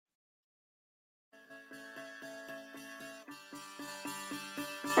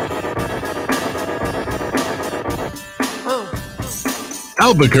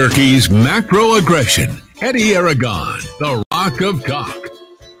Albuquerque's macro aggression. Eddie Aragon, the Rock of Talk.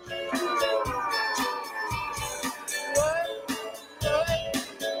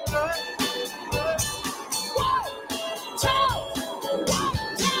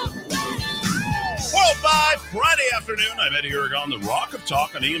 Friday afternoon, I'm Eddie Aragon, the Rock of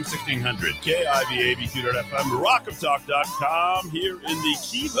Talk on AM 1600, KIVABQ.FM, rockoftalk.com here in the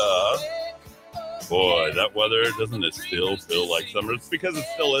Kiva. Boy, that weather, doesn't it still feel like summer? It's because it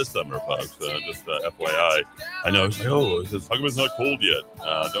still is summer, folks. Just FYI. I know, it's like, how come it's not cold yet?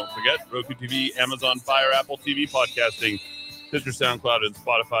 Don't forget, Roku TV, Amazon Fire, Apple TV podcasting, Stitcher, SoundCloud, and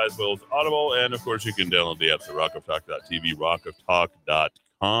Spotify, as well as Audible. And, of course, you can download the apps at rockoftalk.tv,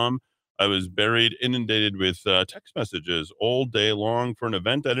 rockoftalk.com. I was inundated with text messages all day long for an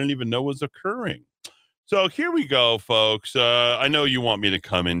event I didn't even know was occurring. So here we go, folks. I know you want me to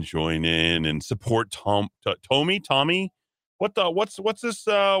come and join in and support Tommy? What's this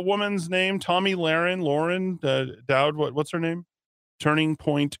woman's name? Tommy Lauren Dowd. What's her name? Turning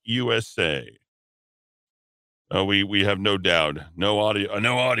Point USA. We have no Dowd, no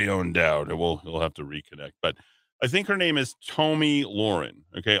audio in Dowd. We'll have to reconnect, but I think her name is Tomi Lahren.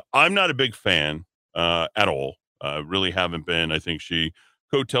 Okay. I'm not a big fan at all. Really haven't been. I think she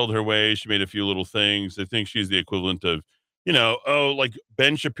coattailed her way. She made a few little things. I think she's the equivalent of, like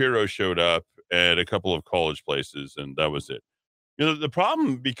Ben Shapiro showed up at a couple of college places and that was it. The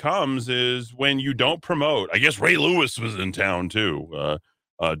problem becomes is when you don't promote. I guess Ray Lewis was in town too,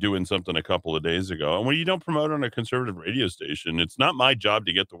 doing something a couple of days ago. And when you don't promote on a conservative radio station, it's not my job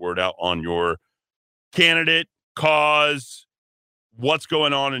to get the word out on your candidate, cause, what's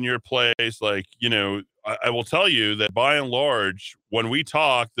going on in your place. Like, I will tell you that by and large, when we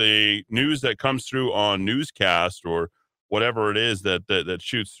talk, the news that comes through on newscast or whatever it is that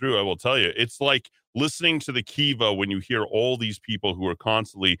shoots through, I will tell you, it's like listening to the Kiva when you hear all these people who are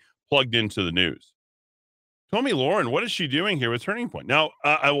constantly plugged into the news. Tomi Lahren, what is she doing here with Turning Point? Now,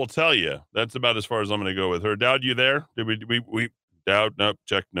 I will tell you, that's about as far as I'm going to go with her. Dowd, you there? Did we Dowd? Nope.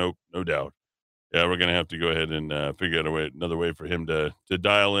 Check. Nope. No doubt. Yeah, we're gonna have to go ahead and figure out another way for him to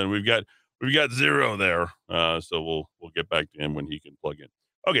dial in. We've got Zero there, so we'll get back to him when he can plug in.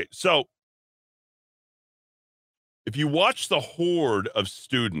 Okay, so if you watch the horde of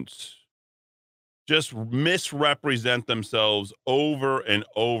students just misrepresent themselves over and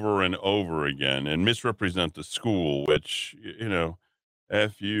over and over again, and misrepresent the school, which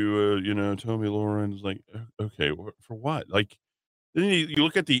F you, Tomi Lahren is like, okay, for what? Like. Then you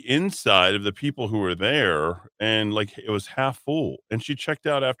look at the inside of the people who were there and like it was half full and she checked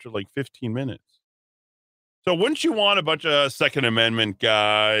out after like 15 minutes. So wouldn't you want a bunch of Second Amendment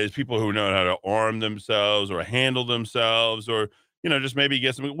guys, people who know how to arm themselves or handle themselves or, just maybe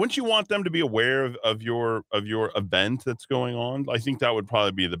get some, wouldn't you want them to be aware of your event that's going on? I think that would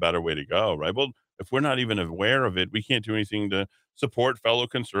probably be the better way to go, right? Well, if we're not even aware of it, we can't do anything to support fellow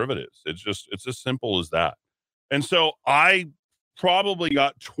conservatives. It's as simple as that. And so I probably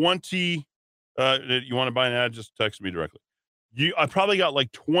got 20 you want to buy an ad, just text me directly. I probably got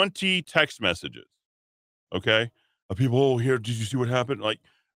like 20 text messages, okay, of people here, did you see what happened? Like,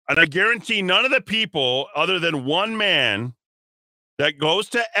 and I guarantee none of the people other than one man that goes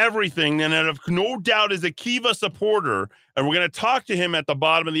to everything and have no doubt is a Kiva supporter, and we're going to talk to him at the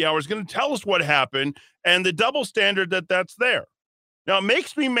bottom of the hour, is going to tell us what happened and the double standard that's there. Now it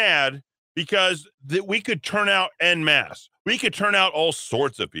makes me mad because we could turn out en masse. We could turn out all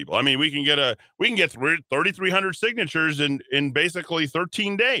sorts of people. I mean, we can get 3,300 signatures in basically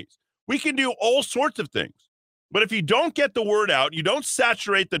 13 days. We can do all sorts of things. But if you don't get the word out, you don't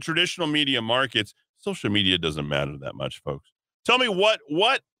saturate the traditional media markets, social media doesn't matter that much, folks. Tell me what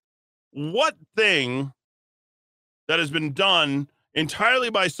thing that has been done entirely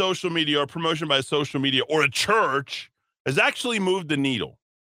by social media or promotion by social media or a church has actually moved the needle.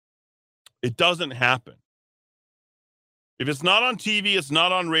 It doesn't happen. If it's not on TV, it's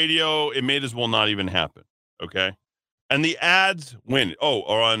not on radio, it may as well not even happen, okay? And the ads win.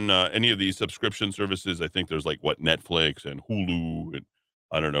 Or on any of these subscription services, I think there's like, Netflix and Hulu and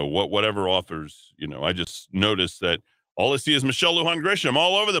I don't know, whatever offers, I just noticed that all I see is Michelle Lujan Grisham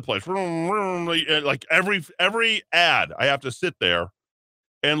all over the place. Like every ad, I have to sit there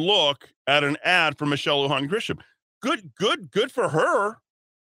and look at an ad for Michelle Lujan Grisham. Good for her.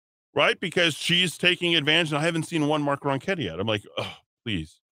 Right? Because she's taking advantage. And I haven't seen one Mark Ronchetti yet. I'm like, oh,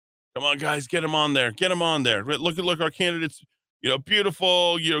 please. Come on, guys. Get him on there. Get him on there. Look, our candidate's,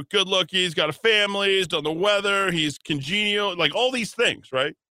 beautiful, good looking. He's got a family. He's done the weather. He's congenial. Like all these things,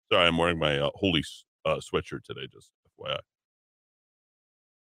 right? Sorry, I'm wearing my holy sweatshirt today, just FYI.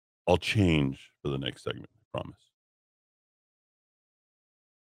 I'll change for the next segment, I promise.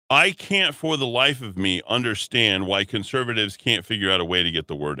 I can't for the life of me understand why conservatives can't figure out a way to get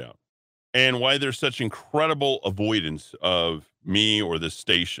the word out and why there's such incredible avoidance of me or this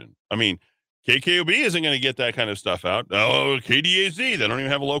station. I mean, KKOB isn't going to get that kind of stuff out. Oh, KDAZ, they don't even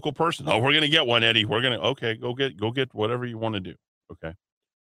have a local person. Oh, we're going to get one, Eddie. We're going to, okay, go get whatever you want to do. Okay.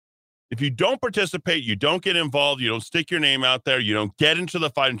 If you don't participate, you don't get involved, you don't stick your name out there, you don't get into the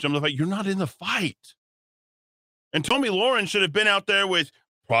fight and jump the fight, you're not in the fight. And Tomi Lahren should have been out there with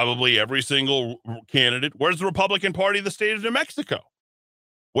probably every single candidate. Where's the Republican Party of the state of New Mexico?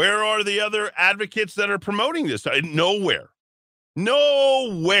 Where are the other advocates that are promoting this? Nowhere.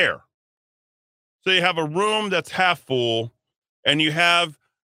 Nowhere. So you have a room that's half full, and you have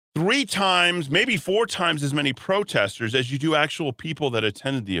 3 times, maybe 4 times as many protesters as you do actual people that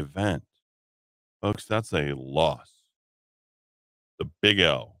attended the event. Folks, that's a loss. The big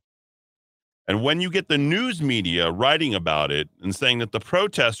L. And when you get the news media writing about it and saying that the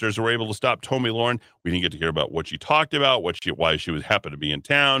protesters were able to stop Tomi Lahren, we didn't get to hear about what she talked about, why she was happened to be in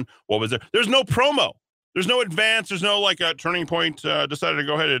town, what was there. There's no promo. There's no advance. There's no like a Turning Point decided to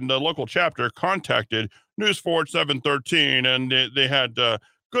go ahead and the local chapter contacted News 4 at 7:13 and they had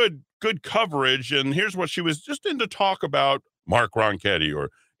good coverage. And here's what she was just in to talk about Mark Ronchetti or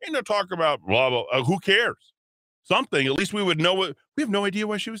in to talk about blah, blah. Who cares? Something. At least we would know what. We have no idea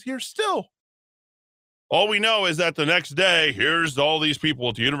why she was here still. All we know is that the next day, here's all these people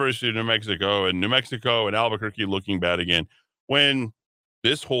at the University of New Mexico and Albuquerque looking bad again. When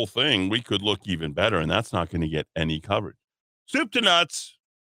this whole thing, we could look even better, and that's not going to get any coverage. Soup to nuts.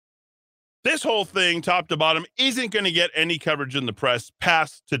 This whole thing, top to bottom, isn't going to get any coverage in the press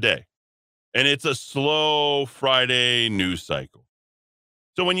past today. And it's a slow Friday news cycle.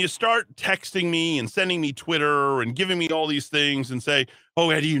 So when you start texting me and sending me Twitter and giving me all these things and say, oh,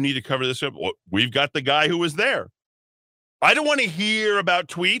 Eddie, you need to cover this up. Well, we've got the guy who was there. I don't want to hear about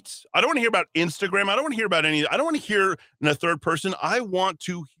tweets. I don't want to hear about Instagram. I don't want to hear about any. I don't want to hear in a third person. I want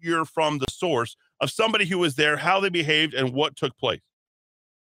to hear from the source of somebody who was there, how they behaved, and what took place.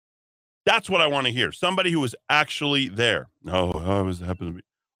 That's what I want to hear. Somebody who was actually there. No, I was happened to be.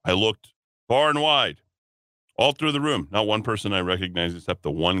 I looked far and wide. All through the room, not one person I recognize except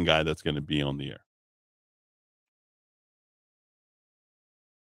the one guy that's going to be on the air.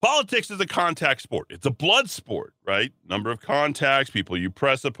 Politics is a contact sport. It's a blood sport, right? Number of contacts, people you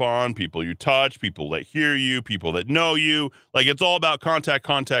press upon, people you touch, people that hear you, people that know you. Like it's all about contact.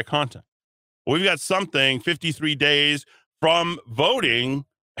 Well, we've got something 53 days from voting,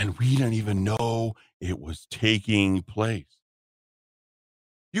 and we didn't even know it was taking place.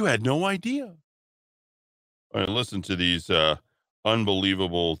 You had no idea. All right, listen to these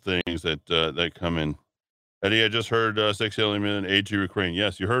unbelievable things that come in. Eddie, I just heard 6 alien aid to Ukraine.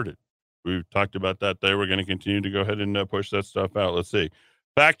 Yes, you heard it. We've talked about that there. We're going to continue to go ahead and push that stuff out. Let's see.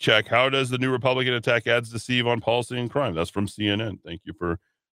 Fact check. How does the new Republican attack ads deceive on policy and crime? That's from CNN. Thank you for...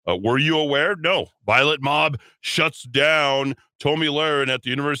 were you aware? No. Violent mob shuts down Tomi Lahren at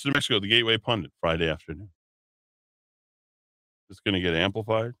the University of Mexico, the Gateway Pundit, Friday afternoon. Is this going to get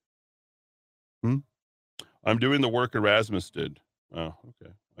amplified? I'm doing the work Erasmus did. Oh,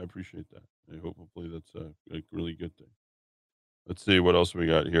 okay. I appreciate that. Hopefully that's a really good thing. Let's see what else we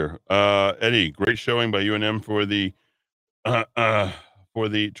got here. Eddie, great showing by UNM for the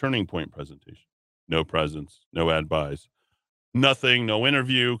Turning Point presentation. No presents, no ad buys, nothing, no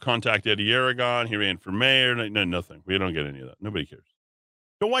interview. Contact Eddie Aragon. He ran for mayor. No, nothing. We don't get any of that. Nobody cares.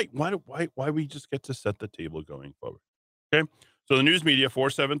 So why we just get to set the table going forward? Okay. So the news media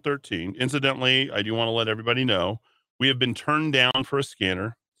 4713. Incidentally, I do want to let everybody know we have been turned down for a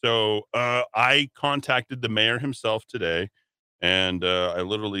scanner. So I contacted the mayor himself today, and I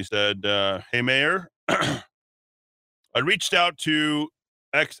literally said, "Hey, Mayor, I reached out to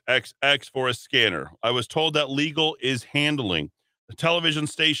XXX for a scanner. I was told that legal is handling. The television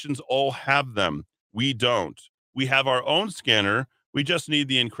stations all have them. We don't. We have our own scanner. We just need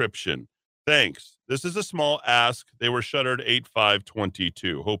the encryption. Thanks. This is a small ask. They were shuttered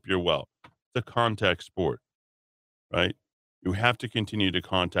 8/5/22. Hope you're well." It's a contact sport, right? You have to continue to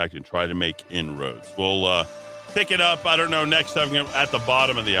contact and try to make inroads. We'll pick it up. I don't know. Next time at the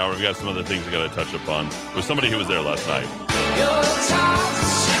bottom of the hour, we got some other things we got to touch upon with somebody who was there last night. Your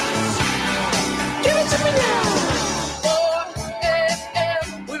touch, give it to me now.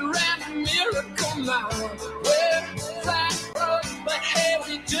 We ran a miracle now. We're flat road, but hey,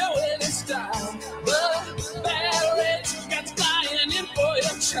 we do it in style. The barrels got flying in for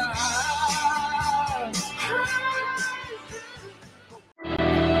your child.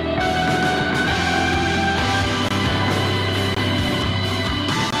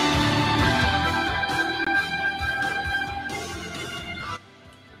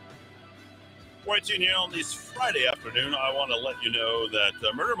 13 here on this Friday afternoon. I want to let you know that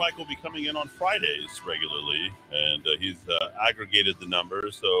Murder Mike will be coming in on Fridays regularly, and he's aggregated the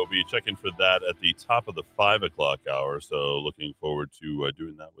numbers, so be checking for that at the top of the 5 o'clock hour. So looking forward to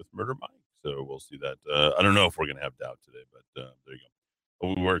doing that with Murder Mike. So we'll see that. I don't know if we're going to have Doubt today, but there you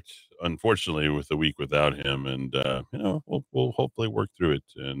go. We worked, unfortunately, with the week without him, and we'll hopefully work through it,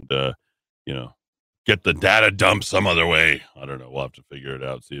 and get the data dump some other way. I don't know. We'll have to figure it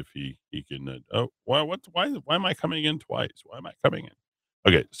out. See if he can. Why am I coming in twice? Why am I coming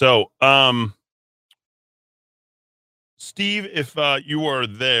in? Okay, so Steve, if you are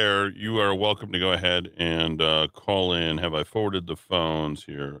there, you are welcome to go ahead and call in. Have I forwarded the phones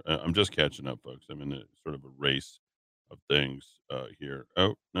here? I'm just catching up, folks. I'm in a sort of a race of things here.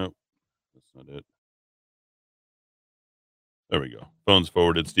 Oh no, that's not it. There we go. Phone's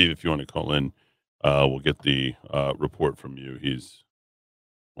forwarded. Steve, if you want to call in, we'll get the report from you. He's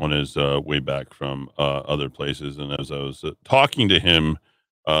on his way back from other places. And as I was talking to him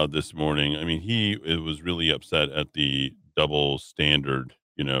this morning, I mean, he was really upset at the double standard,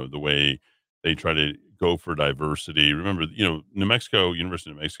 the way they try to go for diversity. Remember, New Mexico,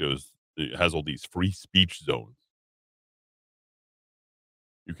 University of New Mexico has all these free speech zones.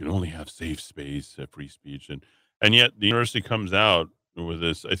 You can only have safe space, free speech. And yet the university comes out with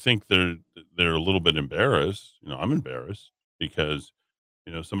this. I think they're a little bit embarrassed. I'm embarrassed because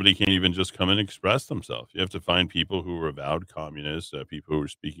somebody can't even just come and express themselves. You have to find people who are avowed communists, people who are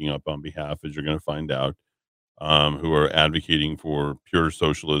speaking up on behalf, as you're going to find out, who are advocating for pure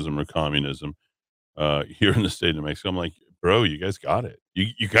socialism or communism here in the state of Mexico. I'm like, bro, you guys got it.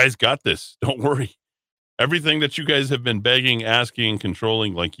 You guys got this. Don't worry. Everything that you guys have been begging, asking,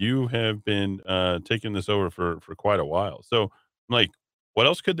 controlling, like you have been taking this over for quite a while. So I'm like, what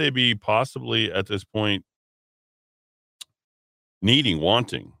else could they be possibly at this point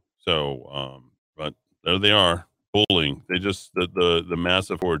wanting? So, but there they are, bullying. They just, the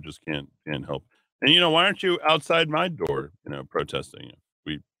massive horde just can't help. And, why aren't you outside my door, protesting?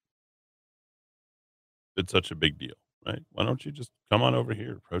 It's such a big deal, right? Why don't you just come on over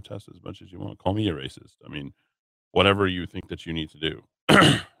here, protest as much as you want? Call me a racist. I mean, whatever you think that you need to do. All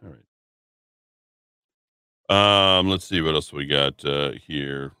right. Let's see what else we got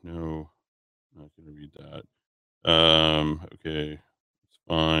here. No, not going to read that. Okay. It's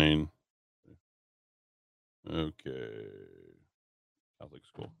fine. Okay. Catholic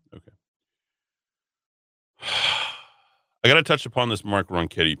school. Okay. I got to touch upon this Mark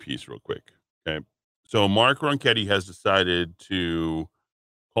Ronchetti piece real quick. Okay. So Mark Ronchetti has decided to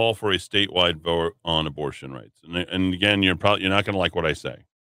call for a statewide vote on abortion rights. And again, you're not going to like what I say.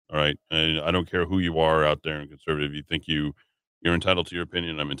 All right. And I don't care who you are out there in conservative. You think you're entitled to your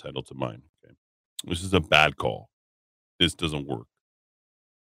opinion. I'm entitled to mine. Okay. This is a bad call. This doesn't work.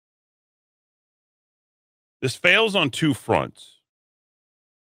 This fails on two fronts.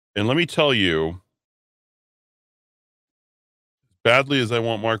 And let me tell you, as badly as I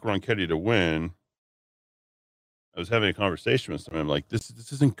want Mark Ronchetti to win, I was having a conversation with someone. I'm like, this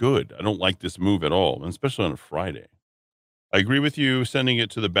isn't good. I don't like this move at all, and especially on a Friday. I agree with you. Sending it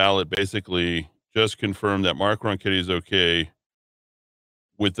to the ballot basically just confirmed that Mark Ronchetti is okay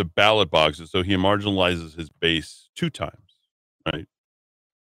with the ballot boxes, so he marginalizes his base 2 times, right?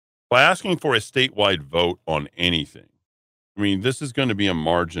 By asking for a statewide vote on anything, I mean, this is going to be a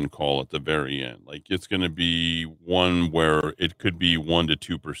margin call at the very end. Like, it's going to be one where it could be 1 to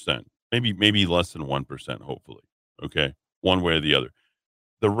 2%, maybe less than 1%, hopefully. Okay, one way or the other.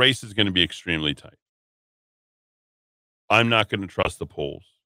 The race is going to be extremely tight. I'm not going to trust the polls.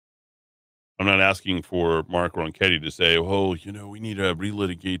 I'm not asking for Mark Ronchetti to say, oh, we need to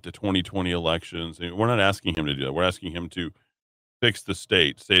relitigate the 2020 elections. We're not asking him to do that. We're asking him to fix the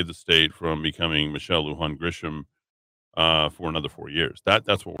state, save the state from becoming Michelle Lujan Grisham for another 4 years.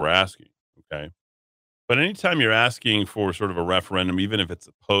 That's what we're asking, okay? But anytime you're asking for sort of a referendum, even if it's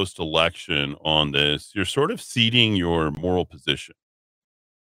a post-election on this, you're sort of ceding your moral position.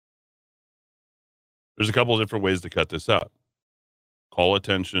 There's a couple of different ways to cut this out. Call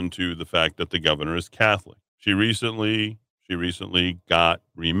attention to the fact that the governor is Catholic. She recently got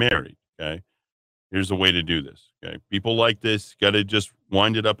remarried, okay? Here's the way to do this, okay? People like this, got to just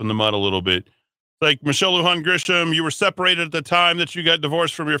wind it up in the mud a little bit. Like Michelle Lujan Grisham, you were separated at the time that you got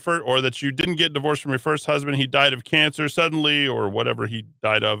divorced from your first, or that you didn't get divorced from your first husband. He died of cancer suddenly, or whatever he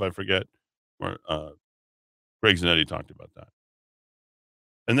died of, I forget. Or Greg Zanetti talked about that.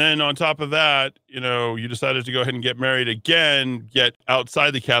 And then on top of that, you decided to go ahead and get married again, get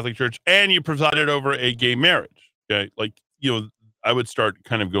outside the Catholic Church, and you presided over a gay marriage. Okay, like I would start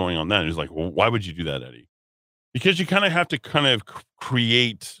kind of going on that. It's like, well, why would you do that, Eddie? Because you kind of have to kind of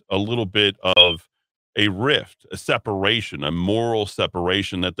create a little bit of a rift, a separation, a moral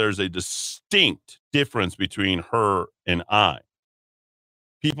separation, that there's a distinct difference between her and I.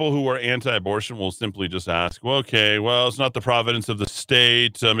 People who are anti-abortion will simply just ask, well, okay, well, it's not the providence of the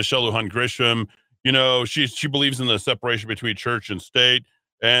state. Michelle Lujan Grisham, she believes in the separation between church and state.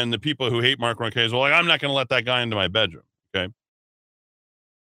 And the people who hate Mark Ronchetti, well, I'm not going to let that guy into my bedroom. Okay.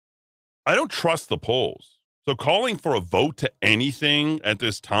 I don't trust the polls. So calling for a vote to anything at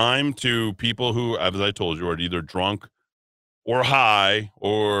this time to people who, as I told you, are either drunk or high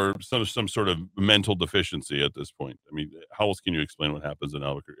or some sort of mental deficiency at this point. I mean, how else can you explain what happens in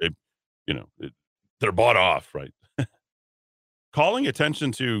Albuquerque? They're bought off, right? Calling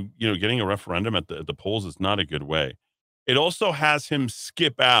attention to, getting a referendum at the polls is not a good way. It also has him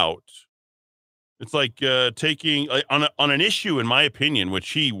skip out. It's like taking on an issue, in my opinion,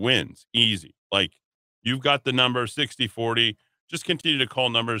 which he wins easy. Like, you've got the number 60-40. Just continue to call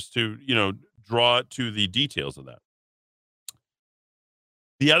numbers to, draw it to the details of that.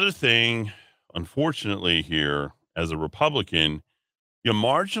 The other thing, unfortunately, here, as a Republican, you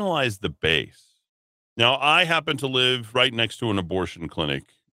marginalize the base. Now, I happen to live right next to an abortion clinic,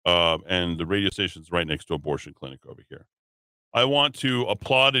 and the radio station's right next to an abortion clinic over here. I want to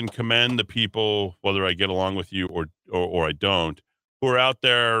applaud and commend the people, whether I get along with you or I don't, who are out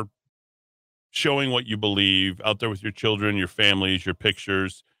there showing what you believe, out there with your children, your families, your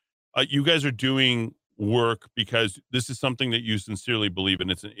pictures. You guys are doing work because this is something that you sincerely believe in.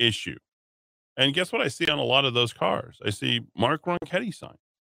 It's an issue. And guess what I see on a lot of those cars? I see Mark Ronchetti sign.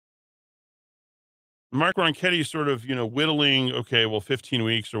 Mark Ronchetti sort of, whittling, okay, well, 15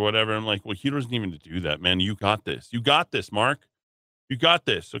 weeks or whatever. I'm like, well, he doesn't even do that, man. You got this. You got this, Mark. You got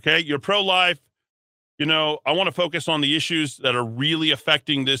this, okay? You're pro-life. I want to focus on the issues that are really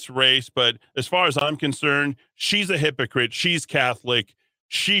affecting this race. But as far as I'm concerned, she's a hypocrite. She's Catholic.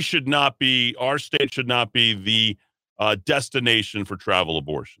 She should not be, our state should not be the destination for travel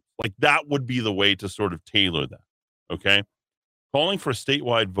abortion. Like, that would be the way to sort of tailor that, okay? Calling for a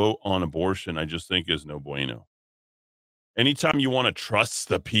statewide vote on abortion, I just think, is no bueno. Anytime you want to trust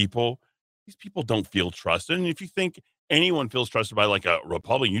the people, these people don't feel trusted. And if you think anyone feels trusted by like a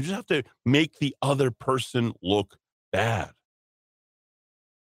Republican, you just have to make the other person look bad.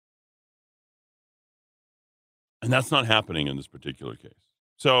 And that's not happening in this particular case.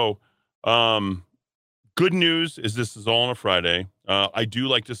 So, good news is this is all on a Friday. I do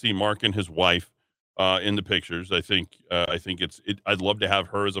like to see Mark and his wife in the pictures. I think I'd love to have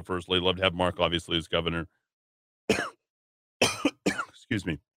her as a first lady. Love to have Mark, obviously, as governor. Excuse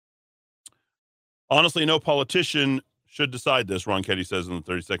me. Honestly, no politician should decide this. Ronchetti says in the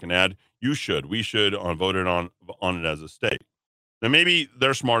 30-second ad. You should. We should vote on it as a state. Now, maybe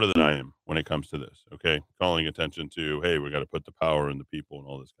they're smarter than I am when it comes to this. Okay, calling attention to, hey, we got to put the power in the people and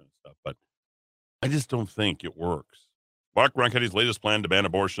all this kind of stuff. But I just don't think it works. Mark Ronchetti's latest plan to ban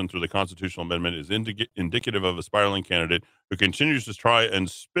abortion through the constitutional amendment is indicative of a spiraling candidate who continues to try and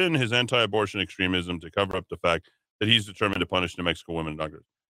spin his anti-abortion extremism to cover up the fact that he's determined to punish New Mexico women and doctors.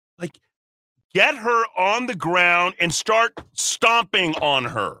 Like, get her on the ground and start stomping on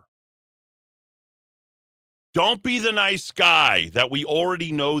her. Don't be the nice guy that we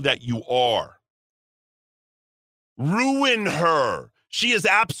already know that you are. Ruin her. She is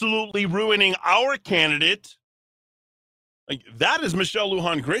absolutely ruining our candidate. Like, that is Michelle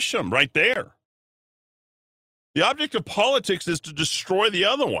Lujan Grisham right there. The object of politics is to destroy the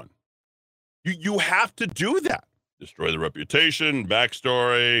other one. You have to do that. Destroy the reputation,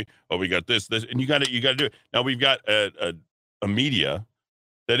 backstory. Oh, we got this, and you got to do it. Now we've got a media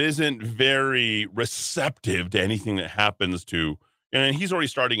that isn't very receptive to anything that happens to, and he's already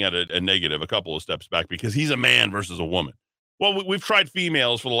starting at a negative, a couple of steps back, because he's a man versus a woman. Well, we've tried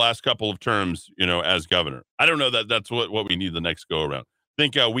females for the last couple of terms, as governor. I don't know that that's what we need the next go around.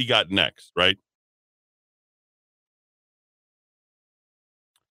 Think we got next, right?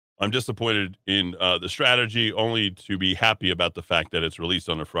 I'm disappointed in the strategy, only to be happy about the fact that it's released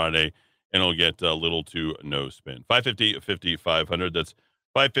on a Friday and it'll get little to no spin. 550-500. That's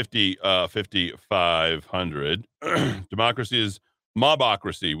 550-500. Democracy is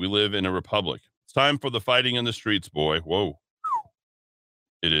mobocracy. We live in a republic. It's time for the fighting in the streets, boy. Whoa.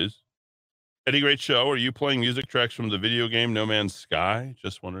 It is. Eddie, great show. Are you playing music tracks from the video game No Man's Sky?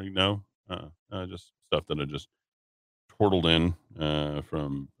 Just wondering. No. Just stuff that I just portaled in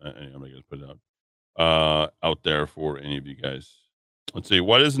from. I'm not going to put it out there for any of you guys. Let's see.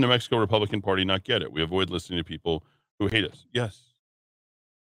 Why does the New Mexico Republican Party not get it? We avoid listening to people who hate us. Yes.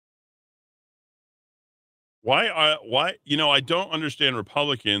 Why? I don't understand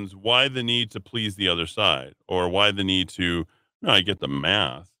Republicans. Why the need to please the other side, or why the need to? No, I get the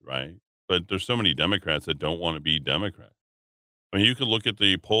math, right? but there's so many Democrats that don't want to be Democrats. I mean, you could look at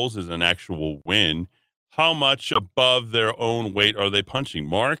the polls as an actual win. How much above their own weight are they punching?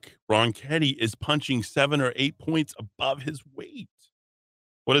 Mark Ronchetti is punching 7 or 8 points above his weight.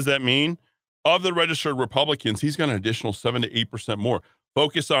 What does that mean? Of the registered Republicans, he's got an additional 7 to 8% more.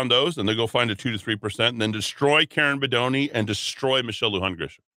 Focus on those, and then go find a 2 to 3%, and then destroy Karen Bedoni and destroy Michelle Lujan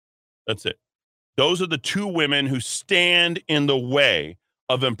Grisham. That's it. Those are the two women who stand in the way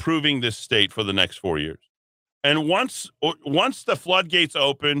of improving this state for the next 4 years. And once the floodgates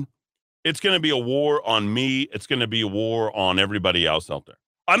open, it's going to be a war on me. It's going to be a war on everybody else out there.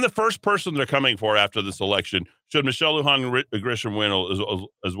 I'm the first person they're coming for after this election, should Michelle Lujan Grisham win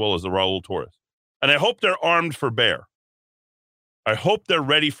as well as the Raul Torres. And I hope they're armed for bear. I hope they're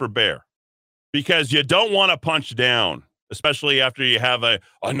ready for bear, because you don't want to punch down, especially after you have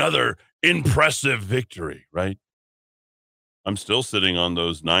another impressive victory, right? I'm still sitting on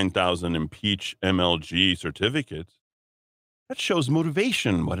those 9,000 impeach MLG certificates. That shows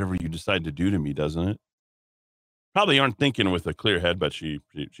motivation, whatever you decide to do to me, doesn't it? Probably aren't thinking with a clear head, but she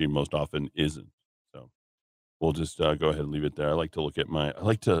most often isn't. So we'll just go ahead and leave it there. I like to look at my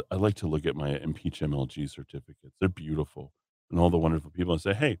impeach MLG certificates. They're beautiful, and all the wonderful people, and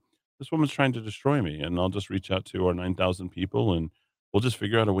say, hey, this woman's trying to destroy me, and I'll just reach out to our 9,000 people, and we'll just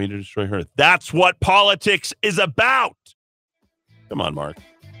figure out a way to destroy her. That's what politics is about. Come on, Mark.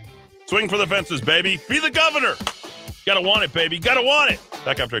 Swing for the fences, baby. Be the governor. Gotta want it, baby. Gotta want it.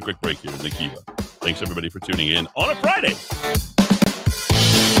 Back after a quick break here in the Kiva. Thanks, everybody, for tuning in on a Friday.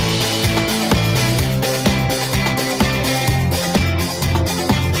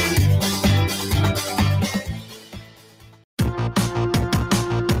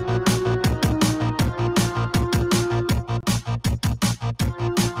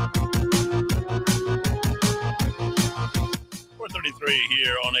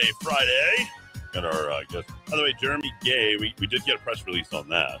 Here on a Friday. Got our guest. By the way, Jeremy Gay, we did get a press release on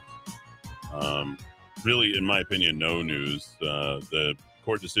that. Really, in my opinion, no news. The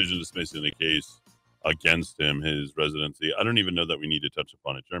court decision dismissing the case against him, his residency. I don't even know that we need to touch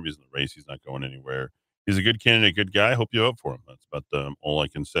upon it. Jeremy's in the race. He's not going anywhere. He's a good candidate, good guy. I hope you vote for him. That's about all I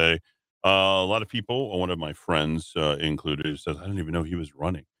can say. A lot of people, one of my friends included, says, I don't even know he was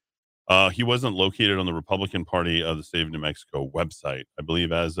running. He wasn't located on the Republican Party of the state of New Mexico website. I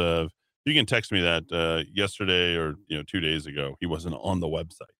believe as of, you can text me that yesterday or 2 days ago, he wasn't on the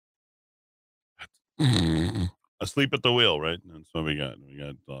website. Asleep at the wheel, right? That's what we got. We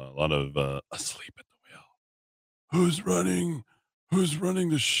got a lot of asleep at the wheel. Who's running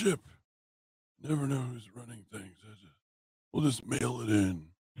the ship? Never know who's running things. We'll just mail it in.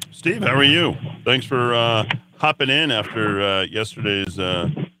 Steve, how are you? Thanks for hopping in after yesterday's...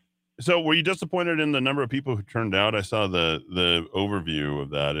 So were you disappointed in the number of people who turned out? I saw the overview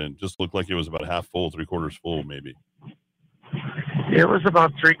of that, and it just looked like it was about half full, 3/4 full, maybe. It was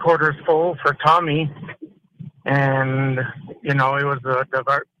about 3/4 full for Tommy. And, it was a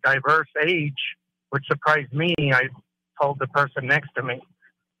diverse age, which surprised me. I told the person next to me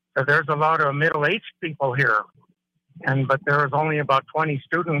that there's a lot of middle-aged people here. But there was only about 20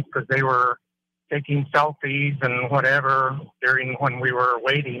 students because they were taking selfies and whatever when we were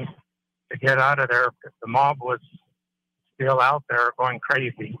waiting to get out of there, because the mob was still out there going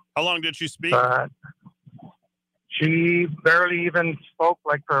crazy. How long did she speak? But she barely even spoke,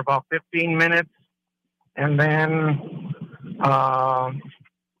 like for about 15 minutes. And then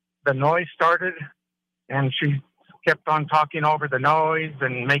the noise started, and she kept on talking over the noise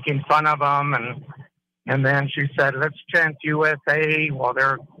and making fun of them. And then she said, let's chant USA while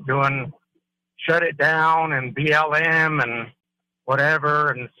they're doing shut it down and BLM and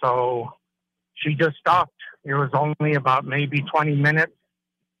whatever. And so she just stopped. It was only about maybe 20 minutes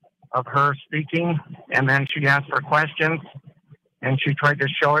of her speaking, and then she asked for questions, and she tried to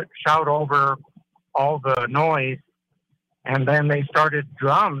shout over all the noise, and then they started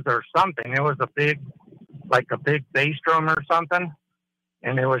drums or something. It was a big bass drum or something,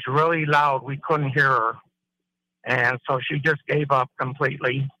 and it was really loud. We couldn't hear her, and so she just gave up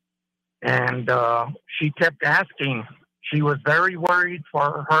completely. And she kept asking. She was very worried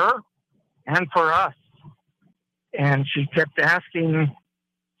for her and for us. And she kept asking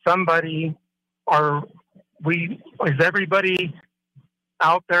somebody, is everybody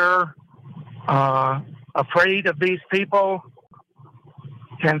out there afraid of these people?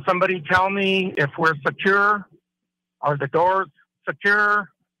 Can somebody tell me if we're secure? Are the doors secure?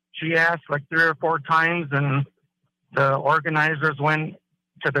 She asked like 3 or 4 times, and the organizers went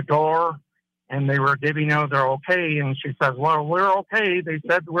to the door, and they were giving her their okay, and she says, well, we're okay. They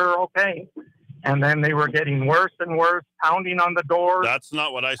said we're okay. And then they were getting worse and worse, pounding on the door. That's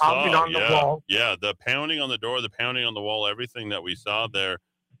not what I saw. Pounding on the wall. Yeah, the pounding on the door, the pounding on the wall, everything that we saw there.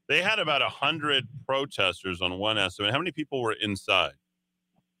 They had about 100 protesters on one estimate. How many people were inside?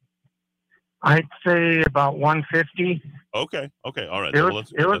 I'd say about 150. Okay, all right. It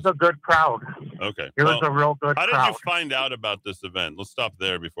was a good crowd. Okay. It was a real good crowd. How did you find out about this event? Let's stop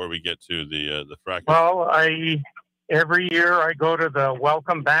there before we get to the fracas. Well, every year I go to the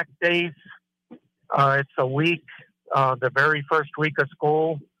Welcome Back Days. It's a week, the very first week of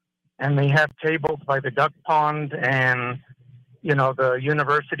school, and they have tables by the duck pond, and the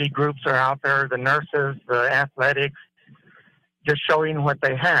university groups are out there, the nurses, the athletics, just showing what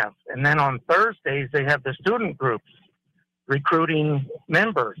they have. And then on Thursdays, they have the student groups recruiting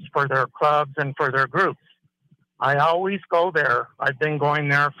members for their clubs and for their groups. I always go there. I've been going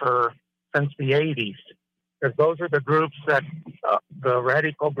there since the 80s, because those are the groups the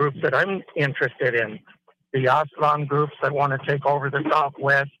radical groups that I'm interested in. The Aslan groups that want to take over the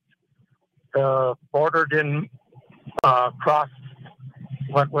Southwest, the border didn't cross,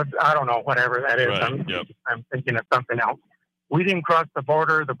 I don't know, whatever that is. Right. I'm thinking of something else. We didn't cross the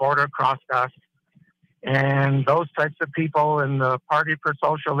border crossed us. And those types of people, and the Party for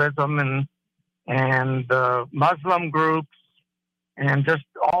Socialism and the Muslim groups, and just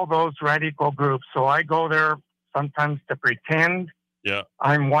all those radical groups. So I go there sometimes to pretend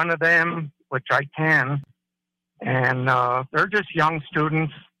I'm one of them, which I can. And they're just young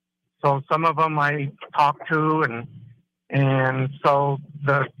students. So some of them I talk to, and so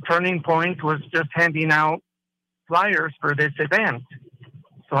the turning point was just handing out flyers for this event.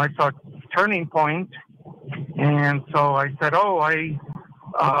 So I thought, turning point. And so I said, I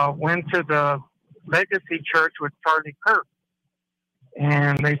went to the Legacy Church with Charlie Kirk.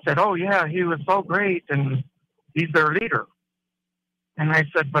 And they said, yeah, he was so great, and he's their leader. And I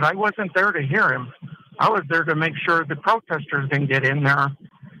said, but I wasn't there to hear him. I was there to make sure the protesters didn't get in there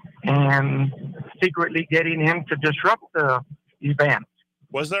and secretly getting him to disrupt the event.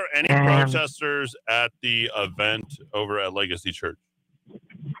 Was there any protesters at the event over at Legacy Church?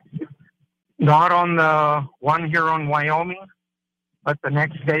 Not on the one here on Wyoming, but the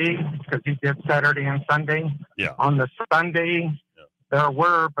next day, because he did Saturday and Sunday. Yeah. On the Sunday, there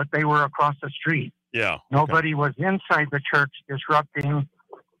were, but they were across the street. Yeah. Nobody was inside the church disrupting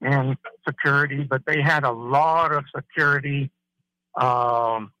and security, but they had a lot of security,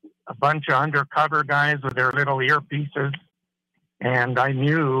 a bunch of undercover guys with their little earpieces. And I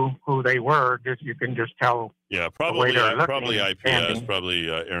knew who they were. You can just tell. Yeah, probably IPS, probably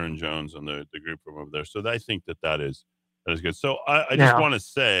standing. Aaron Jones and the group from over there. So I think that is good. So I just want to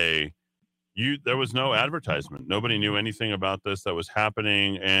say, there was no advertisement. Nobody knew anything about this that was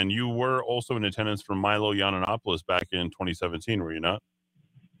happening, and you were also in attendance from Milo Yiannopoulos back in 2017, were you not?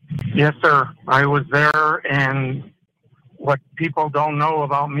 Yes, sir. I was there, and what people don't know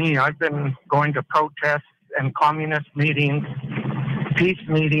about me, I've been going to protests and communist meetings, peace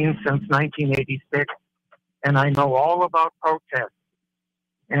meetings since 1986, and I know all about protests.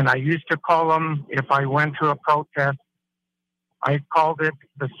 And I used to call them, if I went to a protest, I called it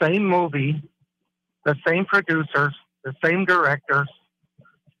the same movie, the same producers, the same directors,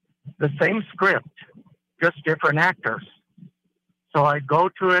 the same script, just different actors. So I'd go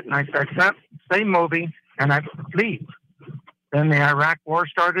to it and I said, same movie, and I'd leave. Then the Iraq War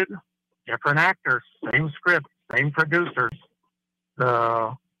started, different actors, same script, same producers,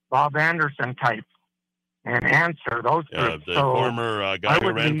 the Bob Anderson type, and Answer, those groups. The former guy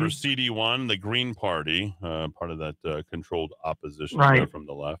who ran for CD1, the Green Party, part of that controlled opposition there from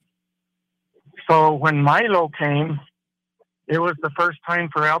the left. So when Milo came, it was the first time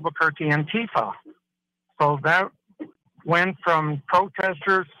for Albuquerque Antifa. So that went from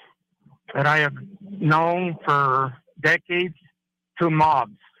protesters that I have known for decades to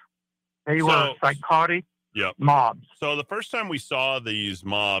mobs. They were psychotic mobs. So the first time we saw these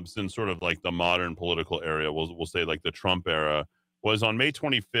mobs in sort of like the modern political area, we'll say like the Trump era, was on May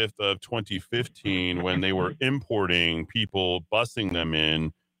 25th of 2015 when they were importing people, busing them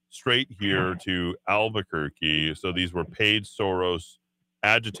in straight here to Albuquerque. So these were paid Soros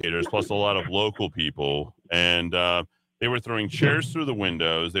agitators plus a lot of local people. And they were throwing chairs through the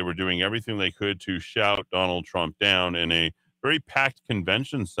windows. They were doing everything they could to shout Donald Trump down in a very packed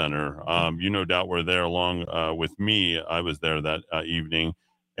convention center. You no doubt were there along with me. I was there that evening.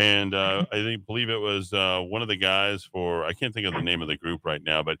 And I believe it was one of the guys I can't think of the name of the group right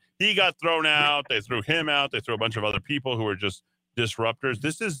now, but he got thrown out. They threw him out. They threw a bunch of other people who were just disruptors.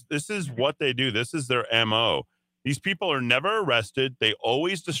 This is what they do. This is their MO. These people are never arrested. They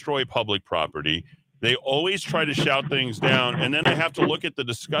always destroy public property. They always try to shout things down. And then I have to look at the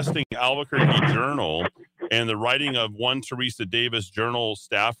disgusting Albuquerque Journal and the writing of one Teresa Davis, Journal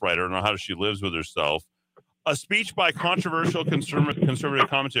staff writer. I don't know how she lives with herself. A speech by controversial conservative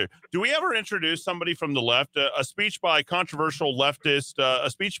commentator. Do we ever introduce somebody from the left? A speech by controversial leftist, a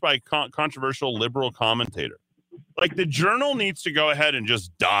speech by controversial liberal commentator. Like, the Journal needs to go ahead and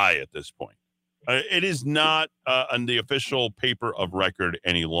just die at this point. It is not on the official paper of record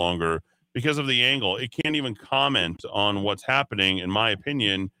any longer because of the angle. It can't even comment on what's happening, in my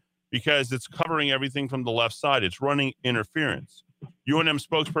opinion, because it's covering everything from the left side. It's running interference. UNM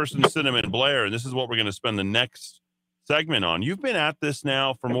spokesperson Cinnamon Blair, and this is what we're going to spend the next segment on. You've been at this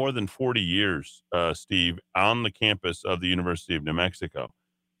now for more than 40 years, Steve, on the campus of the University of New Mexico.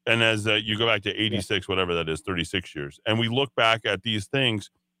 And as you go back to 86, whatever that is, 36 years, and we look back at these things,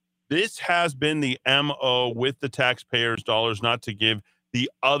 this has been the MO with the taxpayers' dollars, not to give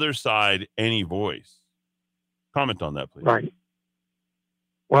the other side any voice. Comment on that, please. Right.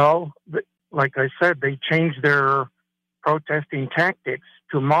 Well, like I said, they changed their protesting tactics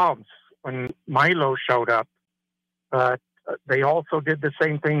to mobs when Milo showed up. But they also did the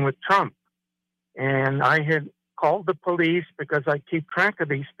same thing with Trump. And I had called the police because I keep track of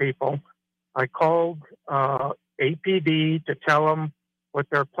these people. I called APD to tell them what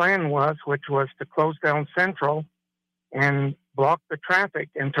their plan was, which was to close down Central and block the traffic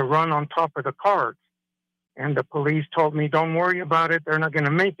and to run on top of the cars. And the police told me, don't worry about it, they're not going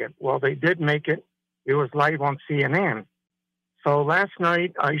to make it. Well, they did make it. It was live on CNN. So last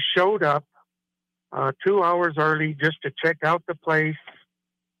night I showed up 2 hours early just to check out the place.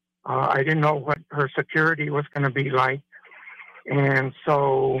 I didn't know what her security was going to be like. And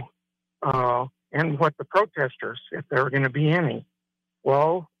so, and what the protesters, if there were going to be any.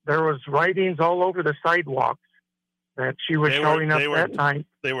 Well, there was writings all over the sidewalks that she was showing up that night.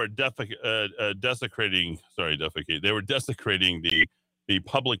 They were desecrating the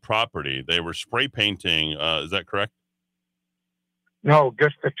public property. They were spray painting. Is that correct? No,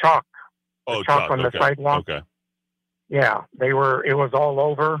 just the chalk. Oh, chalk on the sidewalk. Okay. Yeah, it was all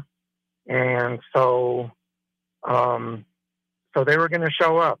over. And so, so they were going to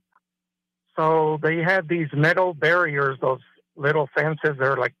show up. So they had these metal barriers, those little fences.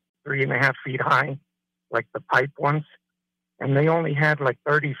 They're like 3.5 feet high, like the pipe ones. And they only had like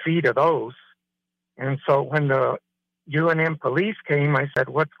 30 feet of those. And so when the UNM police came, I said,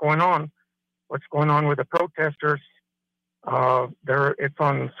 what's going on? What's going on with the protesters? It's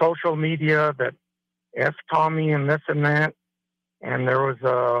on social media that F Tommy and this and that. And there was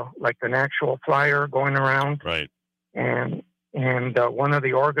like an actual flyer going around. Right. And one of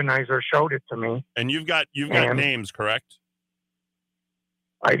the organizers showed it to me. And you've got names, correct?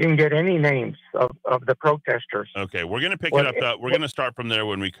 I didn't get any names of the protesters. Okay, we're going to pick it up. We're going to start from there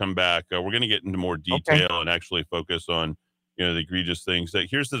when we come back. We're going to get into more detail and actually focus on, the egregious things.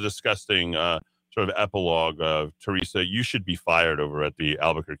 Here's the disgusting sort of epilogue of Teresa. You should be fired over at the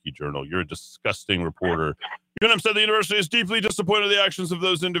Albuquerque Journal. You're a disgusting reporter. UNM said the university is deeply disappointed in the actions of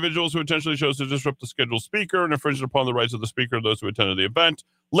those individuals who intentionally chose to disrupt the scheduled speaker and infringed upon the rights of the speaker and those who attended the event.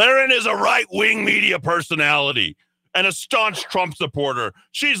 Laren is a right-wing media personality and a staunch Trump supporter.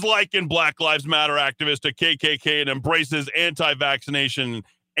 She's likened Black Lives Matter activist to KKK and embraces anti-vaccination,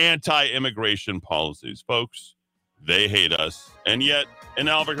 anti-immigration policies. Folks, they hate us. And yet, in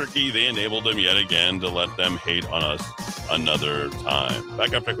Albuquerque, they enabled them yet again to let them hate on us another time.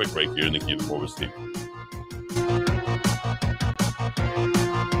 Back after a quick break here in the Keep It More with Steve.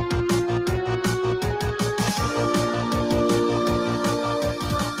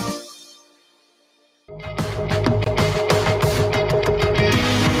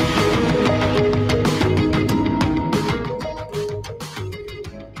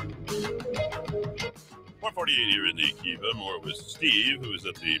 Here in the Kiva, more with Steve, who was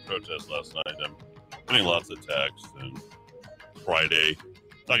at the protest last night. I'm getting lots of texts, and Friday,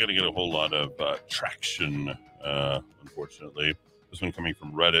 not going to get a whole lot of traction, unfortunately. This one coming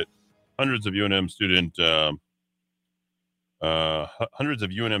from Reddit. Hundreds of UNM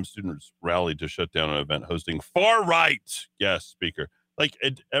students rallied to shut down an event hosting far-right guest speaker. Like,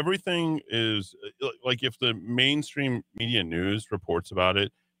 everything is, like, if the mainstream media news reports about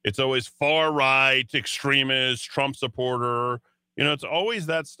it, it's always far right, extremist, Trump supporter. It's always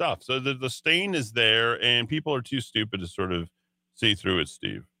that stuff. So the stain is there, and people are too stupid to sort of see through it,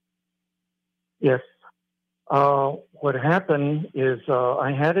 Steve. Yes. What happened is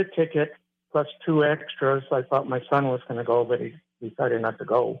I had a ticket plus 2 extras. I thought my son was going to go, but he decided not to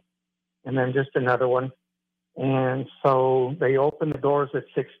go. And then just another one. And so they opened the doors at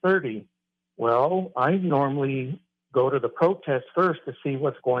 6:30. Well, I normally go to the protest first to see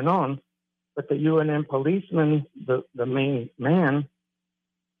what's going on. But the UNM policeman, the main man,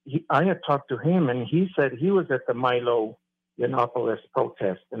 I had talked to him, and he said he was at the Milo Yiannopoulos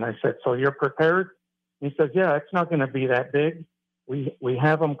protest. And I said, so you're prepared? He says, yeah, it's not going to be that big. We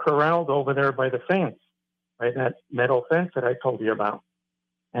have them corralled over there by the fence, by that metal fence that I told you about.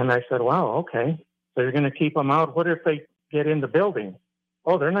 And I said, wow, okay. So you're going to keep them out. What if they get in the building?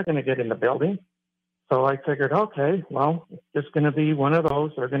 Oh, they're not going to get in the building. So I figured, okay, well, it's just going to be one of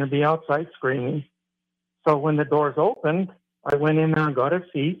those. They're going to be outside screaming. So when the doors opened, I went in there and got a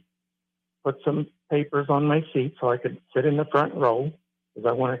seat, put some papers on my seat so I could sit in the front row because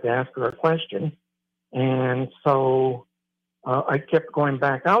I wanted to ask her a question. And so I kept going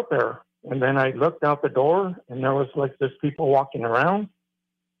back out there. And then I looked out the door, and there was like just people walking around.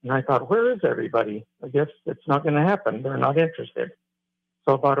 And I thought, where is everybody? I guess it's not going to happen. They're not interested.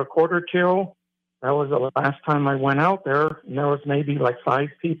 So about a quarter till, that was the last time I went out there, and there was maybe like 5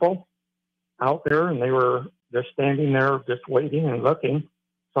 people out there, and they were just standing there just waiting and looking.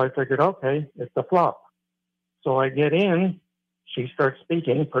 So I figured, okay, it's a flop. So I get in. She starts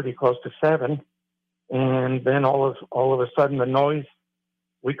speaking pretty close to 7. And then all of a sudden the noise,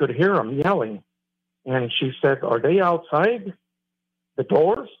 we could hear them yelling. And she said, are they outside the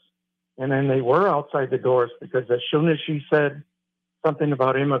doors? And then they were outside the doors, because as soon as she said something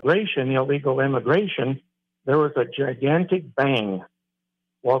about immigration, illegal immigration, there was a gigantic bang.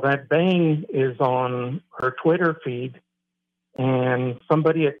 Well, that bang is on her Twitter feed, and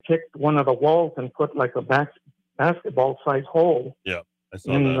somebody had kicked one of the walls and put like a basketball-sized hole. Yeah, I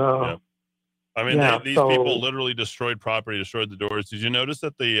saw that. Yeah. I mean, these people literally destroyed property, destroyed the doors. Did you notice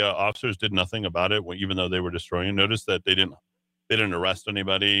that the officers did nothing about it, even though they were destroying it? Notice that they didn't arrest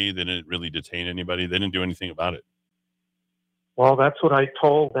anybody. They didn't really detain anybody. They didn't do anything about it. Well, that's what I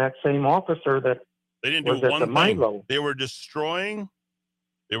told that same officer that they didn't do one thing. Milo. They were destroying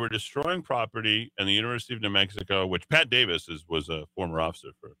property in the University of New Mexico, which Pat Davis was a former officer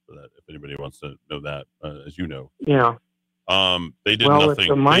for that. If anybody wants to know that, as you know, yeah. They did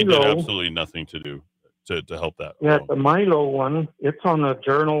nothing. They did absolutely nothing to do to help that. Yeah, the Milo one. It's on the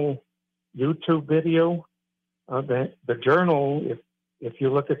Journal YouTube video. The Journal, if you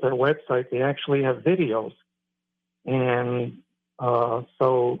look at their website, they actually have videos. And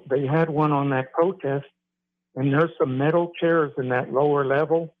so they had one on that protest, and there's some metal chairs in that lower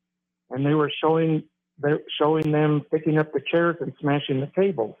level, and they were showing them picking up the chairs and smashing the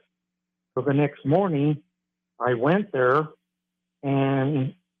tables. So the next morning, I went there,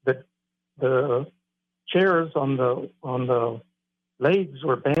 and the chairs on the legs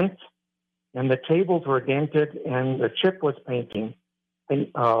were bent, and the tables were dented, and the chip was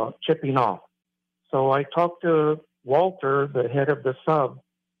chipping off. So I talked to Walter, the head of the sub,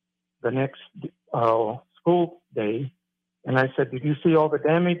 the next school day, and I said, did you see all the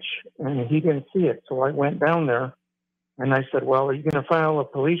damage? And he didn't see it. So I went down there, and I said, well, are you going to file a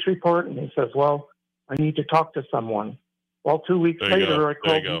police report? And he says, well, I need to talk to someone. Well, 2 weeks later, I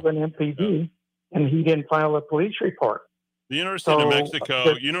called UNMPD, and he didn't file a police report. The University of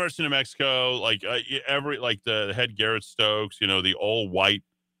New Mexico, like the head Garrett Stokes, the all-white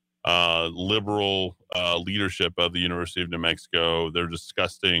liberal leadership of the University of New Mexico, they're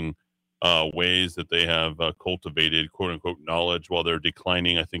disgusting ways that they have cultivated quote-unquote knowledge while they're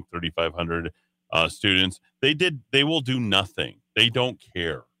declining, I think, 3,500 students. They will do nothing. They don't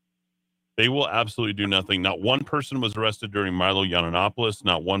care. They will absolutely do nothing. Not one person was arrested during Milo Yiannopoulos.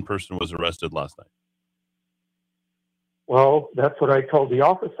 Not one person was arrested last night. Well, that's what I told the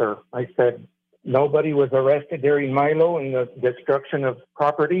officer. I said, nobody was arrested during Milo and the destruction of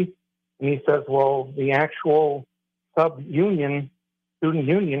property. And he says, well, the actual student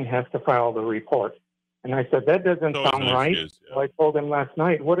union has to file the report. And I said, that doesn't sound right. So I told him last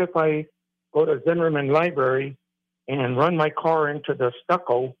night, what if I go to Zimmerman Library and run my car into the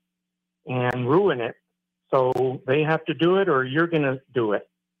stucco and ruin it? So they have to do it, or you're going to do it?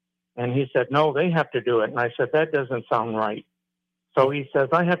 And he said, no, they have to do it. And I said, that doesn't sound right. So he says,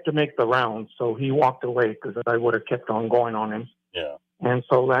 I have to make the rounds. So he walked away because I would have kept on going on him. Yeah. And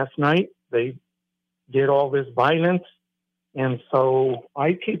so last night they did all this violence. And so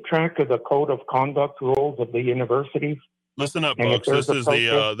I keep track of the code of conduct rules of the universities. Listen up, folks. This is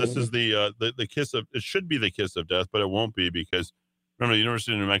the kiss of, it should be the kiss of death, but it won't be, because remember, the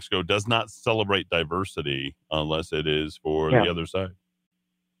University of New Mexico does not celebrate diversity unless it is for the other side.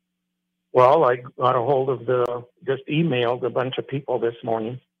 Well, I got a hold of just emailed a bunch of people this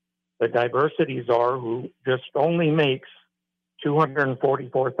morning. The diversity czar, who just only makes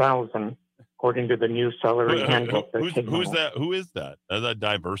 $244,000, according to the new salary handbook. Who's that? Who is that? That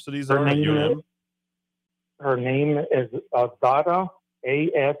diversity czar? Her name is Azada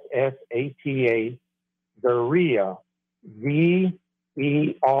Assa, Veria,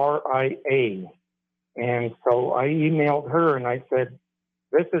 Veria. And so I emailed her and I said,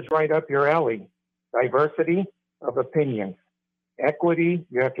 this is right up your alley. Diversity of opinions. Equity,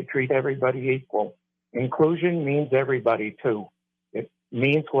 you have to treat everybody equal. Inclusion means everybody too. It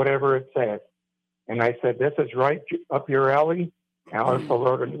means whatever it says. And I said, this is right up your alley. I also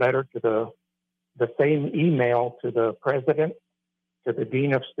wrote a letter to the same email to the president, to the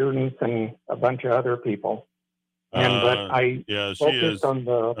dean of students, and a bunch of other people. And but I focused on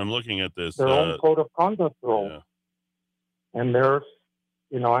I'm looking at this. Their own code of conduct rule. Yeah. And there's,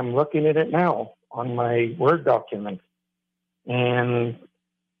 I'm looking at it now on my Word document. And,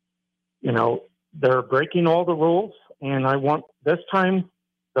 they're breaking all the rules. And I want, this time,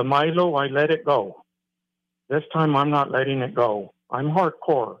 the Milo, I let it go. This time, I'm not letting it go. I'm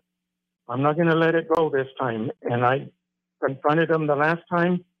hardcore. I'm not going to let it go this time. And I confronted them the last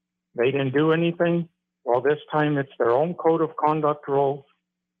time. They didn't do anything. Well, this time it's their own code of conduct rules.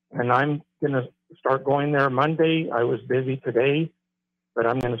 And I'm going to start going there Monday. I was busy today, but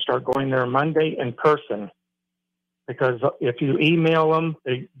I'm going to start going there Monday in person. Because if you email them,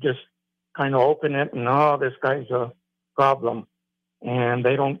 they just kind of open it and, oh, this guy's a problem. And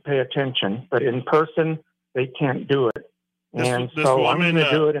they don't pay attention. But in person, they can't do it. I'm going to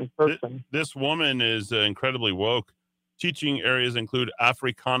do it in person. This woman is incredibly woke. Teaching areas include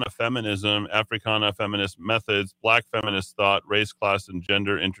Africana feminism, Africana feminist methods, Black feminist thought, race, class, and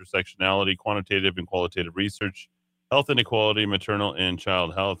gender intersectionality, quantitative and qualitative research, health inequality, maternal and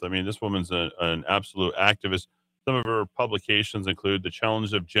child health. I mean, this woman's an absolute activist. Some of her publications include The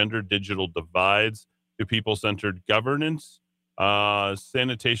Challenge of Gender Digital Divides to People-Centered Governance,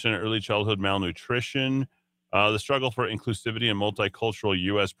 Sanitation and Early Childhood Malnutrition, The Struggle for Inclusivity in Multicultural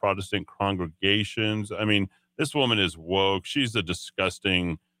U.S. Protestant Congregations. I mean, this woman is woke. She's a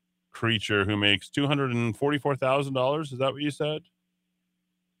disgusting creature who makes $244,000. Is that what you said?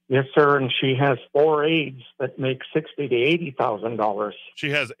 Yes, sir. And she has 4 aides that make $60,000 to $80,000.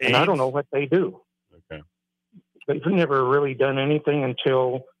 She has aides? And I don't know what they do. Okay. They've never really done anything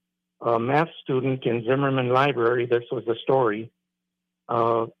until a math student in Zimmerman Library. This was the story.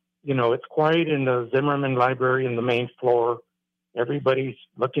 It's quiet in the Zimmerman Library in the main floor. Everybody's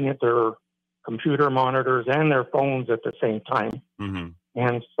looking at their computer monitors and their phones at the same time. Mm-hmm.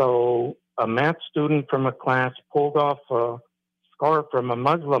 And so a math student from a class pulled off a scarf from a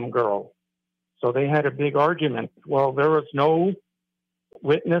Muslim girl. So they had a big argument. Well, there was no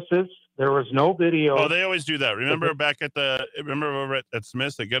witnesses. There was no video. Oh, they always do that. Remember over at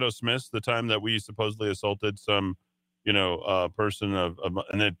Smith's, at Ghetto Smith's, the time that we supposedly assaulted some, person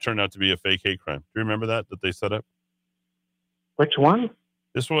and it turned out to be a fake hate crime. Do you remember that they set up? Which one?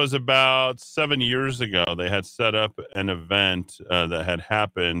 This was about 7 years ago. They had set up an event that had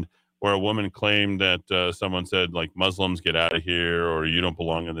happened where a woman claimed that someone said, like, Muslims get out of here, or you don't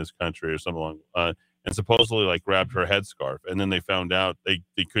belong in this country, or something and supposedly, like, grabbed her headscarf. And then they found out they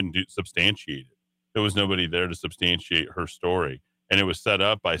couldn't substantiate it. There was nobody there to substantiate her story. And it was set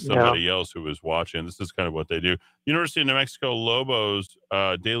up by somebody else who was watching. This is kind of what they do. University of New Mexico Lobos,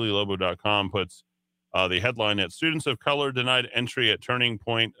 dailylobo.com puts the headline at Students of Color Denied Entry at Turning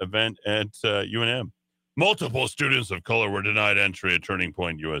Point Event at UNM. Multiple students of color were denied entry at Turning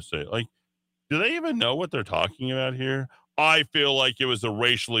Point USA. Like, do they even know what they're talking about here? I feel like it was a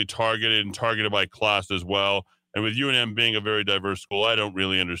racially targeted by class as well. And with UNM being a very diverse school, I don't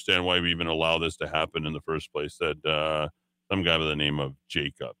really understand why we even allow this to happen in the first place, said some guy by the name of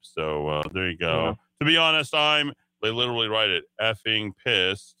Jacob. So there you go. Yeah. To be honest, they literally write it, effing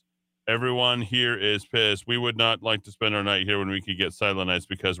pissed. Everyone here is pissed. We would not like to spend our night here when we could get silent nights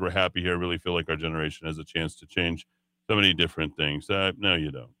because we're happy here. I really feel like our generation has a chance to change so many different things. No,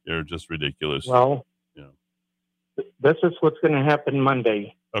 you don't. You're just ridiculous. Well, this is what's going to happen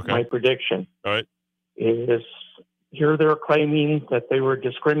Monday. Okay. My prediction. All right. Is here they're claiming that they were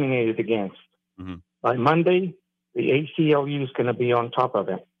discriminated against. Mm-hmm. By Monday, the ACLU is going to be on top of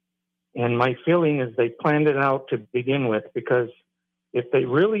it. And my feeling is they planned it out to begin with, because if they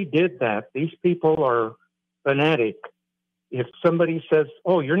really did that, these people are fanatic. If somebody says,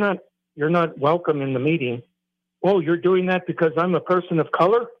 "Oh, you're not welcome in the meeting," "Oh, you're doing that because I'm a person of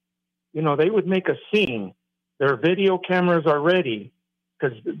color," they would make a scene. Their video cameras are ready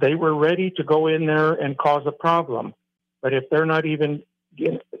because they were ready to go in there and cause a problem. But if they're not even,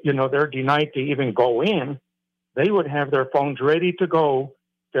 they're denied to even go in, they would have their phones ready to go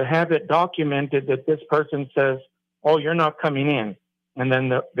to have it documented that this person says, "Oh, you're not coming in." And then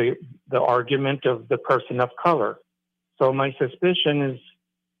the argument of the person of color. So my suspicion is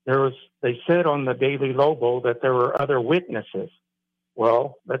they said on the Daily Lobo that there were other witnesses.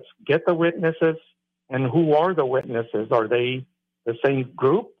 well, let's get the witnesses. And who are the witnesses? Are they the same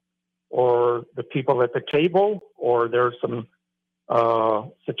group, or the people at the table, or there's some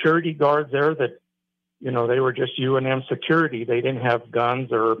security guards there that, they were just UNM security. They didn't have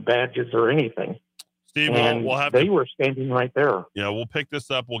guns or badges or anything. Steve, And we'll have they were standing right there. Yeah, we'll pick this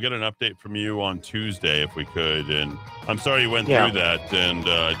up. We'll get an update from you on Tuesday if we could. And I'm sorry you went through that. And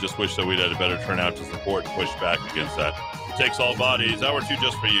I just wish that we'd had a better turnout to support and push back against that. It takes all bodies. Hour 2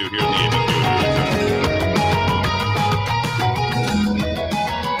 just for you here in the ABQ.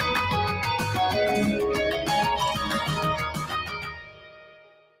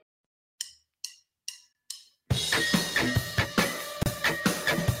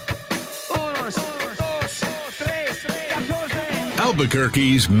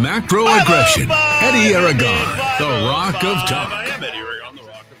 Albuquerque's macro aggression. Eddie Aragon, the Rock of Talk. I am Eddie Aragon, the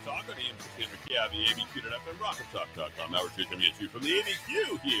Rock of Talk on the ABQ.FM, rockoftalk.com. Now we're coming at you from the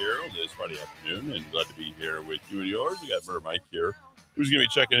ABQ here on this Friday afternoon, and glad to be here with you and yours. We got Murder Mike here. Who's going to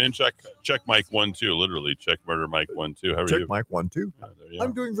be checking in? Check Mike 1-2, literally. Check Murder Mike 1-2. How are you? Check Mike 1-2.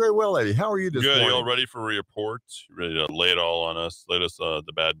 I'm doing very well, Eddie. How are you this morning? Good. You all ready for a report? You ready to lay it all on us? Lay us the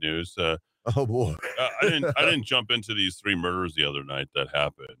bad news. Oh boy! I didn't jump into these 3 murders the other night that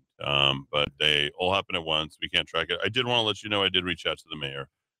happened, but they all happened at once. We can't track it. I did want to let you know I did reach out to the mayor.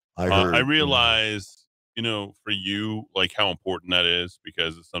 I realize, for you, like how important that is,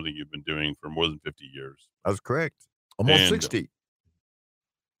 because it's something you've been doing for more than 50 years. That's correct. Almost 60.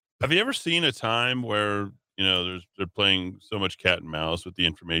 Have you ever seen a time where they're playing so much cat and mouse with the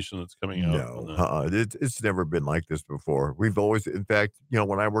information that's coming out? No, it's never been like this before. We've always, in fact,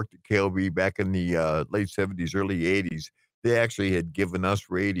 when I worked at KOB back in the late 70s, early 80s, they actually had given us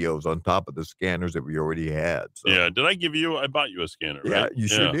radios on top of the scanners that we already had. So. Yeah, I bought you a scanner, right? Yeah, you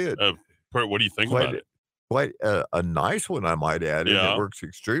sure did. What do you think about it? Quite a nice one, I might add. Yeah. It works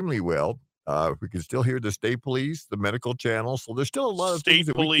extremely well. We can still hear the state police, the medical channel. So there's still a lot of state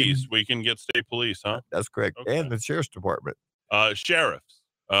things police. We can get state police, huh? That's correct. Okay. And the sheriff's department. Sheriffs.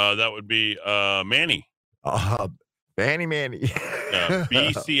 That would be Manny. Manny.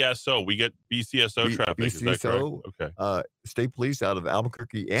 BCSO. We get BCSO traffic. BCSO. Is that correct? Okay. State police out of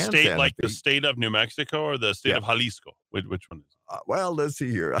Albuquerque and state, Santa like Fe. the state of New Mexico or the state of Jalisco? Which one is it? Well, let's see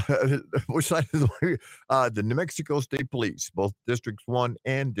here. Which side is the New Mexico State Police, both Districts 1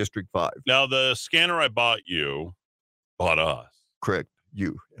 and District 5. Now, the scanner I bought us. Correct.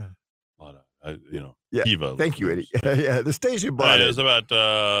 You. Bought us. Yeah. Kiva. Thank you, Eddie. Yeah, the station bought it. It's about,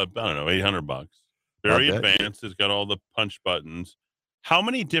 $800. Very advanced. It's got all the punch buttons. How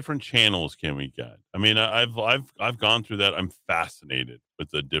many different channels can we get? I mean, I've gone through that. I'm fascinated with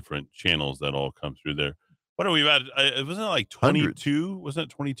the different channels that all come through there. What are we at? Wasn't it like 22? Wasn't it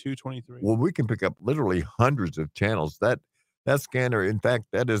 22, 23? Well, we can pick up literally hundreds of channels. That scanner, in fact,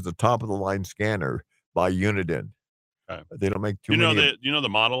 that is the top of the line scanner by Uniden. Okay. They don't make too many. You know the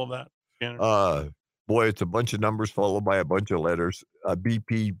model of that scanner? Boy, it's a bunch of numbers followed by a bunch of letters.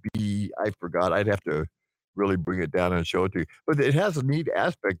 BPB, I forgot. I'd have to really bring it down and show it to you. But it has a neat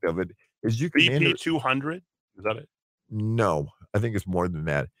aspect of it is you can BP 200. Is that it? No, I think it's more than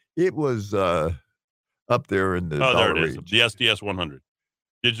that. It was up there in the there it is. range. The SDS 100.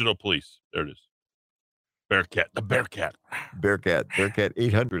 Digital police. There it is. Bearcat. The Bearcat. Bearcat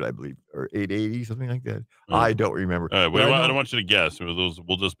 800, I believe, or 880, something like that. I don't remember. I don't want you to guess.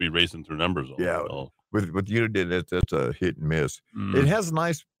 We'll just be racing through numbers. With Uniden, that's a hit and miss. It has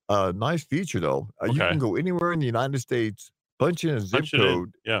a nice feature though. You can go anywhere in the United States, punch in a zip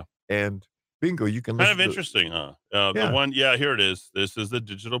code, and bingo, you can. Kind of interesting, huh? The one, here it is. This is the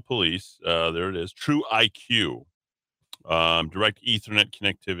digital police. There it is. True IQ, direct Ethernet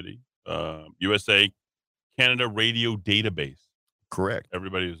connectivity, USA, Canada radio database. Correct.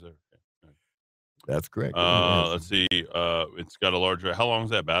 Everybody was there. Okay. That's correct. Let's see. It's got a larger. How long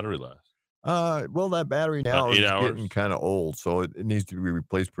does that battery last? Well, that battery now is getting kind of old, so it needs to be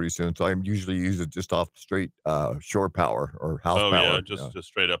replaced pretty soon. So I usually use it just off straight shore power or house power. Oh, yeah, just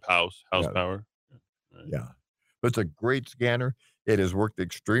straight up house power. Right. Yeah. But it's a great scanner. It has worked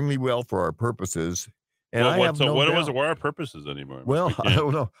extremely well for our purposes. And what are our purposes anymore? Well, I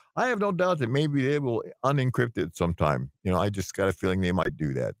don't know. I have no doubt that maybe they will unencrypt it sometime. I just got a feeling they might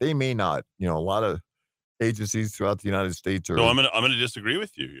do that. They may not. A lot of agencies throughout the United States are. So I'm gonna disagree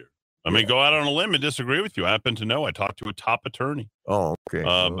with you here. I mean, go out on a limb and disagree with you. I happen to know I talked to a top attorney. Oh, okay.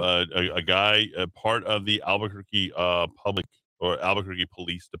 A guy, part of the Albuquerque Albuquerque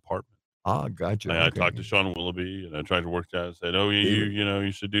Police Department. Ah, gotcha. I talked to Sean Willoughby, and I tried to work that. I said, "Oh,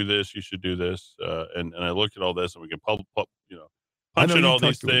 you should do this. You should do this." And I looked at all this, and we can punch in all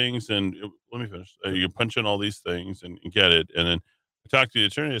these things. And let me finish. You can punch in all these things and get it, and then I talked to the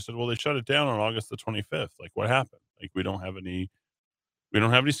attorney. I said, well, they shut it down on August the 25th. Like, what happened? Like, we don't have any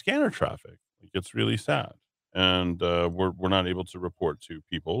scanner traffic. Like, it's really sad. And we're not able to report to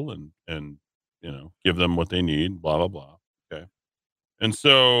people and give them what they need, blah, blah, blah. Okay. And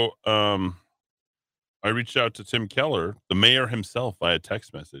so I reached out to Tim Keller, the mayor himself, via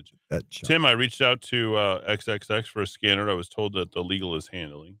text message. Tim, I reached out to XXX for a scanner. I was told that the legal is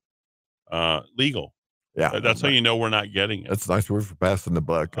handling. Legal. Yeah. That's how you know we're not getting it. That's a nice word for passing the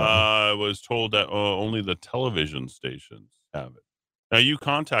buck. I was told that only the television stations have it. Now, you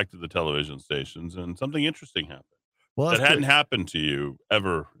contacted the television stations, and something interesting happened. Well, that hadn't happened to you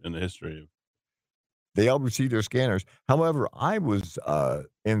ever in the history of. They all received their scanners. However, I was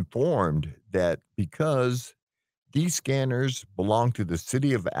informed that because these scanners belong to the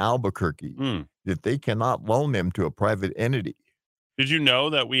city of Albuquerque, that they cannot loan them to a private entity. Did you know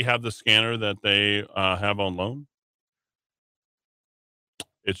that we have the scanner that they have on loan?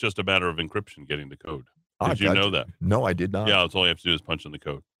 It's just a matter of encryption getting the code. Did you know that? No, I did not. Yeah, that's all you have to do is punch in the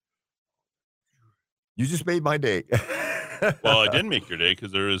code. You just made my day. Well, I didn't make your day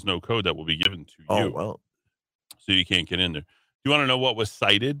because there is no code that will be given to you. Oh, well. So you can't get in there. Do you want to know what was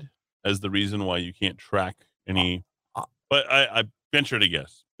cited as the reason why you can't track any? But I venture to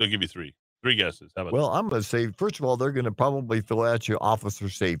guess. They'll give you three guesses. How about that? I'm going to say, first of all, they're going to probably throw at you officer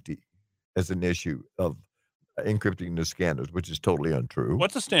safety as an issue of encrypting the scanners, which is totally untrue.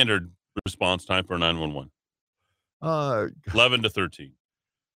 What's the standard response time for 911? 11 to 13.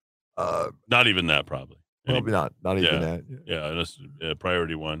 Not even that, probably. Probably not even that. Yeah, and it's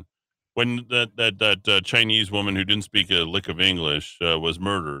priority one. When that Chinese woman who didn't speak a lick of English was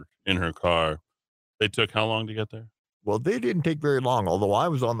murdered in her car, they took how long to get there? Well, they didn't take very long, although I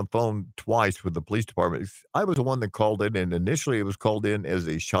was on the phone twice with the police department. I was the one that called in, and initially it was called in as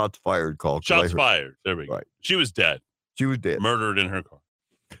a shots fired call. Shots fired. There we go. Right. She was dead. She was dead. Murdered in her car.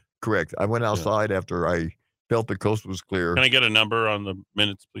 Correct. I went outside after I felt the coast was clear. Can I get a number on the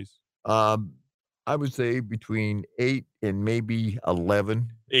minutes, please? I would say between 8 and maybe 11.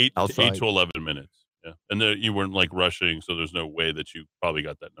 8 to 11 minutes. Yeah. And you weren't like rushing, so there's no way that you probably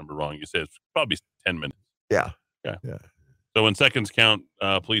got that number wrong. You said it's probably 10 minutes. Yeah. Okay. Yeah. So when seconds count,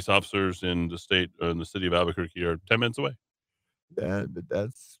 police officers in the city of Albuquerque are 10 minutes away.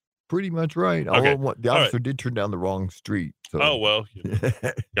 That's pretty much right. Okay. Although the officer did turn down the wrong street. So. Oh, well,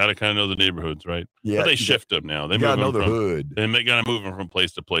 got to kind of know the neighborhoods, right? Yeah. But they shift them now. They got to know the hood. They got to move them from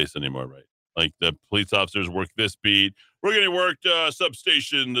place to place anymore, right? Like the police officers work this beat. We're going to work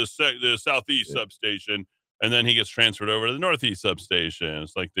substation, the southeast substation, and then he gets transferred over to the northeast substation.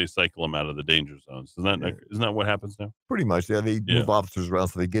 It's like they cycle him out of the danger zones. Isn't that what happens now? Pretty much. Yeah, they move officers around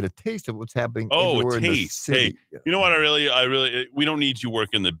so they get a taste of what's happening. Oh, a taste. In the city. Hey, you know what? I really, we don't need you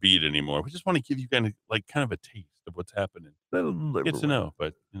working the beat anymore. We just want to give you kind of a taste of what's happening. Get to know,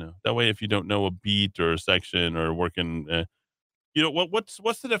 but that way, if you don't know a beat or a section or working.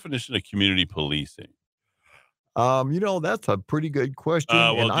 What's the definition of community policing? That's a pretty good question.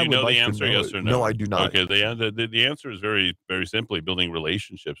 Well, do you know the answer? Yes or no? No, I do not. Okay, the answer is very, very simply building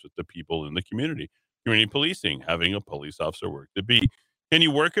relationships with the people in the community. Community policing, having a police officer work the beat. Can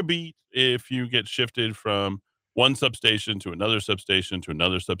you work a beat if you get shifted from one substation to another substation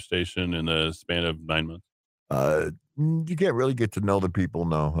in the span of 9 months? You can't really get to know the people,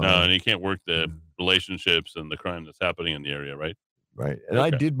 no. No, and you can't work the relationships and the crime that's happening in the area, right? Right. And I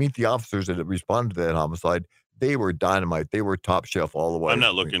did meet the officers that responded to that homicide. They were dynamite. They were top shelf all the way. I'm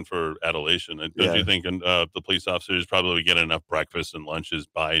not looking for adulation. Don't you think the police officers probably get enough breakfast and lunches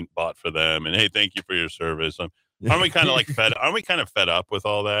bought for them? And hey, thank you for your service. Aren't we kind of Aren't we kind of fed up with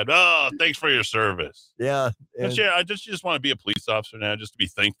all that? Oh, thanks for your service. Yeah. I just want to be a police officer now, just to be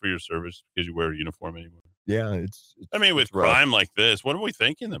thanked for your service because you wear a uniform anymore. Yeah, it's with crime like this, what are we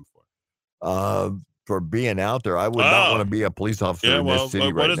thanking them for? For being out there, I would not want to be a police officer in this city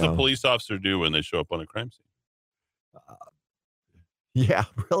right now. What does a police officer do when they show up on a crime scene? Yeah,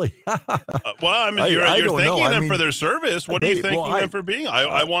 really. You're thanking them for their service. What are you thanking them for being?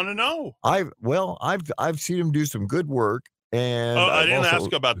 I want to know. I've seen them do some good work, and I didn't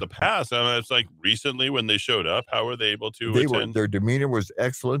ask about the past. It's like recently when they showed up. How were they able to attend? Their demeanor was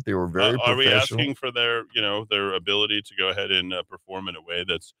excellent. They were very professional. Are we asking for their ability to go ahead and perform in a way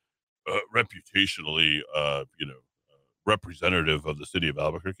that's reputationally, representative of the city of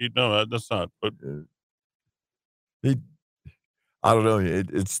Albuquerque? No, that's not. But I don't know.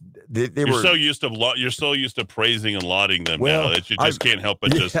 You're so used to praising and lauding them now that you just can't help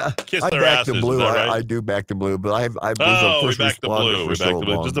but just kiss their asses. The blue. Is that right? I do back the blue, but I we back the blue.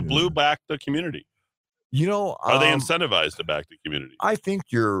 Does the blue back the community? Are they incentivized to back the community? I think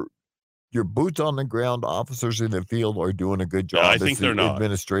you're your boots on the ground officers in the field are doing a good job. Yeah, I It's think the they're not.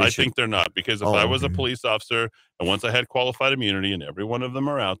 administration. I think they're not, because if I was a police officer and once I had qualified immunity and every one of them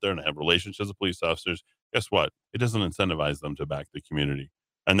are out there and I have relationships with police officers, guess what? It doesn't incentivize them to back the community.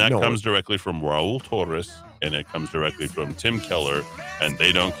 And that comes directly from Raul Torres, and it comes directly from Tim Keller, and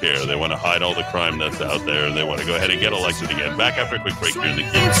they don't care. They want to hide all the crime that's out there, and they want to go ahead and get elected again. Back after a quick break. Here's the key.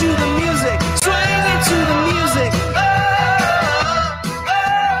 Into the music, swing into the music.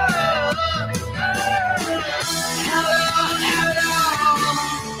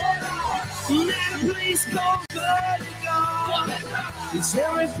 Please go, let it go. It's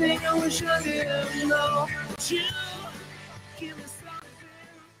everything I wish I didn't know. But you give me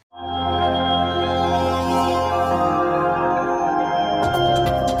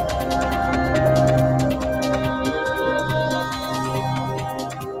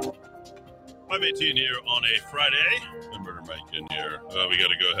 $5:18 here on a Friday. And Murder Mike in here. We got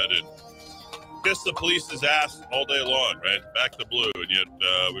to go ahead and kiss the police's ass all day long, right? Back to blue. And yet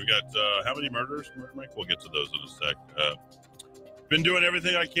we've got how many murders, Murder Mike? We'll get to those in a sec. Been doing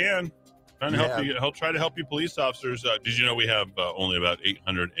everything I can. Trying to help try to help you police officers. Did you know we have only about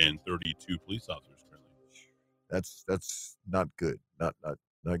 832 police officers currently? That's not good. Not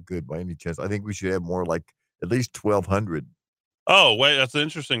good by any chance. I think we should have more, like at least 1,200. Oh, wait, that's an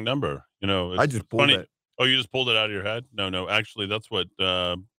interesting number. You know, I just pulled it. Oh, you just pulled it out of your head? No. Actually, that's what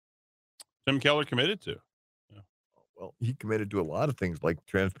Tim Keller committed to. Yeah. Well, he committed to a lot of things like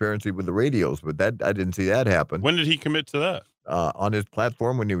transparency with the radios, but that I didn't see that happen. When did he commit to that? On his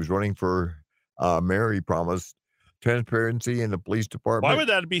platform when he was running for mayor, he promised transparency in the police department. Why would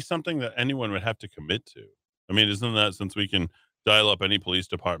that be something that anyone would have to commit to? I mean, isn't that, since we can dial up any police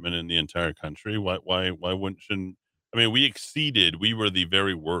department in the entire country, why shouldn't? I mean, we were the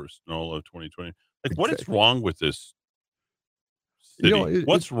very worst in all of 2020. Like, what is wrong with this city? You know,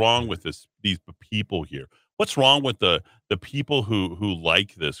 what's wrong with these people here? What's wrong with the people who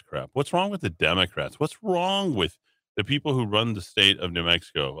like this crap? What's wrong with the Democrats? What's wrong with the people who run the state of New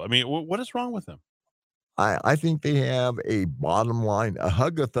Mexico? I mean, what is wrong with them? I think they have a bottom line, a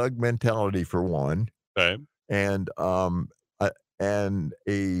hug a thug mentality for one. Okay. And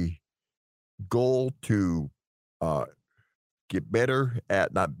a goal to get better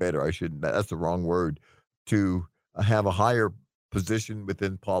at, not better, I shouldn't, that's the wrong word, to have a higher position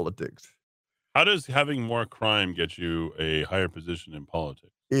within politics. How does having more crime get you a higher position in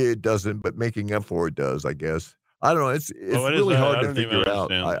politics? It doesn't, but making up for it does, I guess. I don't know. It's really hard to figure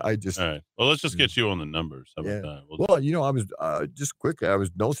out. I just. All right. Well, let's just get you on the numbers. How about that? Well, you know, I was just quickly, I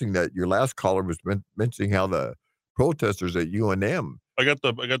was noticing that your last caller was mentioning how the protesters at UNM. I got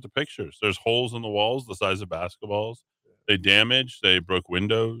the pictures. There's holes in the walls the size of basketballs. They damaged. They broke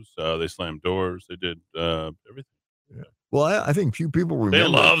windows. They slammed doors. They did everything. Yeah. Well, I think few people remember. They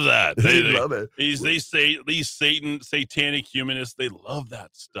love that. They love it. They say these satanic humanists. They love that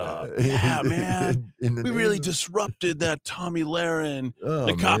stuff. Yeah, man. We really disrupted that Tommy Lahren.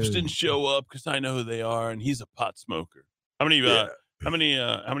 The cops didn't show up because I know who they are, and he's a pot smoker. How many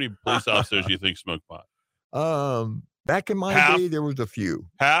police officers do you think smoke pot? Back in my day, there was a few.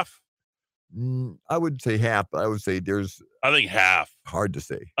 Half? I would say half, but I would say there's. I think half. Hard to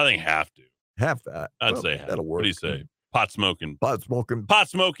say. I think half do. Half that. I'd say half. That'll work. What do you say? Pot smoking popo.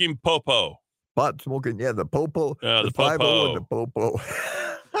 Pot smoking, yeah, the popo. Yeah, the popo. and the popo.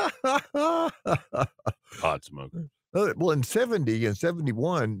 Pot smoker. Well, in 70 and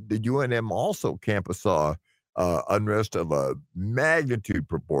 71, the UNM also campus saw unrest of a magnitude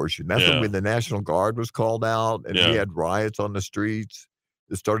proportion. That's when the National Guard was called out, and we had riots on the streets.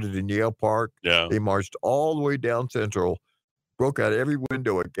 It started in Yale Park. Yeah. They marched all the way down Central, broke out every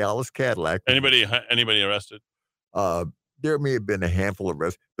window at Gallus Cadillac. Anybody arrested? There may have been a handful of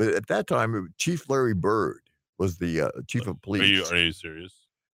arrests, but at that time, Chief Larry Bird was the chief of police. Are you serious?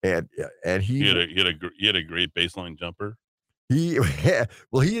 And he had a great baseline jumper. He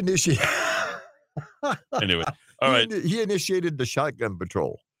initiated. Anyway, all right. He initiated the shotgun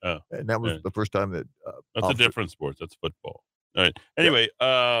patrol. Oh, and that was the first time that. That's a different sport. That's football. All right. Anyway,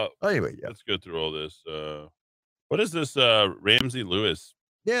 let's go through all this. What is this Ramsey Lewis?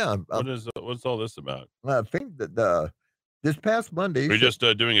 Yeah. What's all this about? I think that this past Monday. We're just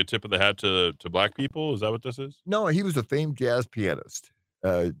doing a tip of the hat to black people. Is that what this is? No, he was a famed jazz pianist.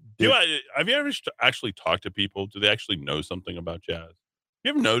 Have you ever actually talked to people? Do they actually know something about jazz?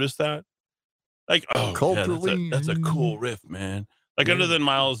 You ever noticed that? Like, culturally, that's a cool riff, man. Like, other than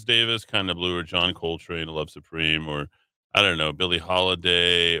Miles Davis, Kind of Blue, or John Coltrane, Love Supreme, or I don't know, Billie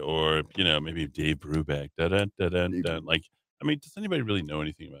Holiday, or maybe Dave Brubeck. Like, I mean, does anybody really know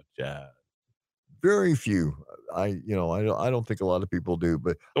anything about jazz? Very few. I don't think a lot of people do,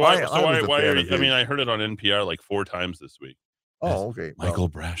 but So I why was a why fan are of you, I mean, his. I heard it on NPR like 4 times this week. Oh, okay. Michael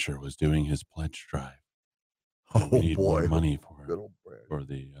Brasher was doing his pledge drive. Well, We need more boy, money good old Brad. for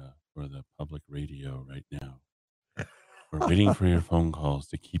the public radio right now. We're waiting for your phone calls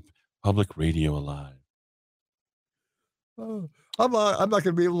to keep public radio alive. Oh, I'm not going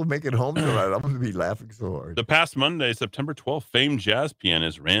to be able to make it home tonight. I'm going to be laughing so hard. The past Monday, September 12th, famed jazz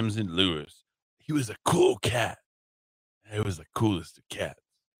pianist Ramsey Lewis. He was a cool cat. He was the coolest of cats.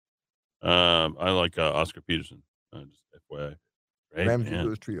 I like Oscar Peterson. Just FYI. Right, Ramsey man.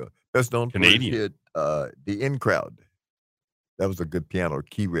 Lewis Trio, best known Canadian. for his hit, "The In Crowd." That was a good piano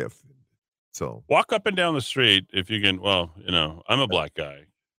key riff. So Walk up and down the street if you can. Well, I'm a black guy.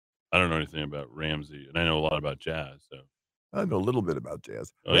 I don't know anything about Ramsey, and I know a lot about jazz. So I know a little bit about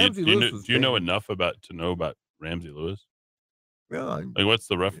jazz. do Ramsey Lewis was you know famous. enough to know about Ramsey Lewis? Well, Like, what's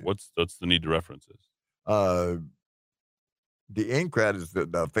the what's the need to reference this? The In Crowd is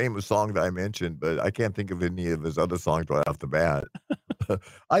the famous song that I mentioned, but I can't think of any of his other songs right off the bat.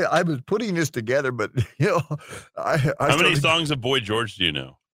 I was putting this together, but I How many started- songs of Boy George do you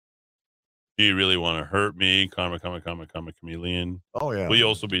know? Do you really want to hurt me? Karma, chameleon. Oh yeah. Will you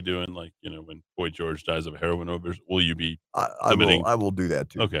also be doing when Boy George dies of heroin overdose? Will you be? I will do that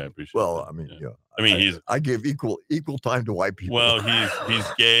too. Okay, I appreciate. Well, that. I mean, Yeah. yeah. I mean, I give equal time to white people. Well, he's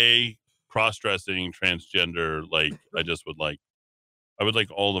gay, cross-dressing, transgender. Like, I would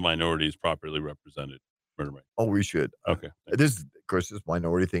like all the minorities properly represented. Murder Mike. Oh, we should. Okay. This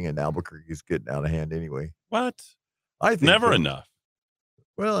minority thing in Albuquerque is getting out of hand anyway. What? I think Never so. enough.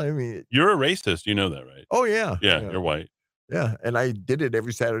 Well, I mean, You're a racist. You know that, right? oh yeah, Yeah, you're white. yeah, and I did it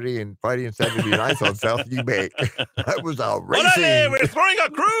every Saturday and Friday and Saturday nights on Southview Bay. That was outrageous. We're throwing a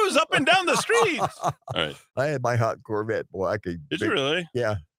cruise up and down the streets. All right. I had my hot Corvette. Boy, I could. Did you really?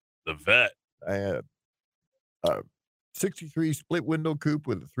 Yeah, The vet. I had a 63 split window coupe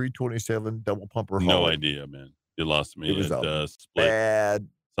with a 327 double pumper. No Holly. idea, man. You lost me. It was at, a split Bad.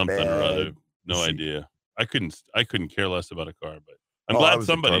 something or other. bad No machine. idea. I couldn't care less about a car, but I'm Oh, I glad was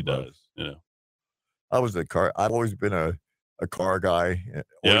a somebody car buff. does. I was a car. I've always been a car guy.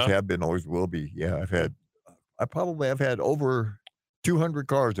 Always Yeah? have been. Always will be. Yeah, I probably have had over 200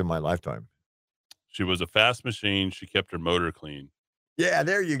 cars in my lifetime. She was a fast machine. She kept her motor clean. Yeah,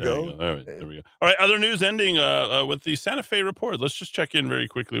 there you There go. you go. All right, there we go. All right, other news ending with the Santa Fe report. Let's just check in very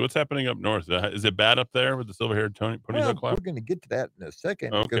quickly. What's happening up north? Is it bad up there with the silver-haired pony Well, hook cloud? we're going to get to that in a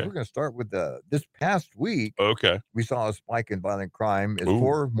second Okay. because we're going to start with this past week. Okay, We saw a spike in violent crime as Ooh.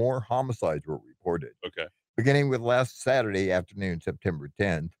 4 more homicides were reported. okay. Beginning with last Saturday afternoon, September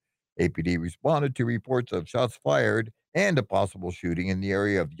 10th, APD responded to reports of shots fired and a possible shooting in the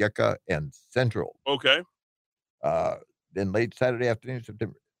area of Yucca and Central. Okay. Then late Saturday afternoon,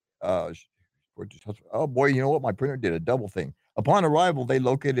 September. Oh boy, you know what? My printer did a double thing. Upon arrival, they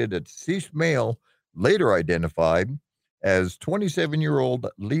located a deceased male, later identified as 27-year-old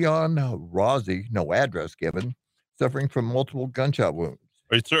Leon Rossi, no address given, suffering from multiple gunshot wounds.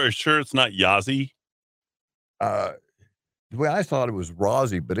 Are you sure it's not Yazzie? The way I thought it was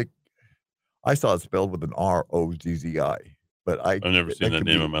Rossi, but I saw it spelled with an R-O-Z-Z-I. But I've never seen that could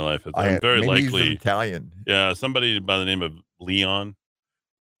name be- in my life. I'm very maybe he's likely. Italian. Yeah, somebody by the name of Leon.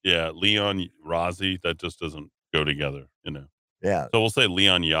 Yeah, Leon Rossi. That just doesn't go together, Yeah. So we'll say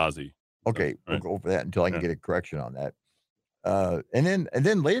Leon Yazzie. Okay, we'll right. go over that until I can Yeah. get a correction on that. And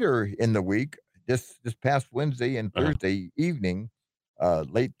then later in the week, this past Wednesday and Uh-huh. Thursday evening,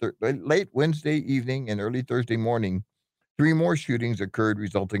 late Wednesday evening and early Thursday morning, 3 more shootings occurred,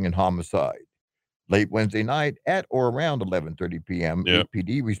 resulting in homicide. Late Wednesday night at or around 11:30 p.m., Yep.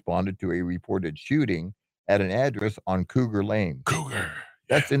 APD responded to a reported shooting at an address on Cougar Lane. Cougar.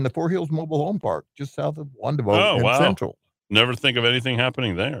 That's in the Four Hills Mobile Home Park, just south of Wandebo Oh, and wow. Central. Never think of anything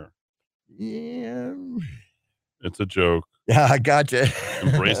happening there. Yeah, It's a joke. yeah, I gotcha.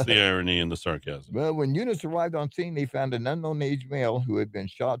 Embrace the irony and the sarcasm. Well, when units arrived on scene, they found an unknown age male who had been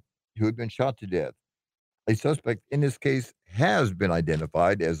shot to death. A suspect in this case has been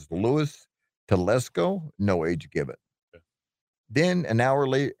identified as Louis Telesco, no age given. Okay. Then an hour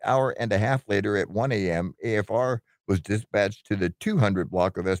and a half later at 1 a.m., AFR was dispatched to the 200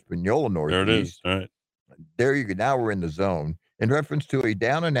 block of Espanola There it is. Northeast. All right. There you go. Now we're in the zone. In reference to a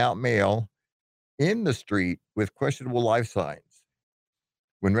down and out male in the street with questionable life signs.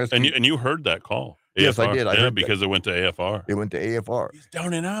 When rescued, And you heard that call. Yes, I AFR. did. I Yeah, heard that. because it went to AFR. it went to AFR. He's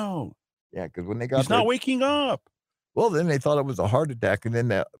down and out. Yeah, because when they got He's there, not waking up. well, then they thought it was a heart attack, and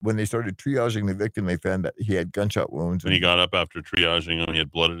then when they started triaging the victim, they found that he had gunshot wounds. When he got up after triaging him, he had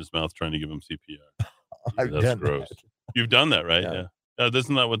blood in his mouth trying to give him CPR. I've That's done gross. that. You've done that, right? Yeah. Yeah.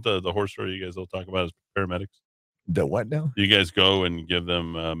 Isn't that what the horse story you guys will talk about as paramedics? The what now? You guys go and give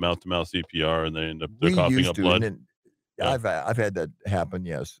them mouth-to-mouth CPR, and they end up We coughing used up to, blood. and then Yeah. I've had that happen,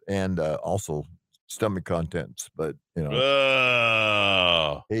 yes, and also stomach contents. But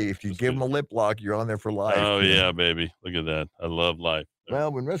Oh, hey, if you that's give good. them a lip lock, you're on there for life. Oh yeah, baby. Look at that. I love life.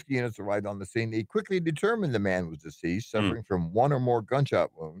 Well, when rescue units arrived on the scene, they quickly determined the man was deceased, Hmm. suffering from one or more gunshot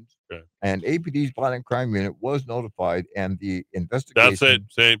wounds. Okay. And APD's violent crime unit was notified, and the investigation. That's it.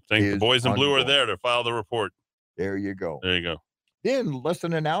 Say, think the is boys in blue are ongoing. there to file the report. There you go. There you go. Then, less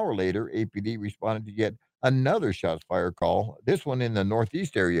than an hour later, APD responded to yet another shots fired call, this one in the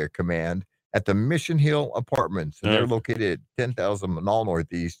Northeast Area Command at the Mission Hill Apartments. And they're Okay. located at 10,000 Manal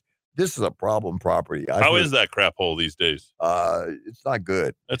Northeast. This is a problem property. How is that crap hole these days? It's not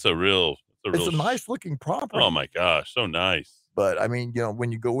good. That's a real. It's a nice looking property. Oh my gosh, so nice. But I mean,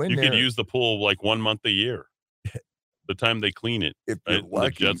 when you go in You there, could use the pool like 1 month a year. The time they clean it, if you're right? The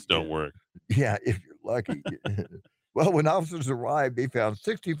lucky. jets don't work. Yeah, if you're lucky. Well, when officers arrived, they found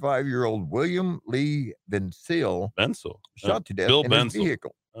 65-year-old William Lee Vencil Bensel. shot to death Bill in his Bensel.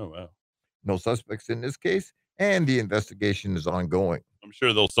 vehicle. Oh wow. No suspects in this case, and the investigation is ongoing. I'm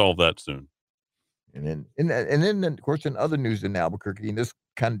sure they'll solve that soon. And then, of course, in other news in Albuquerque, and this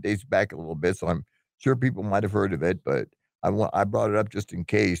kind of dates back a little bit, so I'm sure people might have heard of it, but I brought it up just in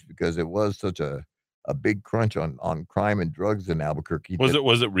case because it was such a big crunch on crime and drugs in Albuquerque.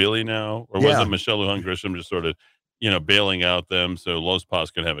 Was it really now, or was Yeah. it Michelle Lujan Grisham just sort of, bailing out them so Los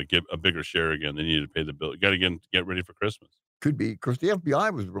Pas can have a bigger share again? They needed to pay the bill. Got to get ready for Christmas. Could be because the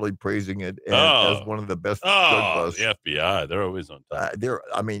FBI was really praising it as Oh. one of the best drug Oh, busts. the FBI, they're always on top.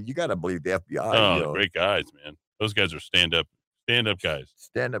 You got to believe the FBI. Oh, great guys, man. Those guys are stand up guys.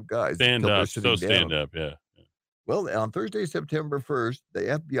 Stand-up guys. Stand until they're up, so sitting stand down. up, yeah. Well, on Thursday, September 1st, the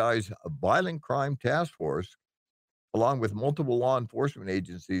FBI's Violent Crime Task Force, along with multiple law enforcement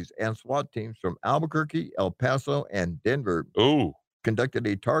agencies and SWAT teams from Albuquerque, El Paso, and Denver, Ooh, conducted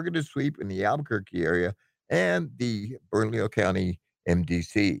a targeted sweep in the Albuquerque area and the Bernalillo County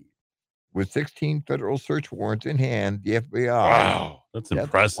MDC. With 16 federal search warrants in hand, the FBI, wow, that's That's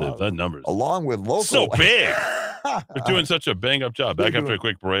impressive. wild. That number's along with local, so big. They're doing such a bang up job. They're Back after doing- a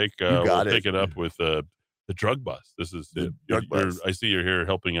quick break, got we'll it. pick it up with the drug bust. This is The drug bust. I see you're here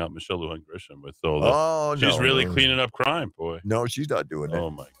helping out Michelle Lujan Grisham with all the. Oh, She's no, really no. cleaning up crime, boy. No, she's not doing it. Oh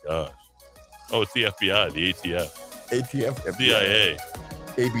my gosh. Oh, it's the FBI, the ATF, ATF, FBI, CIA.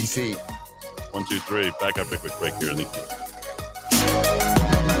 ABC. 1, 2, 3. Back after a quick break here.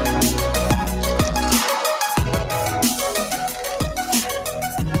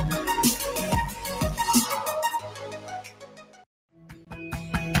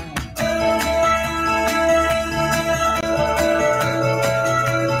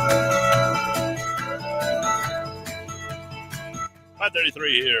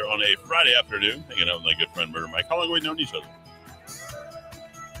 Here on a Friday afternoon, hanging out with my good friend Murder Mike. How long have we known each other?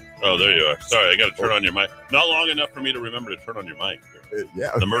 Oh, there you are. Sorry, I got to turn on your mic. Not long enough for me to remember to turn on your mic.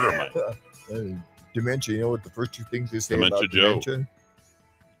 Yeah. The murder mic. Dementia, you know what the first two things they say Dementia about Joe. dementia?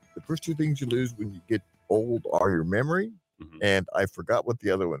 The first two things you lose when you get old are your memory, Mhm. and I forgot what the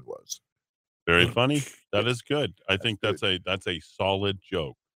other one was. Very funny. That is good. I think That's that's a solid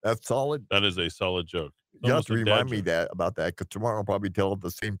joke. That's solid. That is a solid joke. You have Almost to a dad remind me joke. about that because tomorrow I'll probably tell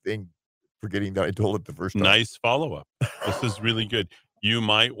the same thing, forgetting that I told it the first time. Nice follow up. This is really good. You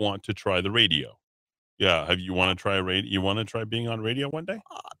might want to try the radio. Yeah. You want to try radio? You want to try being on radio one day?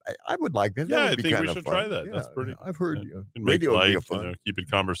 I would like that. Yeah, That I would be think we kind of should fun. try that. That's Yeah, pretty- I've heard It makes radio would be a life, fun. keep it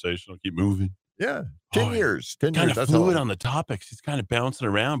conversational, keep moving. Yeah, 10 Oh, years. 10 Kind years. of That's all. fluid on the topics. He's kind of bouncing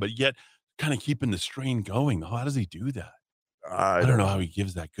around, but yet kind of keeping the strain going. How does he do that? I don't know how he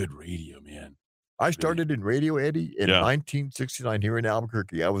gives that good radio, man. I started in radio, Eddie, in Yeah. 1969 here in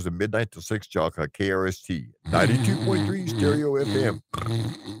Albuquerque. I was a midnight to 6 jock on KRST, 92.3 stereo FM.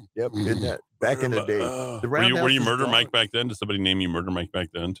 Yep, did that back in the day. The Were you roundhouse is Murder gone. Mike back then? Did somebody name you Murder Mike back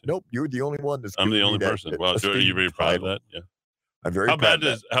then? Too? Nope, you're the only one that's I'm the given me only that- person. that Well, are you esteemed very proud of title. that? Yeah. I'm very How proud bad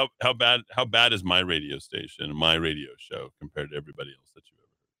of that. is how bad is my radio station and my radio show compared to everybody else that you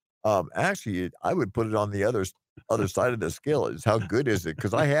ever? Actually, I would put it on the other side of the scale. Is how good is it?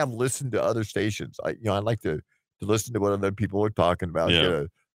 Because I have listened to other stations. I like to listen to what other people are talking about. Yeah.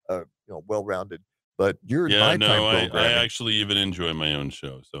 Get a well-rounded. But your Yeah, nighttime no, I programming, actually even enjoy my own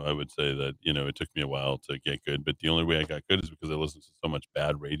show. So I would say that, it took me a while to get good, but the only way I got good is because I listened to so much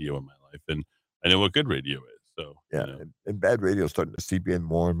bad radio in my life, and I know what good radio is. So yeah, and bad radio is starting to seep in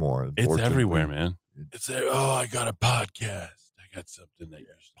more and more. it's unfortunately. everywhere, man. It's I got a podcast. I got something that you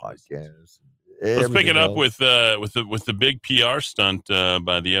should listen to. Podcasts. Let's pick it everything up else. with the big PR stunt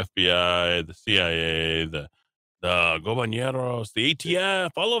by the FBI, the CIA, the the Gobaneros, the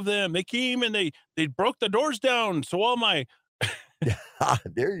ATF, all of them. They came and they broke the doors down so all my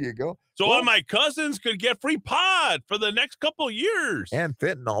There you go. all my cousins could get free pot for the next couple of years. And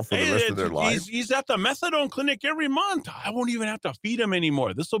fentanyl for the rest of their life. He's at the methadone clinic every month. I won't even have to feed him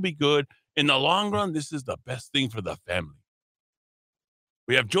anymore. This will be good. In the long run, this is the best thing for the family.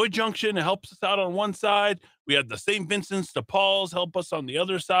 We have Joy Junction that helps us out on one side. We have the St. Vincent's de Paul's help us on the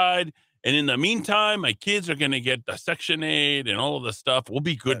other side. And in the meantime, my kids are going to get the Section 8 and all of the stuff. We'll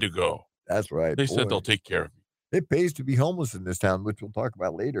be good to go. That's right. They said they'll take care of me. It pays to be homeless in this town, which we'll talk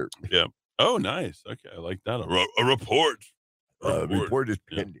about later. Yeah. Oh, nice. Okay. I like that. A report. Report is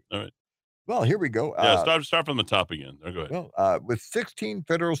pending. Yeah. All right. Well, here we go. Start from the top again. Oh, go ahead. Well, with 16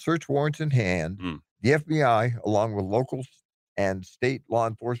 federal search warrants in hand, Hmm. the FBI, along with local and state law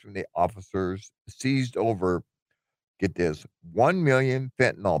enforcement officers, seized over, get this, 1 million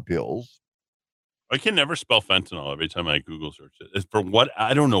fentanyl pills. I can never spell fentanyl every time I Google search it. It's for what?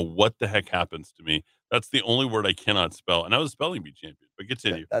 I don't know what the heck happens to me. That's the only word I cannot spell. And I was a spelling bee champion, but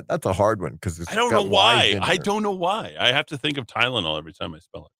continue. That's a hard one because I don't know why. I don't know why. I have to think of Tylenol every time I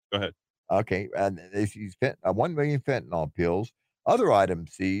spell it. Go ahead. Okay, and they seized 1 million fentanyl pills. Other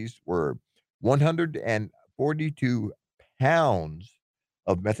items seized were 142 pounds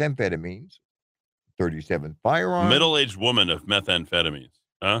of methamphetamines, 37 firearms. Middle-aged woman of methamphetamines.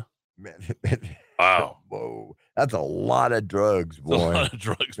 Huh? Wow. Whoa. That's a lot of drugs, boy. That's a lot of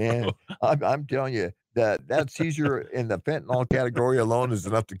drugs, man. I'm telling you, that seizure in the fentanyl category alone is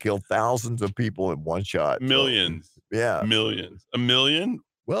enough to kill thousands of people in one shot. Millions. So, yeah. Millions. A million?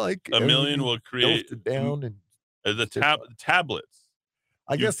 Well, a million will create down and the tablets.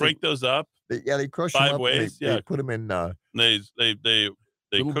 I guess break those up. They crush 5 them up. ways. They put them in. They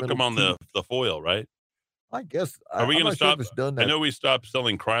cook them on the foil, right? I guess. Are we going to stop? Sure it's done that. I know we stopped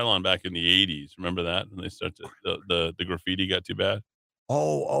selling Krylon back in the 80s. Remember that? And they started the graffiti got too bad.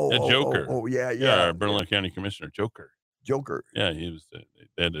 Joker. Oh, yeah. Our Bernalillo County Commissioner, Joker. Yeah, he was.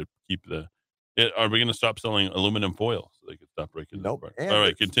 They had to keep the. Are we going to stop selling aluminum foil so they could stop breaking? Nope. All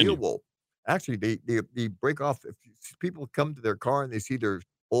right, continue. Steel wool. Actually, they break off. If people come to their car and they see their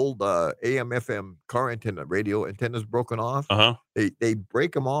old AM/FM car antenna, radio antennas broken off, they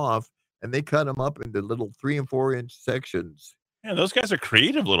break them off and they cut them up into little 3 and 4 inch sections. Yeah, those guys are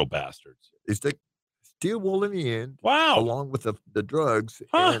creative little bastards. They stick steel wool in the end. Wow. Along with the drugs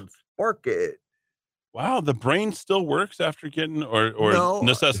and spark it. Wow, the brain still works after getting or No.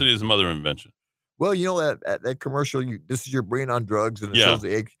 necessity is the mother of invention. Well, you know that commercial. This is your brain on drugs, and it shows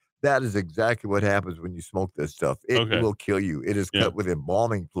the egg. That is exactly what happens when you smoke this stuff. It will kill you. It is cut with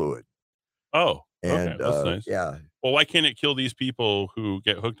embalming fluid. Oh, and that's nice. Yeah. Well, why can't it kill these people who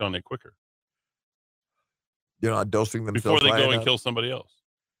get hooked on it quicker? They're not dosing themselves before they high go enough. And kill somebody else.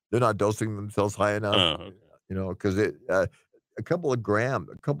 They're not dosing themselves high enough. Oh, okay. You know, because a couple of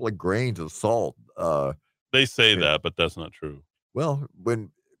grains of salt. They say that, but that's not true. Well,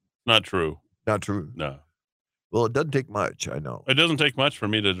 not true. Not true. No. Well, it doesn't take much. I know. It doesn't take much for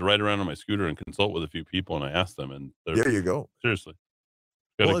me to ride around on my scooter and consult with a few people, and I ask them, and there you go. Seriously.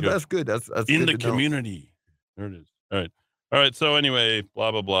 Well, that's good. That's in good the community. There it is. All right. So anyway,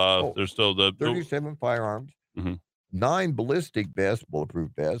 blah blah blah. There's still the 37 firearms, 9 ballistic vests,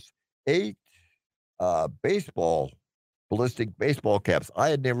 bulletproof vests, 8 ballistic baseball caps. I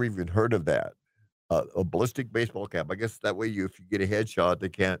had never even heard of that. A ballistic baseball cap. I guess that way if you get a headshot, they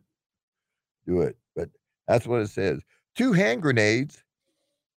can't do it. But that's what it says. 2 hand grenades.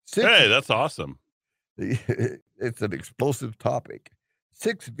 6, hey, that's awesome. It's an explosive topic.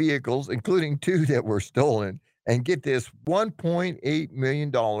 6 vehicles, including 2 that were stolen. And get this, $1.8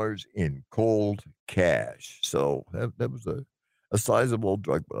 million in cold cash. So that was a sizable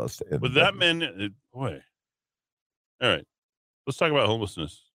drug bust. With that boy. All right. Let's talk about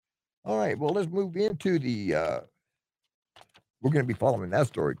homelessness. All right. Well, let's move into the we're going to be following that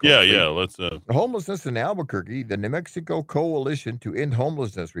story closely. Yeah. Let's homelessness in Albuquerque. The New Mexico Coalition to End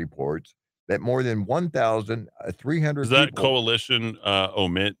Homelessness reports that more than 1,300 Does that people, coalition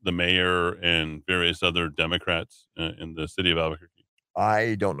omit the mayor and various other Democrats in the city of Albuquerque?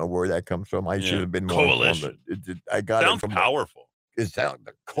 I don't know where that comes from. I should have been more coalition. I got sounds it from powerful. It sounds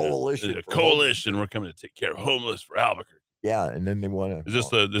the coalition. The coalition. We're coming to take care of homeless for Albuquerque. Yeah, and then they want to. Is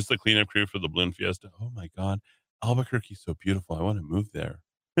this the cleanup crew for the Balloon Fiesta? Oh my God, Albuquerque's so beautiful. I want to move there.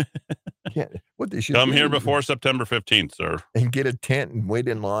 Yeah, what they should come do here before September 15th, sir, and get a tent and wait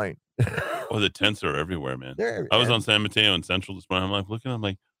in line. Oh, the tents are everywhere, man. I was on San Mateo and Central this morning. I'm like looking. I'm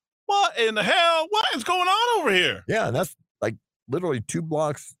like, what in the hell? What is going on over here? Yeah, and that's like literally 2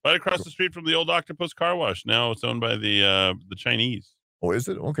 blocks right across the street from the old Octopus Car Wash. Now it's owned by the Chinese. Oh, is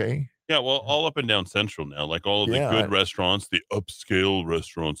it? Okay. Yeah, well, all up and down Central now, like all of the Yeah, good restaurants, the upscale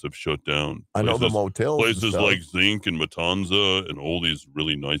restaurants have shut down. I know the motels and Places stuff. like Zinc and Matanza and all these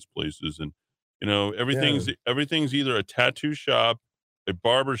really nice places. And, everything's either a tattoo shop, a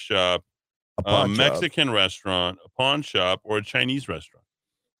barber shop, a a pawn shop, Mexican restaurant, a pawn shop, or a Chinese restaurant.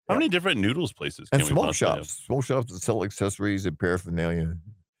 How Yeah. many different noodles places can and we smoke possibly have? shops. Smoke shops that sell accessories and paraphernalia.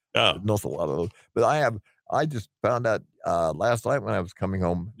 Yeah. There's a lot of those. But I just found out last night when I was coming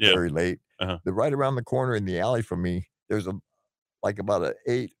home Yeah. very late Uh-huh. that right around the corner in the alley from me, there's about an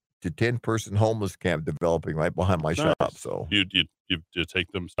 8 to 10 person homeless camp developing right behind my shop. Nice. So You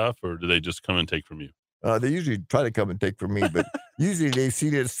take them stuff, or do they just come and take from you? they usually try to come and take from me, but usually they see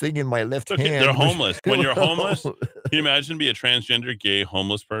this thing in my left It's okay. hand. They're homeless. When you're homeless, can you imagine be a transgender gay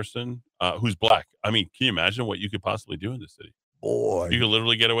homeless person who's black? I mean, can you imagine what you could possibly do in this city? Boy. You could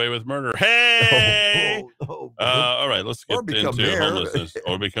literally get away with murder. Hey! Oh, All right, let's get Or become into mayor. homelessness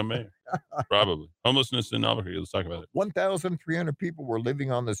or become mayor. Probably. Homelessness in Albuquerque. Let's talk about it. 1,300 people were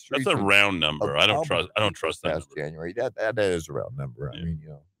living on the streets. That's a of- round number. of I don't trust that past number. January. That is a round number. Yeah. I mean,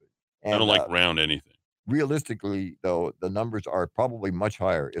 I don't and, like round anything. realistically, though, the numbers are probably much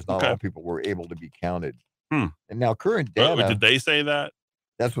higher if not Okay. all people were able to be counted. Hmm. And now current Oh, data, did they say that?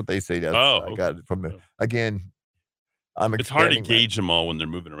 that's what they say. That's, Oh, I got it from okay. again, I'm It's hard to expanding my- gauge them all when they're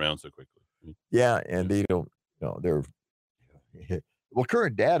moving around so quickly. Yeah, and they don't, they're, well,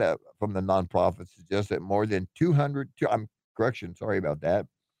 current data from the nonprofits suggests that more than 200, sorry about that,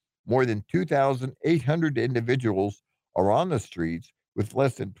 more than 2,800 individuals are on the streets with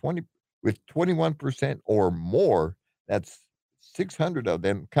less than 21% or more. That's 600 of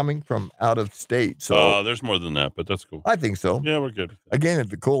them coming from out of state. So There's more than that, but that's cool. I think so. Yeah, we're good. Again, at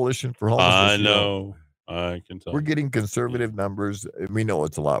the Coalition for Homelessness, I know. I can tell. we're getting conservative numbers. We know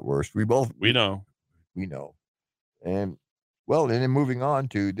it's a lot worse. We know. know. And well, and then moving on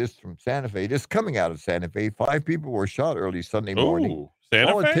to this from Santa Fe, this coming out of Santa Fe, 5 people were shot early Sunday morning Oh,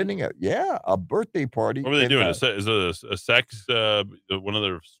 Santa while Fe? attending a birthday party. What were they in, doing? Is it a sex? One of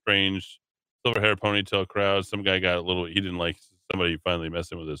their strange silver hair ponytail crowd. Some guy got a little. He didn't like somebody finally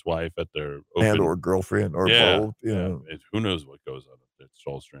messing with his wife at their open. and or girlfriend or both. You know, Who knows what goes on? It's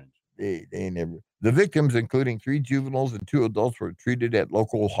all strange. they never. The victims, including 3 juveniles and 2 adults, were treated at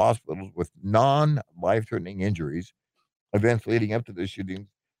local hospitals with non-life-threatening injuries. Events leading up to the shootings,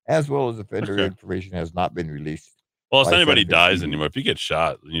 as well as offender Okay. information, has not been released. Well, if By anybody Santa Fe dies PD. anymore, if you get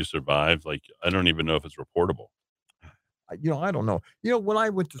shot and you survive, like I don't even know if it's reportable. I don't know. When I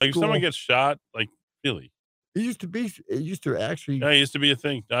went to Like if school, someone gets shot, like really, it used to actually, yeah, it used to be a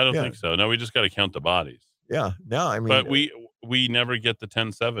thing. I don't Yeah. think so. No, we just got to count the bodies. yeah. Now, I mean, But we never get the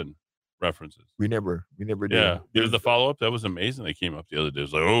 10-7 references. we never did. Yeah, There's- did the follow up? That was amazing. They came up the other day. It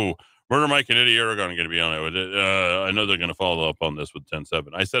was like, oh, Murder Mike and Eddie Aragon are going to be on it. I know they're going to follow up on this with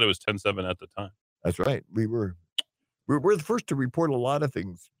 10-7. I said it was 10-7 at the time. That's right. We're the first to report a lot of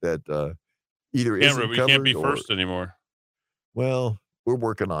things that either Yeah, isn't we can't covered be or- first anymore. Well, we're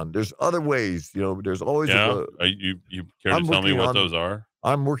working on. There's other ways. There's always. Yeah, you care to I'm tell me working what on- those are?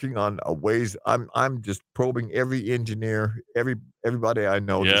 I'm working on ways. I'm just probing every engineer, everybody I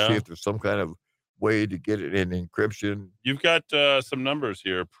know to Yeah. see if there's some kind of way to get it in encryption. You've got some numbers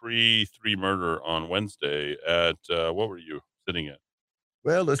here pre-3 murder on Wednesday at what were you sitting at?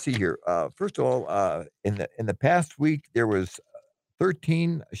 Well, let's see here. First of all, in the past week, there was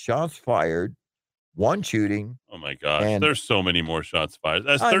 13 shots fired, 1 shooting. Oh my gosh, And- there's so many more shots fired.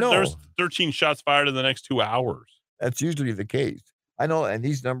 There's I know. 13 shots fired in the next 2 hours. That's usually the case. I know, and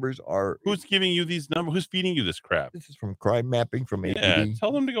these numbers are. Who's giving you these numbers? Who's feeding you this crap? This is from crime mapping from APD. Yeah,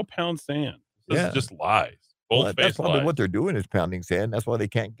 tell them to go pound sand. This Yeah. is just lies. Well, Bold that's faced probably lies. what they're doing is pounding sand. That's why they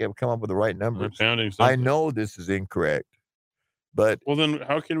can't come up with the right They're numbers. pounding I something. know this is incorrect, but Well, then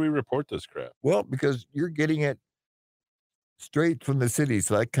how can we report this crap? well, because you're getting it straight from the city,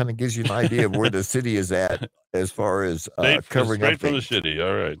 so that kind of gives you an idea of where the city is at as far as covering straight up from the things. shitty.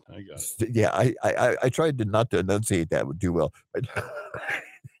 All right, I got it. Yeah, I tried to not to enunciate that would do well, but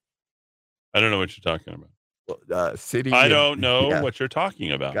I don't know what you're talking about. city. I and- don't know yeah, what you're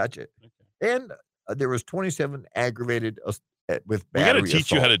talking about. Gotcha. Okay. And there was 27 aggravated with We got to battery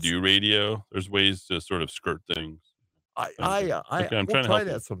teach you how to assaults. do radio. There's ways to sort of skirt things. I Okay, I'm we'll trying to try help you.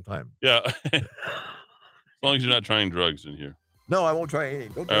 that sometime. Yeah. As long as you're not trying drugs in here. No, I won't try anything.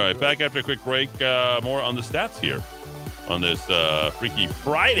 Don't All try right, drugs. back after a quick break. More on the stats here on this Freaky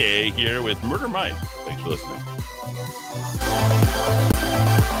Friday here with Murder Mike. Thanks for listening.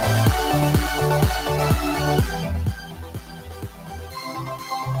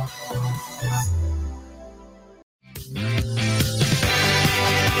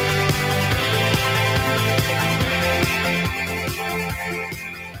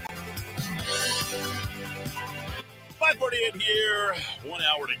 Elliott here. 1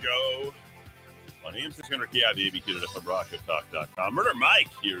 hour to go. On AM 600 KIV, ABQ at FMRocketTalk.com. Murder Mike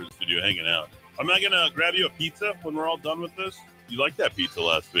here in the studio hanging out. Am I going to grab you a pizza when we're all done with this? You liked that pizza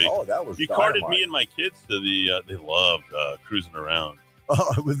last week. Oh, that was You carted me and my kids to the, they loved cruising around.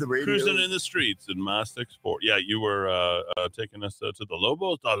 Oh, with the radio. Cruising in the streets in Mazda Sport. Yeah, you were taking us to the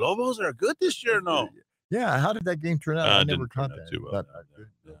Lobos. The Lobos are good this year, no? Yeah, how did that game turn out? I never didn't turn caught out that. too well.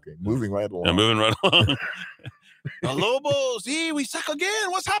 Okay, moving right along. Yeah, moving right along. The Lobos, we suck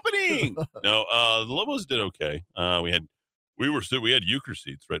again. What's happening? No, the Lobos did okay. We had euchre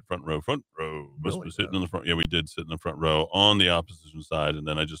seats right front row. Must Really? be sitting in the front. Yeah, we did sit in the front row on the opposition side, and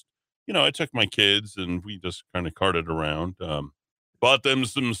then I just, I took my kids and we just kind of carted around. Bought them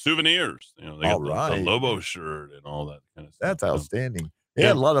some souvenirs. They got the Lobo shirt and all that kind of stuff. That's outstanding. They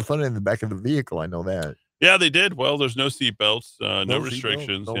had a lot of fun in the back of the vehicle. I know that. Yeah, they did. Well, there's no seatbelts, no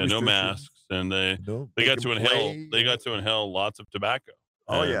restrictions, no no restrictions. masks, and they got to inhale. They got to inhale lots of tobacco.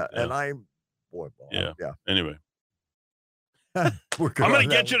 Oh yeah, and I'm yeah. yeah. Anyway, I'm gonna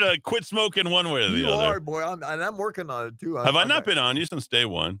get you to quit smoking one way or the other. You are, boy. I'm working on it too. Have I not been on you since day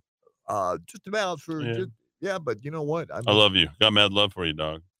one? Just about for but you know what? I love you. Got mad love for you,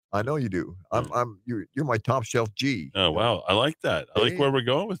 dog. I know you do. You're my top shelf G. Oh wow, I like that. I like where we're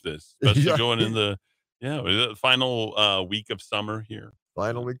going with this. Especially going in the final week of summer here.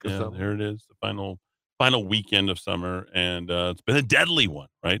 Final week of summer. There it is. The final weekend of summer, and it's been a deadly one,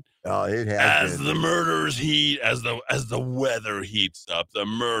 right? Oh, it has. As the murders heat, as the weather heats up, the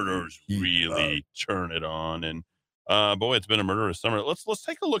murders really turn it on, and boy, it's been a murderous summer. Let's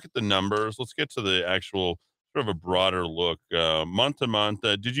take a look at the numbers. Let's get to the actual sort of a broader look, month to month.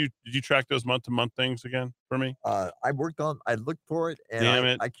 Did you track those month to month things again for me? I looked for it,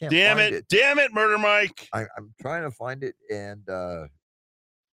 and I can't. Damn find it! Damn it, Murder Mike! I'm trying to find it, and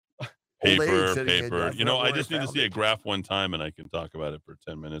paper. I just need to see a graph one time, and I can talk about it for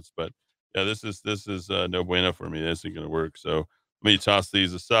 10 minutes. But yeah, this is no bueno for me. This ain't gonna work. So let me toss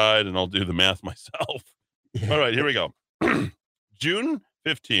these aside, and I'll do the math myself. All right, here we go. June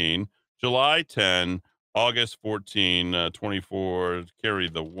 15, July 10. August 14, 24, carry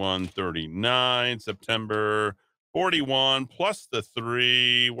the 139, September 41, plus the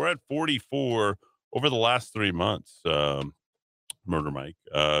 3. We're at 44 over the last 3 months, Murder Mike.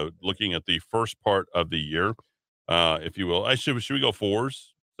 Looking at the first part of the year, if you will. Should we go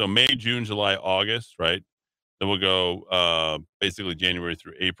fours? So May, June, July, August, right? Then we'll go basically January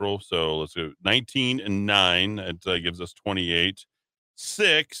through April. So let's go 19 and 9. It gives us 28.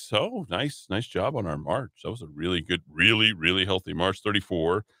 6. Oh, nice job on our March. That was a really good, really, really healthy March.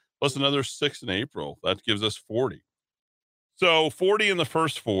 34 plus another 6 in April. That gives us 40. So 40 in the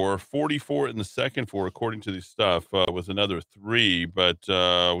first 4, 44 in the second 4, according to the stuff, with another 3. But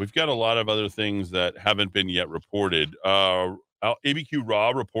we've got a lot of other things that haven't been yet reported. ABQ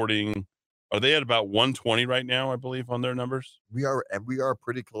Raw reporting. Are they at about 120 right now, I believe, on their numbers? We are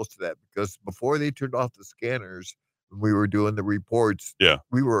pretty close to that, because before they turned off the scanners, when we were doing the reports,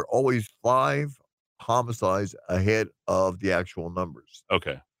 we were always 5 homicides ahead of the actual numbers.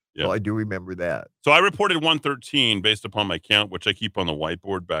 Okay. Yeah. So I do remember that. So I reported 113 based upon my count, which I keep on the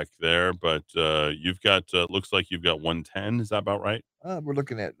whiteboard back there. But you've got, looks like you've got 110. Is that about right? We're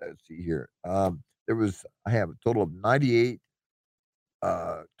looking at, let's see here. I have a total of 98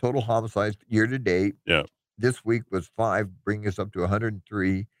 total homicides year to date. Yeah. This week was 5, bringing us up to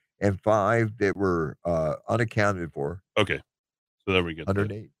 103. And 5 that were unaccounted for. Okay. So there we go.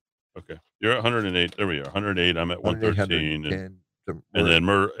 108. Okay. You're at 108. There we are. 108. I'm at 113. And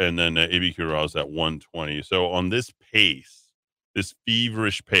then ABQ Raw is at 120. So on this pace, this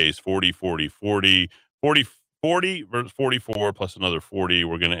feverish pace, 40, 40, 40, 40, 40 versus 44 plus another 40,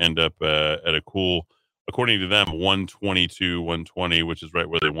 we're going to end up at a cool, according to them, 122, 120, which is right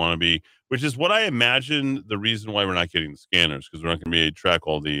where they want to be, which is what I imagine the reason why we're not getting the scanners, because we're not going to be able to track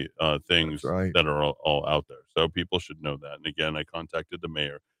all the things that are all out there. So people should know that. And again, I contacted the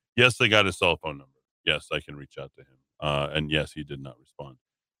mayor. Yes, they got his cell phone number. Yes, I can reach out to him. And yes, he did not respond.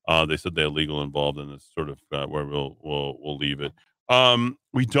 They said they had legal involved, and it's sort of where we'll leave it.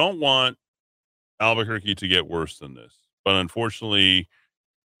 We don't want Albuquerque to get worse than this, but unfortunately,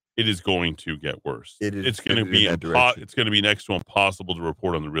 it is going to get worse. It's going to be it's going to be next to impossible to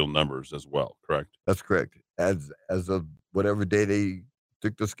report on the real numbers as well. Correct? That's correct. As of whatever day they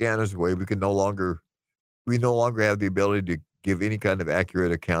took the scanners away, we no longer have the ability to give any kind of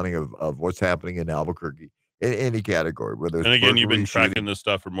accurate accounting of what's happening in Albuquerque in any category. Whether it's, and again, you've been tracking this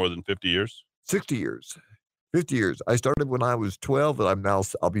stuff for more than 50 years. 60 years. 50 years. I started when I was 12, and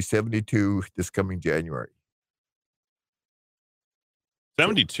I'll be 72 this coming January.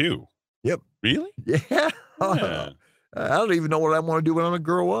 72. Yep. Really? Yeah. Yeah. I don't even know what I want to do when I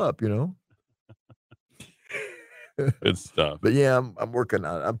grow up, Good stuff. But yeah, I'm working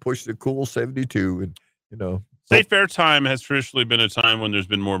on it. I'm pushing the cool 72, and State Fair time has traditionally been a time when there's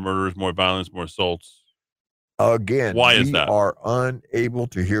been more murders, more violence, more assaults. Again, why is we that? are unable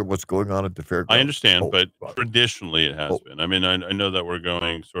to hear what's going on at the fairgrounds. I understand, but traditionally it has been. I mean, I know that we're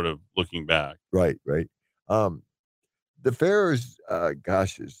going sort of looking back. Right. The fair is,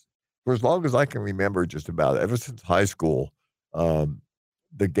 for as long as I can remember, just about ever since high school,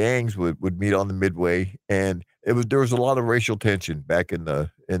 the gangs would meet on the Midway, and there was a lot of racial tension back in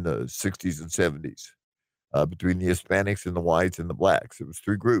the 60s and 70s between the Hispanics and the whites and the blacks. It was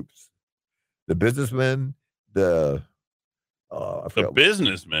three groups: the businessmen, the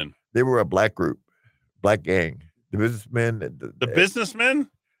businessmen. They were a black group, black gang. The businessmen, the businessmen.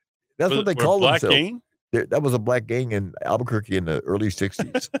 That's what they called themselves. Black gang. That was a black gang in Albuquerque in the early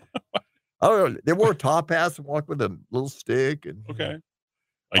 60s. I don't know. They wore top hats and walked with a little stick. And okay.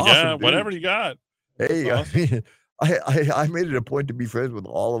 Awesome, whatever you got. Hey, awesome. I made it a point to be friends with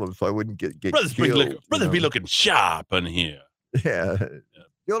all of them so I wouldn't get brothers killed. Brothers be looking sharp in here. Yeah.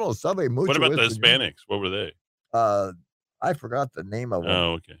 Sabe mucho. What about the Hispanics? What were they? I forgot the name of them.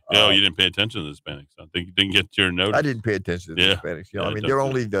 Oh, okay. You didn't pay attention to the Hispanics. I think you didn't get your notice. I didn't pay attention to the Hispanics. I mean, they're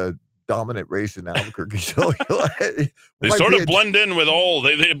only the dominant race in Albuquerque. So they sort of blend in with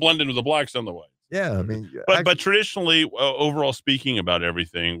they blend in with the blacks and the whites. Yeah, I mean, but traditionally, overall speaking about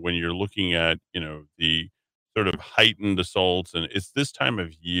everything, when you're looking at the sort of heightened assaults, and it's this time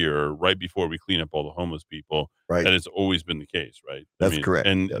of year, right before we clean up all the homeless people, right? That it's always been the case, right? That's correct.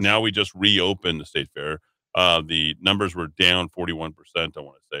 And now we just reopened the state fair. The numbers were down 41%. I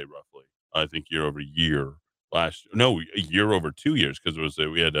want to say roughly. I think year over year. A year over 2 years, because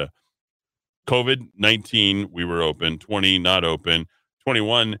we had a COVID-19. We were open. 20 not open.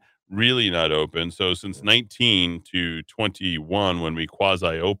 21 really not open. So since 19 to 21, when we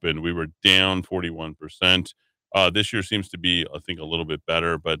quasi opened, we were down 41%. This year seems to be, I think, a little bit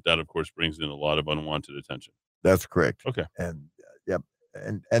better, but that of course brings in a lot of unwanted attention. That's correct. Okay. And yep.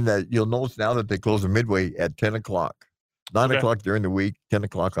 And that you'll notice now that they close the Midway at 10 o'clock, 9 o'clock during the week, 10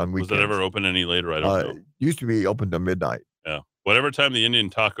 o'clock on weekends. Was that ever open any later? I don't know. Used to be open to midnight. Yeah. Whatever time the Indian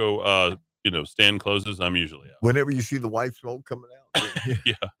taco, stand closes, I'm usually out. Whenever you see the white smoke coming out.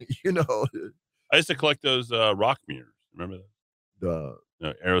 Yeah. I used to collect those rock mirrors. Remember that?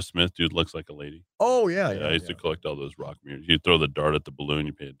 Aerosmith, dude looks like a lady. Oh, yeah. I used to collect all those rock mirrors. You throw the dart at the balloon,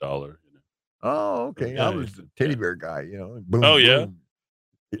 you pay $1. Oh, okay. I was a teddy bear guy, Boom, oh, yeah. Boom.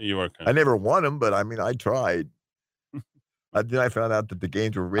 You are I never won them, but I mean, I tried. Then I found out that the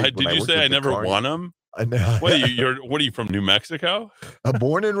games were rigged. Did you say I never won them? I know. What are you from New Mexico?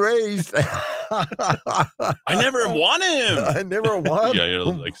 Born and raised. I never won him. I never won. Yeah, you're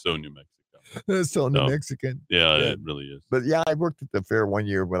like so New Mexico. So New Mexican. Yeah, it really is. But yeah, I worked at the fair one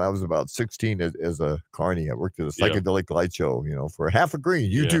year when I was about 16 as a carny. I worked at a psychedelic light show, for half a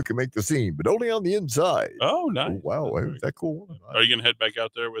green. You two can make the scene, but only on the inside. Oh, nice. Oh, wow. Is that cool? Are you going to head back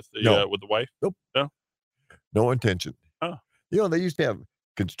out there with the wife? Nope. No intention. Oh. They used to have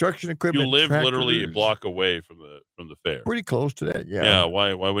construction equipment. You live literally a block away from the fair. Pretty close to that, yeah. Yeah,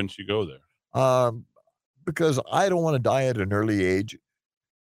 why wouldn't you go there? Because I don't want to die at an early age.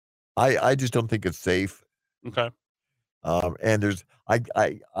 I just don't think it's safe. Okay. And there's I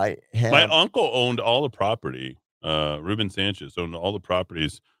have my uncle owned all the property. Ruben Sanchez owned all the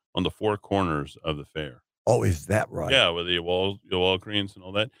properties on the four corners of the fair. Oh, is that right? Yeah, with the Walgreens and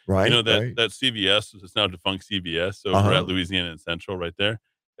all that. Right. That CVS, it's now defunct CVS over at Louisiana and Central right there.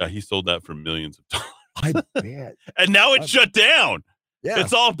 Yeah, he sold that for millions of dollars. I bet. And now it's shut down. Yeah.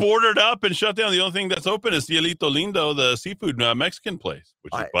 It's all boarded up and shut down. The only thing that's open is Cielito Lindo, the seafood Mexican place,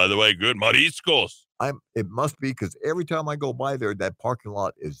 which is, by the way, good. Mariscos. It must be, because every time I go by there, that parking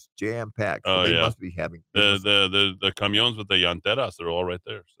lot is jam packed. So they must be having the camions with the llanteras. They're all right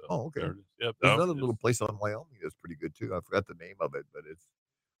there. So okay. Yep. There's another little place on Wyoming that's pretty good too. I forgot the name of it, but it's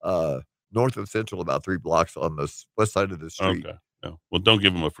north of Central, about 3 blocks on the west side of the street. Okay. No. Well, don't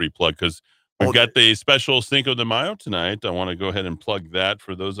give them a free plug, because we've got the special Cinco de Mayo tonight. I want to go ahead and plug that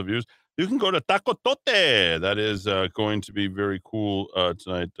for those of you. You can go to Taco Tote. That is going to be very cool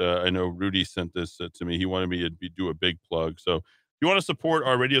tonight. I know Rudy sent this to me. He wanted me to do a big plug. So if you want to support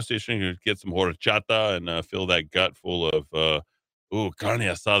our radio station, you get some horchata and fill that gut full of carne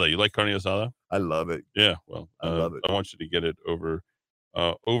asada. You like carne asada? I love it. Yeah, well, I love it. I want you to get it over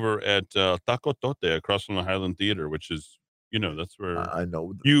at Taco Tote across from the Highland Theater, which is, that's where I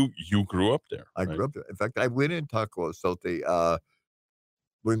know you grew up there. I grew up there. In fact, I went in Taco Azote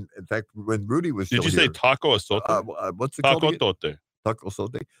when Rudy was still Did you here. say Taco Azote? What's it Taco called? Tote. Taco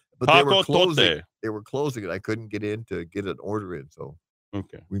Sote. But they were Taco closing. Tote. They were closing, and I couldn't get in to get an order in, so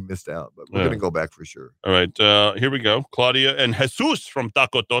Okay. we missed out. But we're Yeah. going to go back for sure. All right. Here we go. Claudia and Jesus from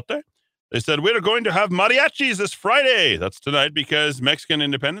Taco Tote. They said, we're going to have mariachis this Friday. That's tonight because Mexican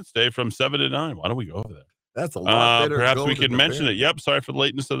Independence Day from 7 to 9. Why don't we go over there? That's a lot better. Perhaps we could mention it. Yep. Sorry for the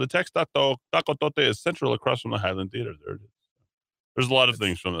lateness of the text. Taco Tote is central across from the Highland Theater. There it is. There's a lot of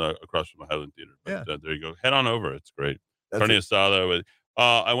things from across from the Highland Theater. But, there you go. Head on over. It's great. Carne asada.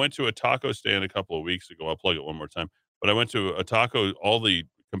 I went to a taco stand a couple of weeks ago. I'll plug it one more time. But I went to a taco, all the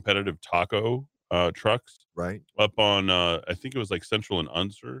competitive taco trucks. Right. Up on, I think it was like Central and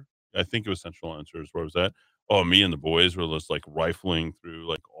Unser. I think it was Central and Unser is where I was at. Oh, me and the boys were just like rifling through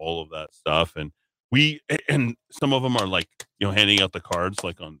like all of that stuff. And some of them are like, handing out the cards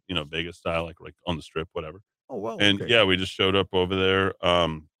like on, Vegas style, like on the strip, whatever. Oh, well. And okay. we just showed up over there.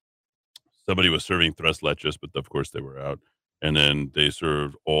 Somebody was serving tres leches, but of course they were out. And then they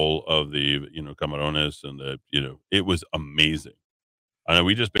served all of the, camarones and it was amazing. And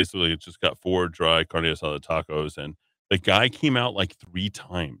we just basically got 4 dry carne asada tacos. And the guy came out like 3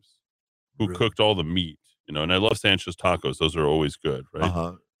 times who Really? cooked all the meat, and I love Sanchez tacos. Those are always good. Right.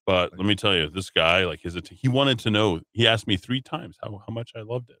 Uh-huh. But let me tell you, this guy, like he wanted to know, he asked me 3 times how much I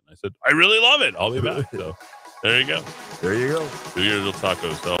loved it. And I said, I really love it. I'll be back. So there you go. There you go. Do your little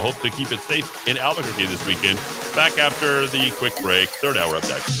tacos. So hope to keep it safe in Albuquerque this weekend. Back after the quick break. Third hour up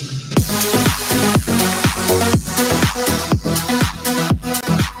next.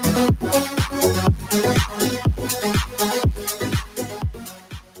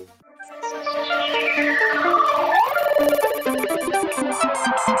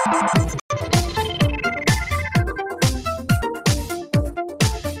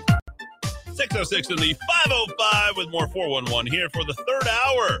 606 in the 505 with more 411 here for the third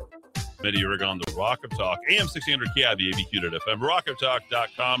hour. Eddie Aragon, the Rock of Talk, AM 1600 KIV, ABQ.FM,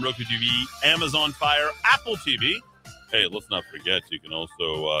 rockoftalk.com, Roku TV, Amazon Fire, Apple TV. Hey, let's not forget, you can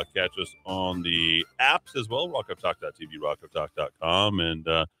also catch us on the apps as well, rockoftalk.tv, rockoftalk.com, and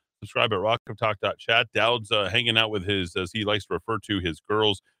subscribe at rockoftalk.chat. Dowd's hanging out with his, as he likes to refer to, his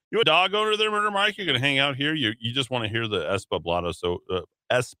girls. You a dog owner there, Murder Mike? You're going to hang out here? You just want to hear the Espablata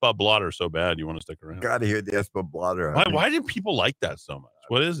so bad you want to stick around? Got to hear the Espablata. Why do people like that so much?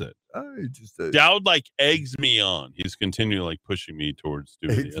 What is it? Just Dowd like eggs me on. He's continually like pushing me towards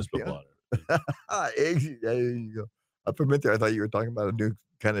doing the Espablata. Eggs, there you go. Up for a minute there, I thought you were talking about a new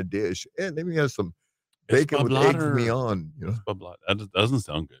kind of dish. And let me have some bacon with eggs me on. Espablata. That doesn't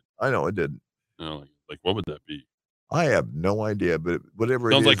sound good. I know it didn't. Like what would that be? I have no idea, but whatever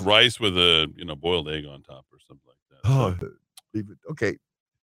it sounds is. like rice with a boiled egg on top or something like that. Oh, okay.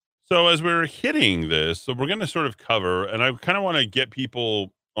 So as we're hitting this, so we're going to sort of cover, and I kind of want to get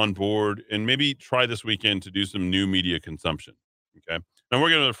people on board and maybe try this weekend to do some new media consumption. Okay. Now we're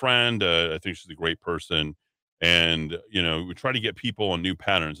going to a friend. I think she's a great person. And, we try to get people on new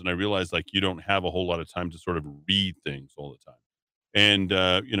patterns. And I realize like you don't have a whole lot of time to sort of read things all the time. And,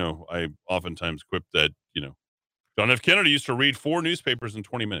 I oftentimes quip that, John F. Kennedy used to read 4 newspapers in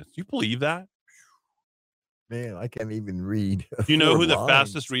 20 minutes. Do you believe that? Man, I can't even read. Do you know who the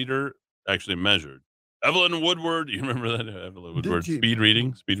fastest reader actually measured? Evelyn Woodward. You remember that? Evelyn Woodward. Speed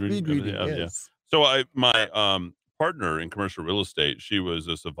reading. Yes. So my partner in commercial real estate, she was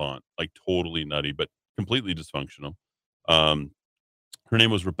a savant, like totally nutty, but completely dysfunctional. Her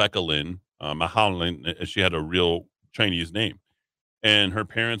name was Rebecca Lynn Mahalan, and she had a real Chinese name. And her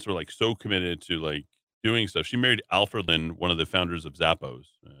parents were like so committed to like doing stuff. She married Alfred Lin, one of the founders of Zappos,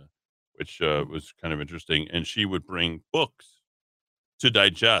 which was kind of interesting. And she would bring books to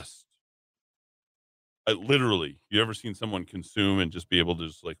digest. Literally, you ever seen someone consume and just be able to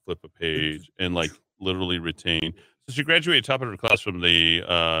just like flip a page and like literally retain? So she graduated top of her class from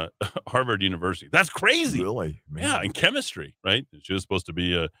the Harvard University. That's crazy. Really? Man. Yeah, in chemistry, right? She was supposed to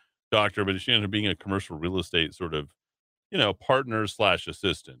be a doctor, but she ended up being a commercial real estate sort of, partner /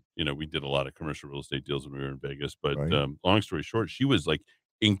 assistant. We did a lot of commercial real estate deals when we were in Vegas, but right. Long story short, she was like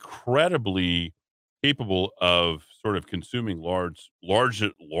incredibly capable of sort of consuming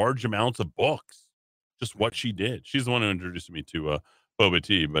large amounts of books. Just what she did. She's the one who introduced me to boba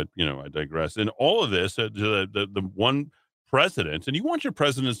tea, but I digress. And all of this, the one president, and you want your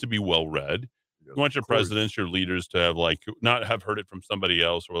presidents to be well read. You want your presidents, your leaders to have not have heard it from somebody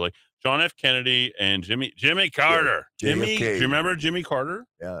else, or like John F. Kennedy and Jimmy Carter. Yeah, Do you remember Jimmy Carter?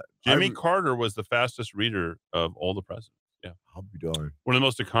 Yeah. Jimmy Carter was the fastest reader of all the presidents. Yeah. I'll be darned. One of the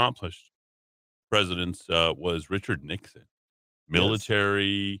most accomplished presidents was Richard Nixon.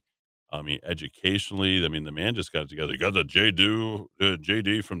 Military, educationally, the man just got together. He got the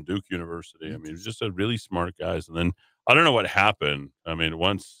JD from Duke University. He's just a really smart guy. And then I don't know what happened. I mean,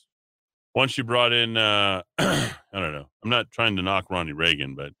 once you brought in, I don't know. I'm not trying to knock Ronnie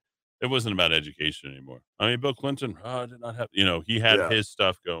Reagan, but it wasn't about education anymore. I mean, Bill Clinton did not have, he had Yeah. his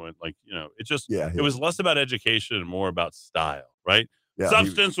stuff going. Like, it just, Yeah. it was less about education and more about style, right? Yeah,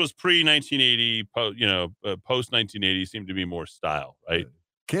 Substance was pre 1980, post 1980 seemed to be more style, right?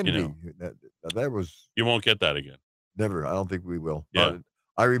 Kennedy. That was You won't get that again. never. I don't think we will. Yeah.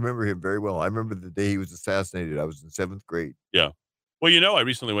 I remember him very well. I remember the day he was assassinated. I was in 7th grade. Yeah. Well, I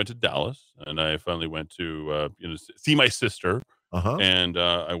recently went to Dallas, and I finally went to, see my sister. Uh-huh. And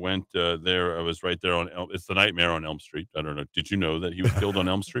I went there. I was right there on it's the Nightmare on Elm Street. I don't know. Did you know that he was killed on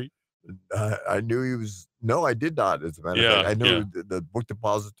Elm Street? I knew he was. No, I did not. As a matter of fact, I knew the book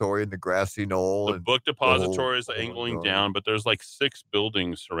depository and the grassy knoll. The book depository is the whole angling down, but there's like 6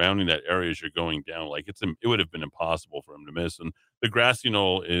 buildings surrounding that area as you're going down. Like it would have been impossible for him to miss. And the grassy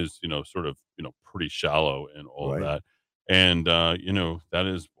knoll is, sort of, pretty shallow and all of that. And, that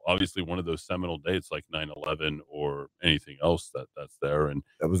is obviously one of those seminal dates like 9/11 or anything else that's there. And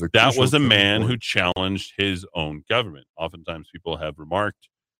that was a man who challenged his own government. Oftentimes people have remarked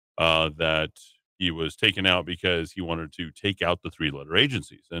that he was taken out because he wanted to take out the 3-letter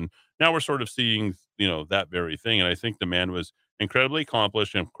agencies. And now we're sort of seeing, that very thing. And I think the man was incredibly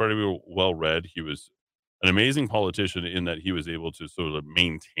accomplished and incredibly well read. He was an amazing politician in that he was able to sort of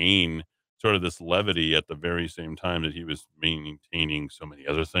maintain sort of this levity at the very same time that he was maintaining so many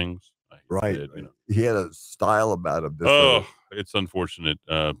other things. Right. He had a style about him. It's unfortunate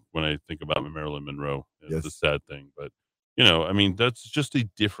when I think about Marilyn Monroe. It's a Yes. sad thing, but I mean, that's just a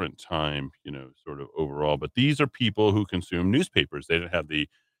different time, sort of overall. But these are people who consume newspapers. They didn't have the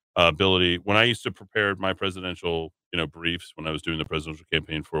ability. When I used to prepare my presidential, briefs, when I was doing the presidential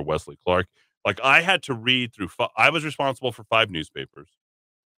campaign for Wesley Clark, like I had to read through, I was responsible for 5 newspapers.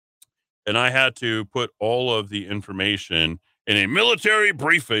 And I had to put all of the information in a military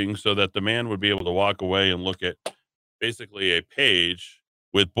briefing so that the man would be able to walk away and look at basically a page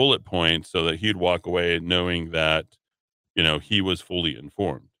with bullet points so that he'd walk away knowing that, he was fully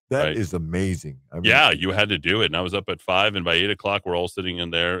informed. That is amazing. I mean, yeah, you had to do it. And I was up at 5, and by 8 o'clock, we're all sitting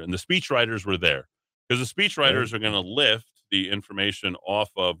in there, and the speechwriters were there because the speechwriters are going to lift the information off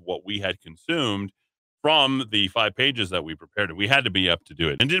of what we had consumed from the 5 pages that we prepared. And we had to be up to do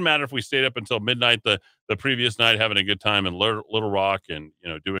it. And it didn't matter if we stayed up until midnight the previous night having a good time in Little Rock and,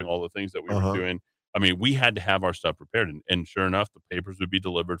 doing all the things that we were doing. I mean, we had to have our stuff prepared. And sure enough, the papers would be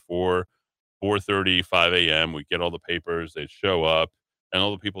delivered for 4:30, 5 a.m. We'd get all the papers. They'd show up. And all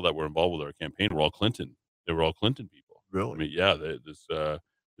the people that were involved with our campaign were all Clinton. They were all Clinton people. Really? I mean, yeah, this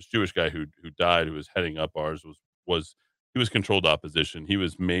Jewish guy who died, who was heading up ours, he was controlled opposition. He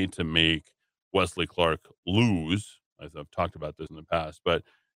was made to make Wesley Clark lose. As I've talked about this in the past, but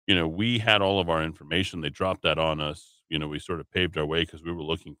we had all of our information. They dropped that on us. We sort of paved our way because we were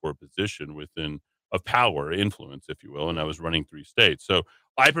looking for a position of power, influence, if you will. And I was running 3 states, so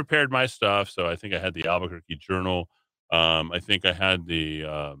I prepared my stuff. So I think I had the Albuquerque Journal. I think I had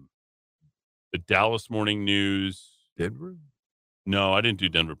the Dallas Morning News. Denver? No, I didn't do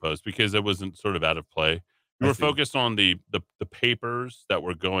Denver Post because it wasn't sort of out of play. We were focused on the papers that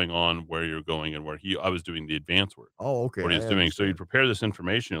were going on where you're going and where I was doing the advance work. Oh, okay. What he's doing. So you'd prepare this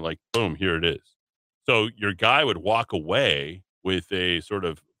information and like, boom, here it is. So your guy would walk away with a sort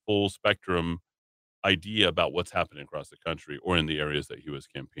of full spectrum idea about what's happening across the country or in the areas that he was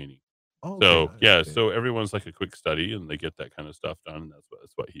campaigning. Oh, So okay. yeah, so everyone's like a quick study and they get that kind of stuff done. And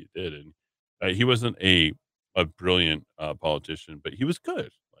that's what he did. And he wasn't a brilliant politician, but he was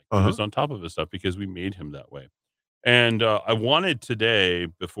good. Like he was on top of his stuff because we made him that way. And I wanted today,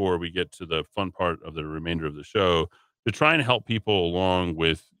 before we get to the fun part of the remainder of the show, to try and help people along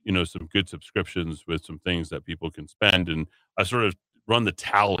with, some good subscriptions with some things that people can spend. And I sort of run the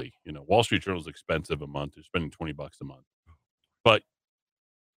tally. Wall Street Journal is expensive a month. They're spending $20 a month. But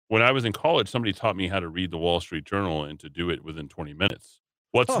when I was in college, somebody taught me how to read the Wall Street Journal and to do it within 20 minutes.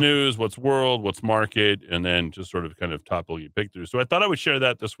 What's news, what's world, what's market, and then just sort of kind of top you pick through. So I thought I would share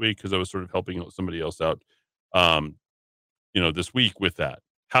that this week because I was sort of helping somebody else out, this week with that.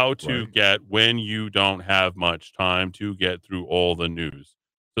 How to get, when you don't have much time, to get through all the news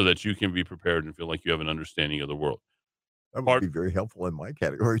so that you can be prepared and feel like you have an understanding of the world. That would be very helpful in my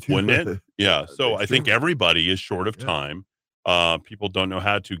category too. Wouldn't it? Yeah. So I think everybody is short of time. People don't know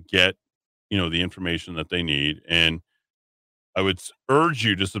how to get, the information that they need. And I would urge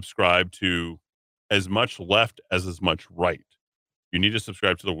you to subscribe to as much left as much right. You need to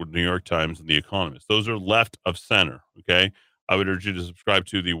subscribe to the New York Times and The Economist. Those are left of center. Okay. I would urge you to subscribe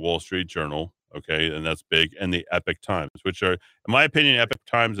to the Wall Street Journal. Okay. And that's big. And the Epoch Times, which are, in my opinion, Epoch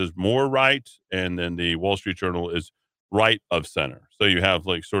Times is more right. And then the Wall Street Journal is right of center. So you have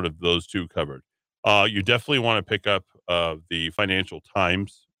like sort of those two covered. You definitely want to pick up the Financial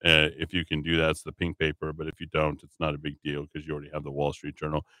Times if you can do that. It's the pink paper, but if you don't, it's not a big deal because you already have the Wall Street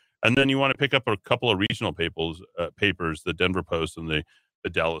Journal. And then you want to pick up a couple of regional papers, the Denver Post and the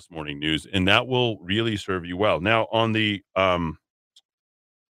Dallas Morning News, and that will really serve you well. Now, on the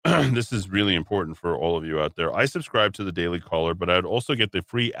this is really important for all of you out there. I subscribe to the Daily Caller, but I'd also get the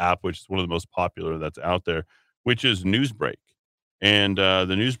free app, which is one of the most popular that's out there, which is Newsbreak. And the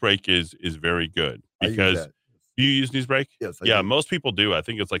Newsbreak is very good because do you use Newsbreak? Yes. Yeah, most people do. I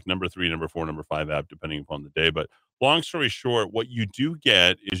think it's like number 3, number 4, number 5 app, depending upon the day. But long story short, what you do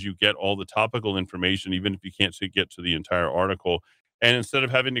get is you get all the topical information, even if you can't get to the entire article. And instead of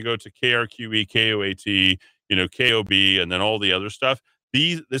having to go to KRQE, KOAT, KOB, and then all the other stuff,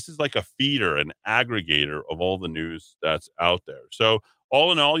 this is like a feeder, an aggregator of all the news that's out there. So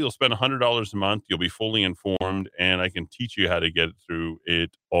all in all, you'll spend $100 a month. You'll be fully informed, and I can teach you how to get through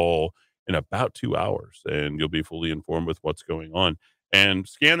it all in about 2 hours, and you'll be fully informed with what's going on. And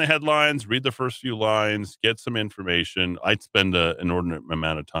scan the headlines, read the first few lines, get some information. I'd spend an inordinate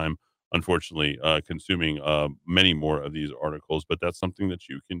amount of time, unfortunately, consuming many more of these articles, but that's something that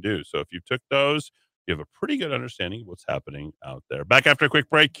you can do. So if you took those, you have a pretty good understanding of what's happening out there. Back after a quick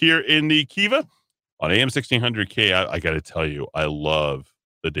break here in the Kiva on AM 1600K. I got to tell you, I love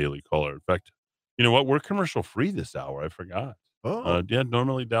the Daily Caller. In fact, you know what? We're commercial free this hour. I forgot. Oh, Yeah,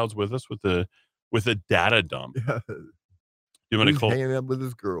 normally Dowd's with us with a data dump. yeah. You want to He's call? hanging out with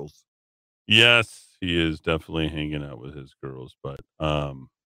his girls. Yes, he is definitely hanging out with his girls. But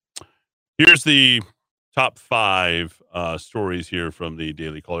here's the top 5 stories here from the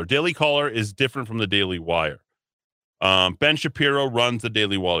Daily Caller. Daily Caller is different from the Daily Wire. Ben Shapiro runs the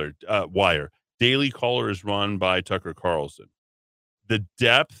Daily Wire. Daily Caller is run by Tucker Carlson. The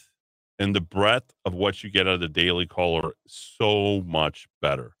depth and the breadth of what you get out of the Daily Caller is so much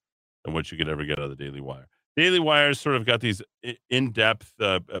better than what you could ever get out of the Daily Wire. Daily Wire's sort of got these in-depth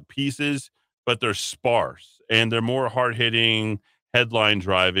pieces, but they're sparse and they're more hard-hitting, headline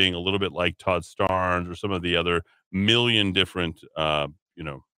driving, a little bit like Todd Starnes or some of the other million different,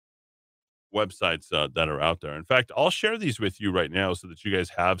 websites that are out there. In fact, I'll share these with you right now so that you guys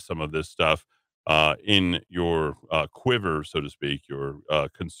have some of this stuff in your quiver, so to speak, your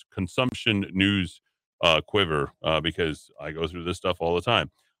consumption news quiver, because I go through this stuff all the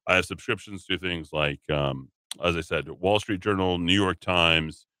time. I have subscriptions to things like, as I said, Wall Street Journal, New York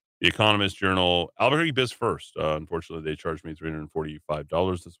Times, The Economist Journal, Albuquerque Biz First. Unfortunately, they charged me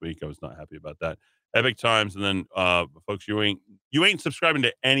 $345 this week. I was not happy about that. Epic Times, and then folks, you ain't subscribing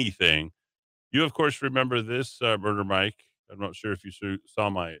to anything. You, of course, remember this, Murder Mike. I'm not sure if you saw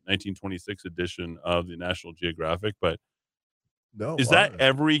my 1926 edition of the National Geographic, but No, is that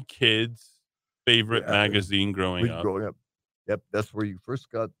every kid's favorite magazine growing up? Growing up. Yep, that's where you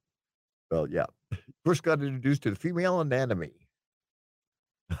first got. Well, yeah, first got introduced to the female anatomy.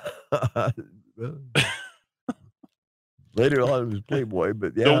 Later on, it was Playboy,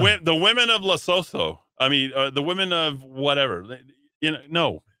 but yeah, the women of Lesotho. I mean, the women of whatever.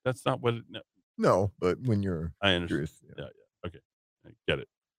 No, that's not what. No, but when you're, I understand. curious, Yeah. Okay, I get it.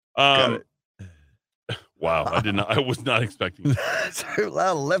 Got it. Wow, I was not expecting that. It's out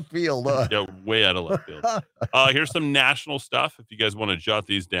of left field. Yeah, way out of left field. Here's some national stuff. If you guys want to jot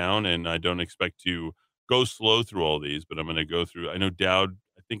these down, and I don't expect to go slow through all these, but I'm going to go through. I know Dowd,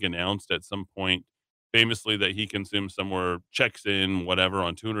 I think, announced at some point famously that he consumes somewhere, checks in, whatever,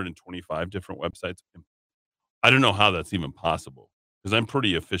 on 225 different websites. I don't know how that's even possible because I'm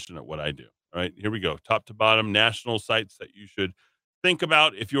pretty efficient at what I do. All right, here we go. Top to bottom, national sites that you should think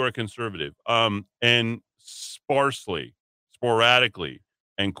about if you're a conservative. And sparsely, sporadically,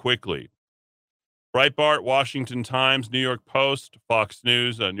 and quickly. Breitbart, Washington Times, New York Post, Fox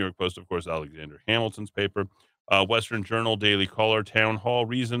News, New York Post, of course, Alexander Hamilton's paper, Western Journal, Daily Caller, Town Hall,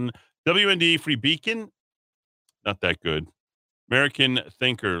 Reason, WND, Free Beacon, not that good. American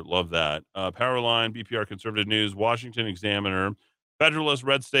Thinker, love that. Powerline, BPR, Conservative News, Washington Examiner, Federalist,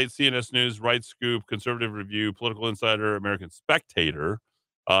 Red State, CNS News, Right Scoop, Conservative Review, Political Insider, American Spectator,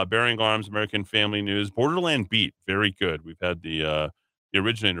 Bearing Arms, American Family News, Borderland Beat, very good. We've had the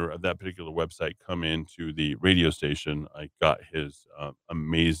originator of that particular website come into the radio station. I got his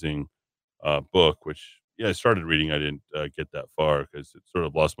amazing book, which I started reading. I didn't get that far because it sort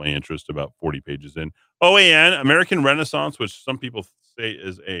of lost my interest about 40 pages in. OAN, American Renaissance, which some people say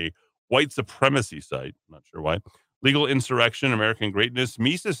is a white supremacy site. I'm not sure why. Legal Insurrection, American Greatness,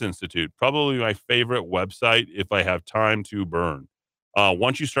 Mises Institute, probably my favorite website if I have time to burn.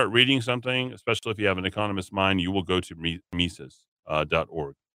 Once you start reading something, especially if you have an economist mind, you will go to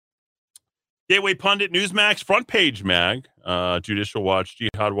Mises.org. Gateway Pundit, Newsmax, Front Page Mag, Judicial Watch,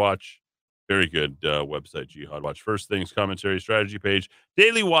 Jihad Watch. Very good website, Jihad Watch. First Things, Commentary, Strategy Page,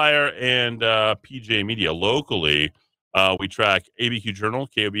 Daily Wire, and PJ Media. Locally, we track ABQ Journal,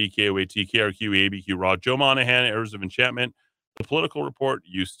 KOB, KOAT, KRQ, ABQ Raw, Joe Monahan, Errors of Enchantment, The Political Report,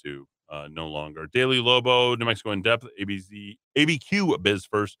 used to, no longer. Daily Lobo, New Mexico In Depth, ABQ Biz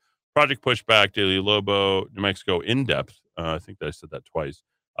First, Project Pushback, Daily Lobo, New Mexico In Depth. I think that I said that twice.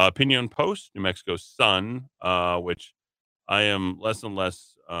 Opinion Post, New Mexico Sun, which I am less and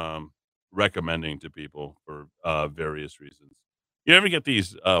less recommending to people for various reasons. You ever get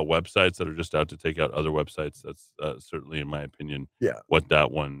these websites that are just out to take out other websites? That's certainly, in my opinion, what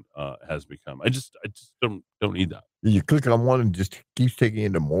that one has become. I just don't need that. You click on one and just keeps taking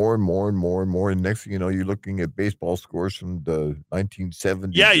into more and more and more and more. And next thing you know, you're looking at baseball scores from the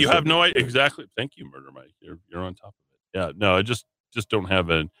 1970s. Yeah, you have no idea. Exactly. Thank you, Murder Mike. You're on top of it. Yeah, no, I just don't have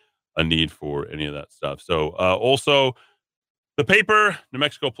a need for any of that stuff. So also, the paper, New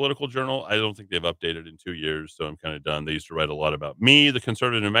Mexico Political Journal, I don't think they've updated in 2 years, so I'm kind of done. They used to write a lot about me, the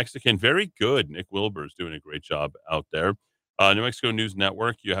conservative New Mexican. Very good. Nick Wilbur is doing a great job out there. New Mexico News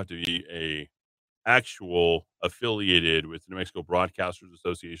Network, you have to be a actual affiliated with the New Mexico Broadcasters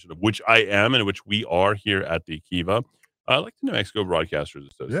Association, of which I am and which we are here at the Kiva. I like the New Mexico Broadcasters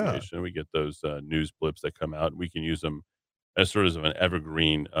Association. Yeah. We get those news blips that come out. We can use them as sort of an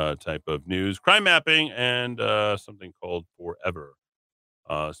evergreen type of news, crime mapping, and something called Forever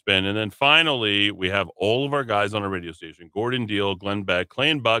Spin. And then finally, we have all of our guys on our radio station: Gordon Deal, Glenn Beck, Clay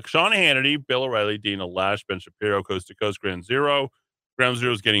and Buck, Sean Hannity, Bill O'Reilly, Dina Lash, Ben Shapiro, Coast to Coast, Ground Zero. Ground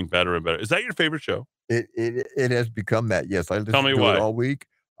Zero is getting better and better. Is that your favorite show? It has become that, yes. I listened to it all week.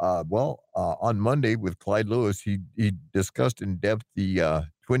 On Monday with Clyde Lewis, he discussed in depth the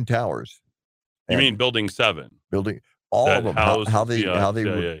Twin Towers. You mean Building 7? All of them, how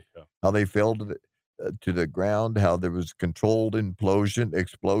they fell to the ground, how there was controlled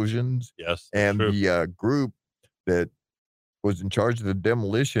explosions. Yes, and true. The group that was in charge of the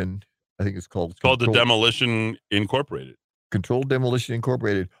demolition, I think it's called the Demolition Incorporated. Controlled Demolition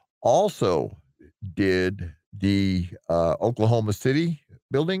Incorporated also did the Oklahoma City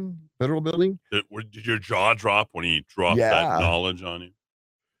building, federal building. Did your jaw drop when he dropped that knowledge on you?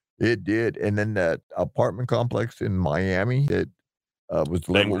 It did. And then that apartment complex in Miami that was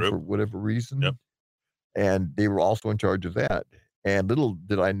leveled for whatever reason. Yep. And they were also in charge of that. And little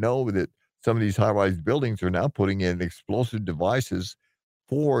did I know that some of these high-rise buildings are now putting in explosive devices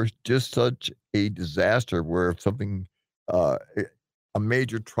for just such a disaster where if something, a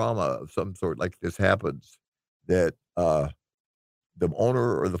major trauma of some sort like this happens, that the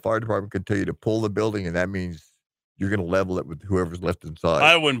owner or the fire department can tell you to pull the building, and that means you're going to level it with whoever's left inside.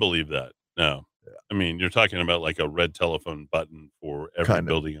 I wouldn't believe that. No. Yeah. I mean, you're talking about like a red telephone button for every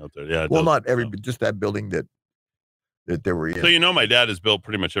building out there. Yeah. Well, not every, but just that building that they were in. So, my dad has built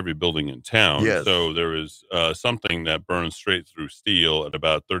pretty much every building in town. Yes. So there is something that burns straight through steel at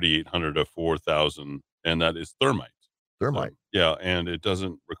about 3,800 to 4,000, and that is thermite. Thermite. Yeah. And it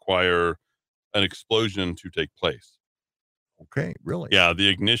doesn't require an explosion to take place. Okay, really? Yeah, the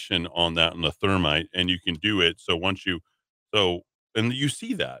ignition on that and the thermite, and you can do it. So and you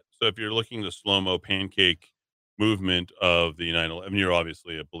see that. So if you're looking at the slow-mo pancake movement of the 9/11, you're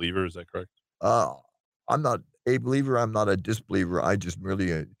obviously a believer. Is that correct? I'm not a believer. I'm not a disbeliever. I just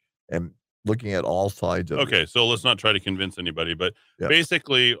merely am looking at all sides of it. Okay, so let's not try to convince anybody. But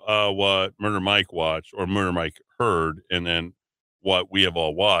basically, what Murder Mike watched or Murder Mike heard, and then what we have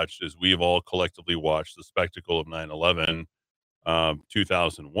all watched is we have all collectively watched the spectacle of 9/11.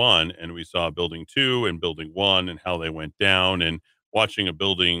 2001, and we saw Building 2 and Building 1 and how they went down, and watching a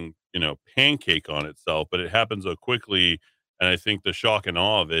building, pancake on itself, but it happened so quickly. And I think the shock and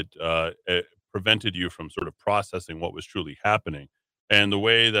awe of it prevented you from sort of processing what was truly happening. And the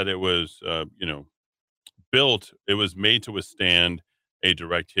way that it was, built, it was made to withstand a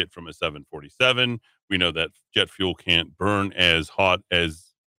direct hit from a 747. We know that jet fuel can't burn as hot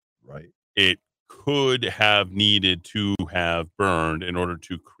as it could have needed to have burned in order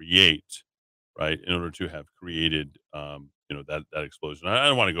to create, that explosion. I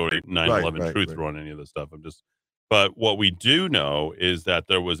don't want to go to 9/11 truth on any of this stuff. But what we do know is that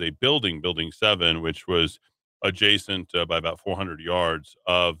there was a building 7, which was adjacent by about 400 yards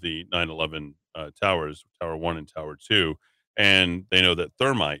of the 9/11 towers, Tower 1 and Tower 2. And they know that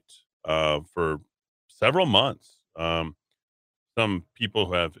thermite for several months, some people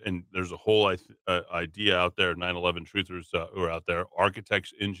who have, and there's a whole idea out there, 9/11 truthers who are out there,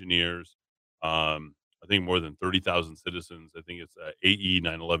 architects, engineers, I think more than 30,000 citizens. I think it's AE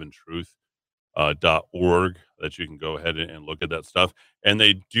 9/11 Truth. .org that you can go ahead and look at that stuff. And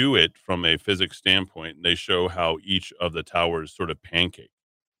they do it from a physics standpoint. And they show how each of the towers sort of pancake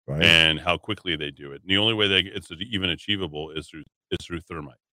Right. and how quickly they do it. And the only way it's even achievable is through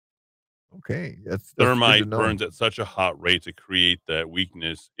thermite. Okay. That's good to Thermite know. burns at such a hot rate to create that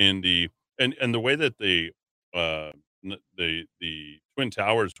weakness in the and the way that the twin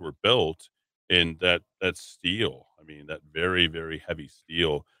towers were built in that steel. I mean, that very, very heavy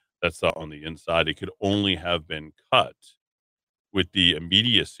steel that's on the inside. It could only have been cut with the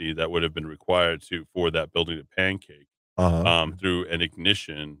immediacy that would have been required for that building to pancake Uh-huh. through an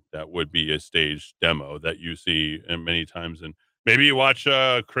ignition that would be a staged demo that you see many times. And maybe you watch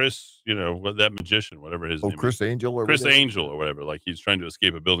Chris, that magician, whatever his Oh, name is. Chris Angel or Chris whatever? Angel or whatever. Like he's trying to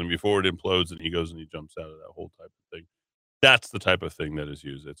escape a building before it implodes and he goes and he jumps out of that whole type of thing. That's the type of thing that is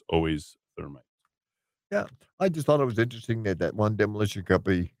used. It's always thermite. Yeah. I just thought it was interesting that one demolition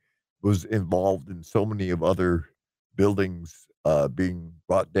company was involved in so many of other buildings being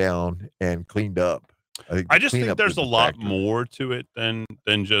brought down and cleaned up. think I the just think cleanup there's is a the lot factor. more to it than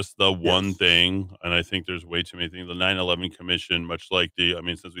just the one Yes. thing, and I think there's way too many things. The 9/11 Commission, much like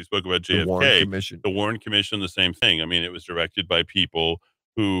since we spoke about The Warren JFK, Commission. the Warren Commission, the same thing. I mean, it was directed by people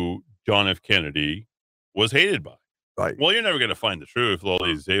who John F. Kennedy was hated by. Right. Well, you're never going to find the truth. All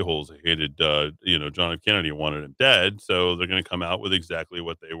these a-holes hated, John F. Kennedy and wanted him dead, so they're going to come out with exactly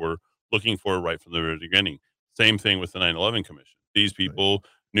what they were looking for right from the very beginning. Same thing with the 9/11 Commission. These people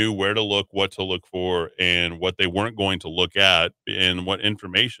knew where to look, what to look for, and what they weren't going to look at, and what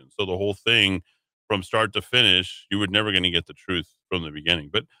information. So the whole thing, from start to finish, you were never going to get the truth from the beginning.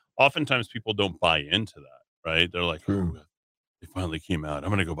 But oftentimes people don't buy into that, right? They're like, True. "Oh, it finally came out. I'm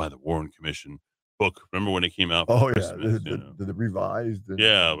going to go buy the Warren Commission book." Remember when it came out? Oh, For yeah. Christmas, The revised. And,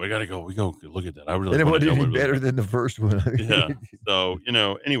 yeah, we gotta go. We go look at that. I really And it want wasn't to know even what it better was. than the first one. Yeah. So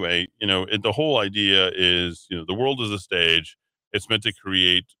anyway, the whole idea is, the world is a stage. It's meant to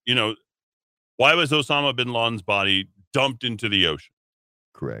create. Why was Osama bin Laden's body dumped into the ocean?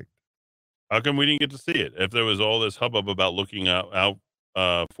 Correct. How come we didn't get to see it? If there was all this hubbub about looking out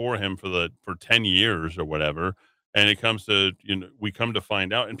for him for 10 years or whatever, and it comes to, we come to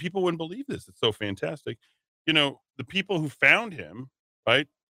find out, and people wouldn't believe this. It's so fantastic. The people who found him, right?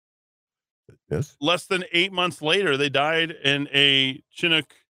 Yes. Less than 8 months later, they died in a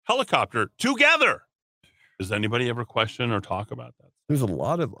Chinook helicopter together. Does anybody ever question or talk about that? There's a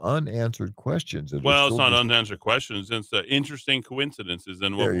lot of unanswered questions. That are Well, it's still not just- unanswered questions. It's interesting coincidences.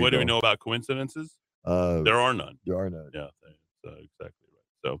 And There you what do we go. know about coincidences? uh, There are none. there are none. Yeah, that's exactly right.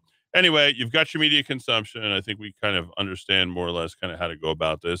 So anyway, you've got your media consumption. I think we kind of understand more or less kind of how to go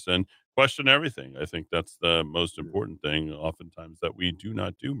about this and question everything. I think that's the most important thing oftentimes that we do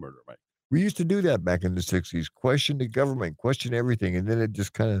not do, Murder Mike. We used to do that back in the 60s. Question the government, question everything. And then it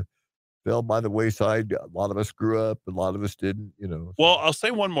just kind of fell by the wayside. A lot of us grew up, a lot of us didn't, Well, I'll say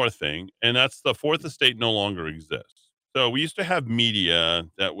one more thing, and that's the fourth estate no longer exists. So we used to have media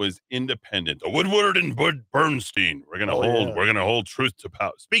that was independent. The Woodward and Bernstein. We're gonna Oh, hold. yeah. We're gonna hold truth to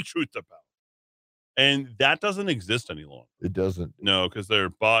power. Speak truth to power. And that doesn't exist any longer. It doesn't. No, because they're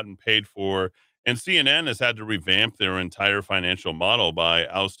bought and paid for. And CNN has had to revamp their entire financial model by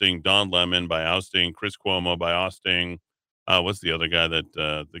ousting Don Lemon, by ousting Chris Cuomo, by ousting what's the other guy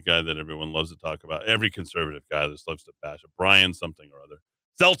the guy that everyone loves to talk about? Every conservative guy that loves to bash it. Brian something or other.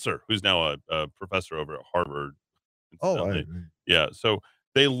 Seltzer, who's now a professor over at Harvard. Oh, incidentally. Yeah. So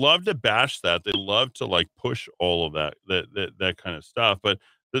they love to bash that. They love to like push all of that kind of stuff. But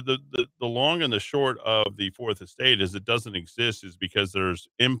the long and the short of the fourth estate is it doesn't exist is because there's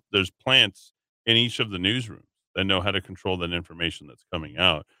plants in each of the newsrooms that know how to control that information that's coming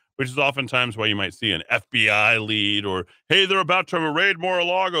out, which is oftentimes why you might see an FBI lead or, hey, they're about to raid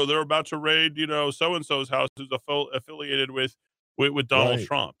Mar-a-Lago. They're about to raid, so-and-so's house who's affiliated with Donald Right.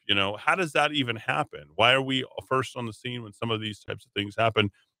 Trump. How does that even happen? Why are we first on the scene when some of these types of things happen?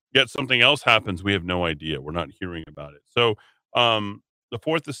 Yet something else happens. We have no idea. We're not hearing about it. So the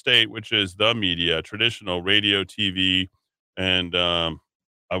fourth estate, which is the media, traditional radio, TV, and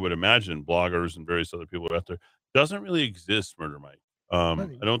I would imagine bloggers and various other people out there, doesn't really exist, Murder Mike.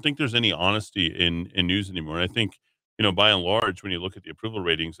 Funny. I don't think there's any honesty in news anymore. And I think, by and large, when you look at the approval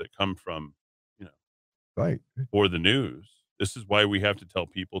ratings that come from, Right. for the news, this is why we have to tell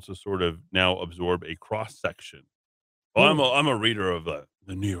people to sort of now absorb a cross section. Well, I'm a reader of the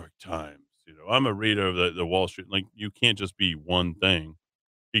New York Times. I'm a reader of the Wall Street. Like, you can't just be one thing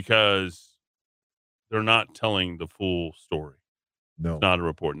because they're not telling the full story. No. It's not a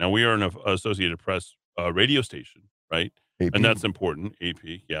report. Now, we are an Associated Press radio station, right? AP. And that's important,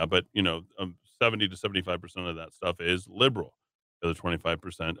 AP, yeah. But, 70 to 75% of that stuff is liberal. The other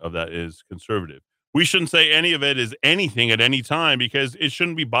 25% of that is conservative. We shouldn't say any of it is anything at any time because it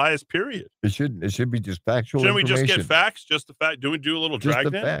shouldn't be biased, period. It shouldn't. It should be just factual Shouldn't we information. just get facts? Just the fact. Do we do a little Just the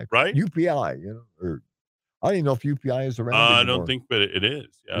dragnet? facts. Right? UPI, or I don't even know if UPI is around anymore. I don't think, but it is.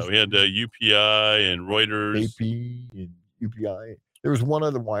 Yeah, Just- we had UPI and Reuters. AP and UPI. There was one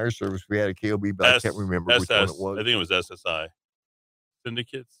other wire service we had at KOB, but I can't remember which one it was. I think it was SSI.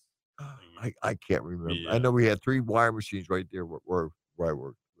 Syndicates. I can't remember. Yeah. I know we had 3 wire machines right there where I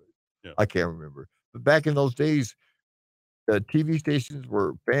worked. But Yeah. I can't remember. But back in those days, the TV stations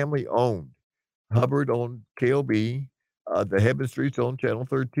were family owned. Hubbard owned KOB. The Hebden Streets owned Channel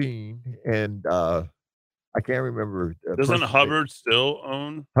 13, and I can't remember. Doesn't Hubbard still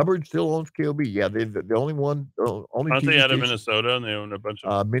own? Hubbard still owns KOB. Yeah, they're the only one. Only Aren't TV they out of station- Minnesota and they own a bunch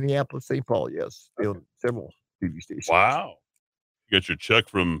of? Minneapolis, St. Paul. Yes, they own several TV stations. Wow. You got your check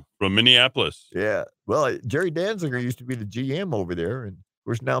from Minneapolis. Yeah. Well, Jerry Danziger used to be the GM over there, and of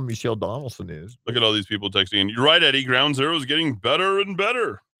course now Michelle Donaldson is. Look at all these people texting in. You're right, Eddie. Ground Zero is getting better and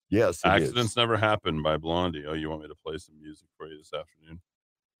better. Yes, it Accidents is. Never Happen by Blondie. Oh, you want me to play some music for you this afternoon?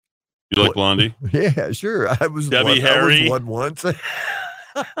 You like Blondie? Yeah, sure. I was Debbie one, I Harry. was one once.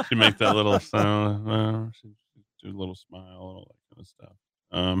 She make that little sound. She do a little smile, all that kind of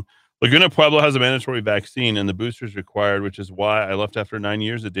stuff. Laguna Pueblo has a mandatory vaccine and the booster is required, which is why I left after 9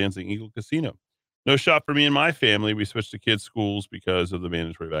 years at Dancing Eagle Casino. No shot for me and my family. We switched to kids' schools because of the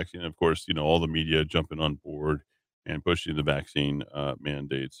mandatory vaccine. And of course, all the media jumping on board and pushing the vaccine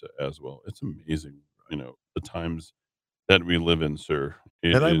mandates as well. It's amazing, the times that we live in, sir.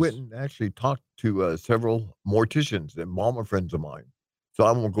 And I went and actually talked to several morticians and mama friends of mine. So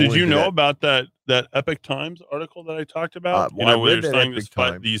I won't go Did you into know that. about that Epic Times article that I talked about? Well, I where read they're that saying Epic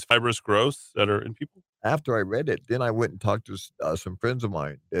Times. these fibrous growths that are in people? After I read it, then I went and talked to some friends of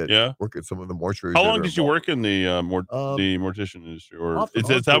mine that Yeah. work at some of the mortuaries. How that long are did you involved. work in the mortician industry? Or Off and is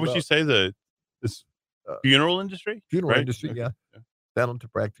on that for what you about- say? This funeral industry? Funeral Right? industry, Okay. yeah. Dental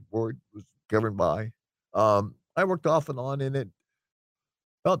Practice Board was governed by. I worked off and on in it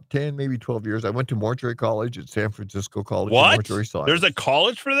about 10, maybe 12 years. I went to Mortuary College at San Francisco College of What? Mortuary Science. There's a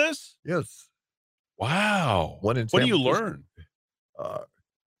college for this? Yes. Wow. One in What do San you Francisco. learn?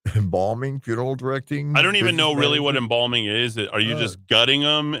 Embalming, funeral directing. I don't even know business really what management. embalming is. Are you just gutting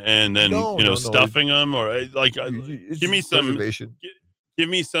them and then No, stuffing them, or like It's give me just some preservation. give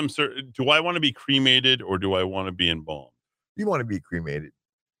me some certain? Do I want to be cremated or do I want to be embalmed? You want to be cremated.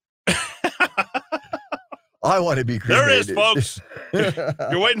 I want to be There cremated. it is, folks.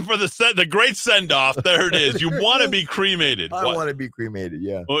 You're waiting for the great send off. There it is. You want to be cremated. I What? want to be cremated,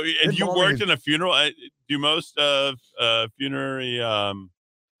 yeah. Well, and you Embalming worked is- in a funeral. Do most of funerary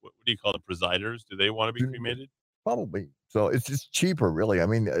what do you call it, presiders? Do they want to be Funeral- cremated? Probably. So it's just cheaper, really. I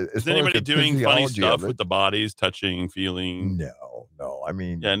mean, as Is far as anybody the doing funny physiology stuff of it, with the bodies, touching, feeling? No. I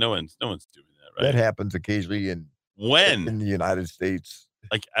mean, Yeah, no one's doing that, right? that happens occasionally in When? the United States.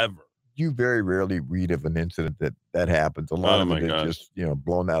 Like ever? You very rarely read of an incident that happens. A lot Oh of my it is gosh. just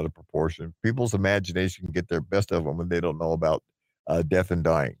blown out of proportion. People's imagination can get their best of them when they don't know about death and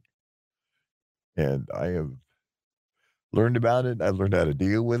dying. And I have learned about it. I've learned how to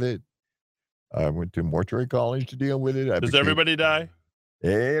deal with it. I went to mortuary college to deal with it. Does everybody die?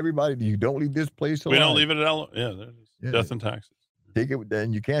 Everybody. You don't leave this place We alive. don't leave it at all. Yeah, there's Yeah. death and taxes. Take it,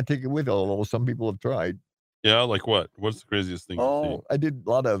 then you can't take it with you, although some people have tried. Yeah, like what? What's the craziest thing you've Oh, I did a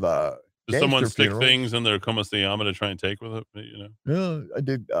lot of seen? Does someone gangster stick funerals. things in their Komasayama to try and take with it? Yeah, I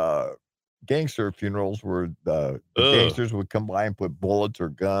did gangster funerals where the Ugh. gangsters would come by and put bullets or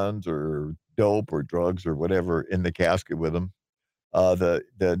guns or dope or drugs or whatever in the casket with them.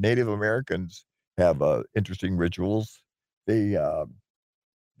 The Native Americans have interesting rituals. They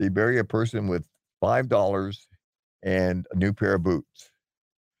bury a person with $5 and a new pair of boots.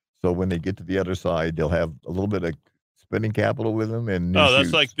 So when they get to the other side, they'll have a little bit of spending capital with them and new That's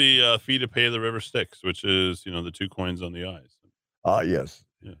shoes. like the fee to pay the river Styx, which is the 2 coins on the eyes. Yes.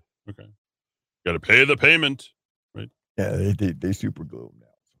 Okay, got to pay the payment. Yeah, they super glue them now.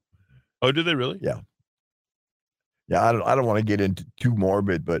 Oh, do they really? Yeah. Yeah, I don't want to get into too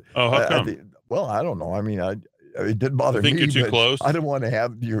morbid, but Oh, how come? I don't know. I mean, it didn't bother think me. you're too but close? I don't want to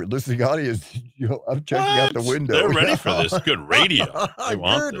have your listening audience. I'm checking out the What? window. They're ready for this. Good radio. They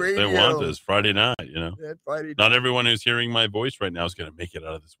want Good this. They want radio. this Friday night. That Friday Not everyone who's hearing my voice right now is going to make it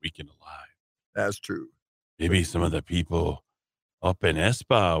out of this weekend alive. That's true. Maybe some of the people up in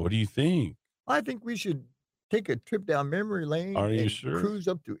Espa. What do you think? I think we should take a trip down memory lane. Are you and sure? Cruise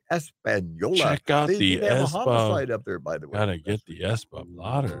up to Espanola. Check out they the did have a Espa. homicide up there, by the way. Gotta get the Espa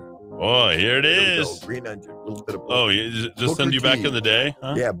blotter. Oh, here it There we is. go. Green engine, a little bit of Oh, yeah, just send you back T. in the day,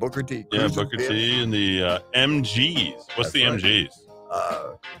 huh? Yeah, Booker T. Yeah, Cruise Booker up T and the MGs. What's That's the right. MGs?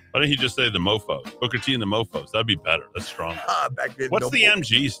 Uh, Why don't you just say the Mofos? Booker T and the Mofos. That'd be better. That's strong. back then, What's no the more-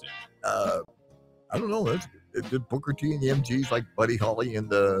 MGs do? I don't know. The Booker T and the MGs, like Buddy Holly and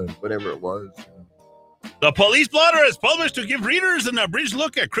the whatever it was. The police blotter is published to give readers an abridged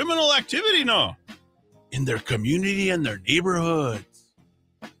look at criminal activity now in their community and their neighborhoods.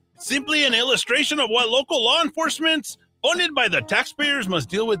 Simply an illustration of what local law enforcement, funded by the taxpayers, must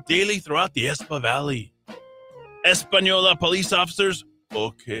deal with daily throughout the Espa Valley. Espanola police officers,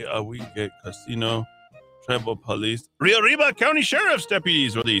 okay, we get casino, travel police. Rio Arriba County Sheriff's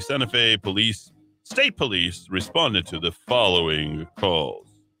deputies or the Santa Fe Police, State Police responded to the following calls.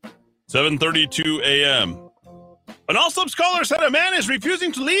 7:32 a.m. An Allsop scholar said a man is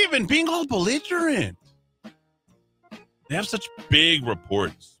refusing to leave and being all belligerent. They have such big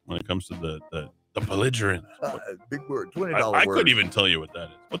reports when it comes to the belligerent. Big word, $20 I word. couldn't even tell you what that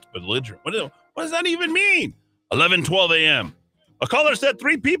is. What's belligerent? What does that even mean? 11:12 a.m. A caller said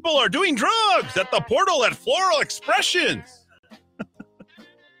 3 people are doing drugs at the portal at Floral Expressions.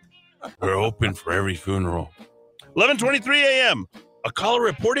 We're open for every funeral. 11:23 a.m. A caller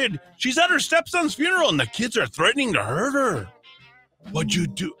reported she's at her stepson's funeral and the kids are threatening to hurt her. What'd you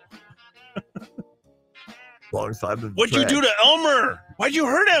do? Alongside the What'd you track. do to Elmer? Why'd you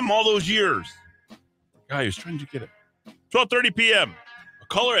hurt him all those years? Guy was trying to get it. 12:30 p.m. A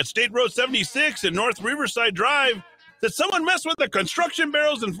caller at State Road 76 and North Riverside Drive said someone messed with the construction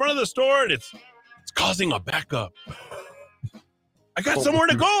barrels in front of the store and it's causing a backup. I got somewhere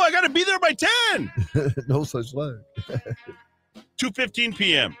to go. I got to be there by 10. No such luck. 2:15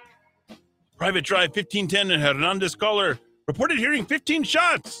 p.m. Private Drive 1510 and Hernandez caller reported hearing 15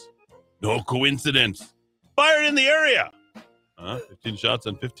 shots. No coincidence. Fired in the area. 15 shots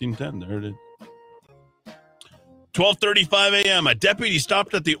on 1510. There it is. 12:35 a.m. A deputy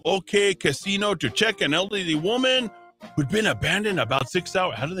stopped at the OK Casino to check an elderly woman who'd been abandoned about 6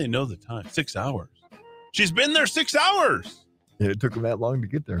 hours. How do they know the time? 6 hours. She's been there 6 hours. Yeah, it took them that long to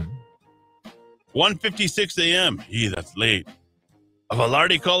get there. 1:56 a.m. That's late. A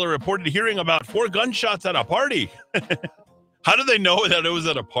Velarde caller reported hearing about 4 gunshots at a party. How do they know that it was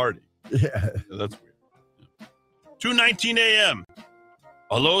at a party? Yeah. That's weird. 2:19 a.m.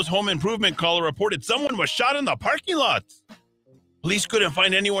 A Lowe's home improvement caller reported someone was shot in the parking lots. Police couldn't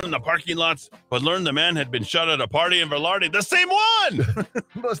find anyone in the parking lots, but learned the man had been shot at a party in Velarde. The same one!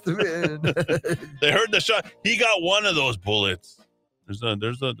 Must have been. They heard the shot. He got one of those bullets.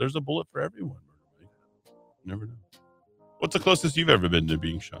 There's a bullet for everyone. You never know. What's the closest you've ever been to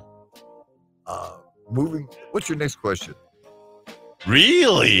being shot? Moving. What's your next question?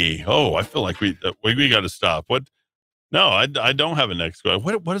 Really? Oh, I feel like we got to stop. What? No, I don't have a next question.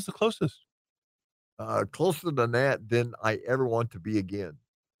 What is the closest? Closer than that than I ever want to be again.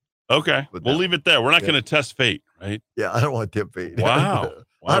 Okay, But we'll that- leave it there. We're not yeah. going to test fate, right? Yeah, I don't want to tip fate. Wow.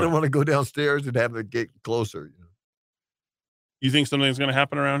 I don't want to go downstairs and have it get closer. You think something's going to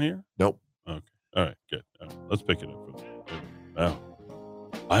happen around here? Nope. Okay. All right, good. All right, let's pick it up. Wow.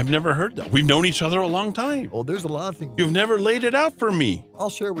 I've never heard that. We've known each other a long time. Oh, there's a lot of things. You've never laid it out for me. I'll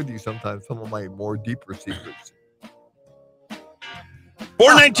share with you sometimes some of my more deeper secrets.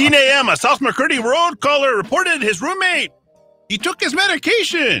 4:19 a.m. A South McCurdy Road caller reported his roommate. He took his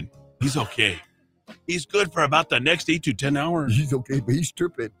medication. He's okay. He's good for about the next 8 to 10 hours. He's okay, but he's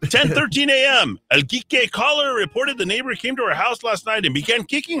tripping. 10:13 a.m. El Quique caller reported the neighbor came to her house last night and began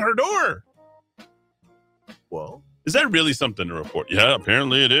kicking her door. Well, Is that really something to report? Yeah,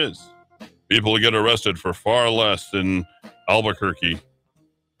 apparently it is. People get arrested for far less in Albuquerque.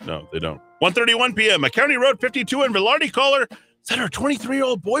 No, they don't. 1:31 p.m. A County Road 52 in Velarde caller said her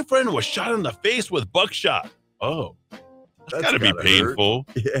 23-year-old boyfriend was shot in the face with buckshot. Oh, that's got to be gotta hurt. painful.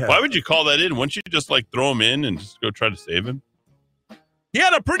 Yeah. Why would you call that in? Wouldn't you just like throw him in and just go try to save him? He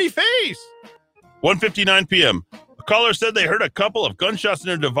had a pretty face. 1:59 p.m. A caller said they heard a couple of gunshots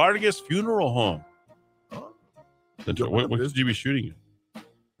near the Vargas funeral home. What could you be shooting at?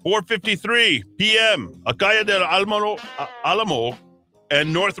 4:53 p.m. A Calle del Alamo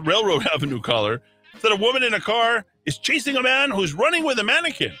and North Railroad Avenue caller said a woman in a car is chasing a man who's running with a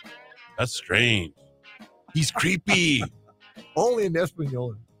mannequin. That's strange. He's creepy. Only in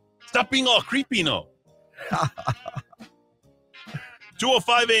Espanola. Stop being all creepy, no.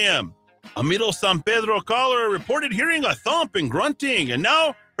 2:05 a.m. A Middle San Pedro caller reported hearing a thump and grunting, and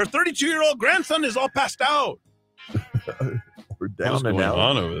now her 32-year-old grandson is all passed out. We're What's down and going out.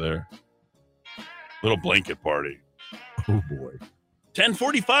 on over there? Little blanket party. Oh, boy.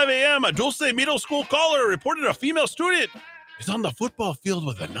 10:45 a.m. A Dulce Middle School caller reported a female student is on the football field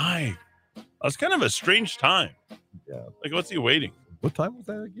with a knife. That's kind of a strange time. Yeah. Like, what's he waiting? What time was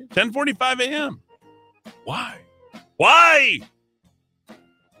that again? 10:45 a.m. Why? Why?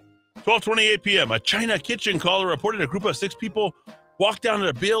 12:28 p.m. A China kitchen caller reported a group of 6 people walked down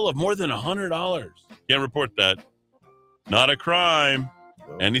a bill of more than $100. Can't report that. Not a crime.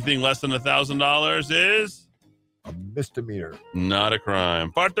 No. Anything less than $1,000 is A misdemeanor. not a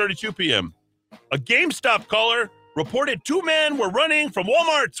crime. 5:32 p.m. A GameStop caller reported 2 men were running from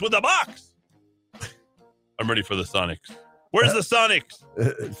Walmart's with a box. I'm ready for the Sonics. Where's the Sonics?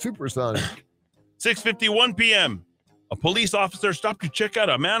 Supersonic. 6:51 p.m. A police officer stopped to check out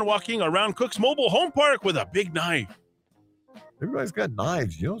a man walking around Cook's Mobile Home Park with a big knife. Everybody's got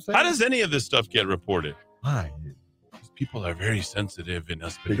knives. You know what I'm saying? How does any of this stuff get reported? Why? These people are very sensitive in They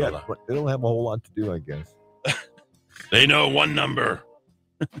Espanola. don't have a whole lot to do, I guess. They know one number.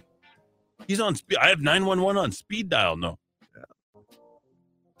 He's on speed. I have 911 on speed dial. No.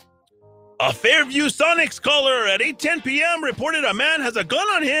 A Fairview Sonics caller at 8:10 p.m. reported a man has a gun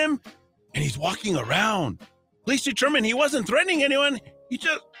on him and he's walking around. Police determined he wasn't threatening anyone. He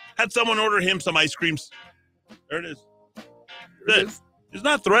just had someone order him some ice creams. There it is. There it is. It's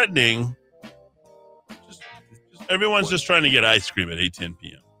not threatening. Everyone's just trying to get ice cream at 8:10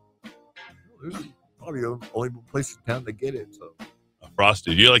 p.m. There's probably the only place in town to get it. So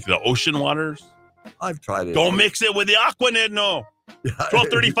Frosty, do you like the ocean waters? I've tried it. Don't mix it with the Aquanet, no.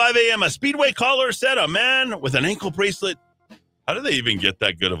 12:35 a.m. A Speedway caller said a man with an ankle bracelet. How do they even get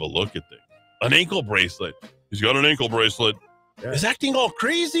that good of a look at things? An ankle bracelet. He's got an ankle bracelet. Yeah. He's acting all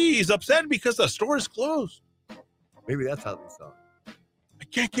crazy. He's upset because the store is closed. Maybe that's how they sound. I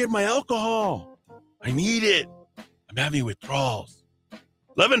can't get my alcohol. I need it. I'm having withdrawals.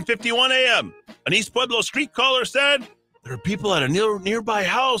 11:51 a.m. An East Pueblo street caller said there are people at a nearby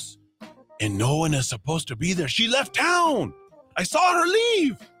house and no one is supposed to be there. She left town. I saw her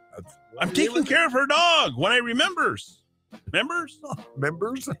leave. I'm taking care of her dog when I remembers. Members?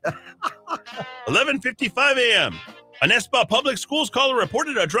 Members? 11:55 a.m. An Espa Public Schools caller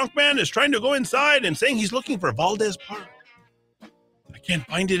reported a drunk man is trying to go inside and saying he's looking for Valdez Park. I can't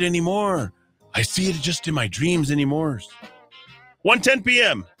find it anymore. I see it just in my dreams anymore. 1:10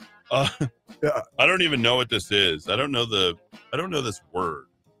 p.m. Yeah. I don't even know what this is. I don't know this word.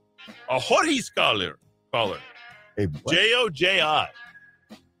 A Jorge caller. Hey, what? Joji.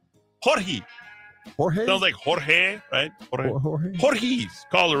 Jorge. Jorge? Sounds like Jorge, right? Jorge? Jorge's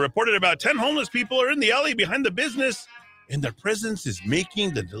caller reported about 10 homeless people are in the alley behind the business, and their presence is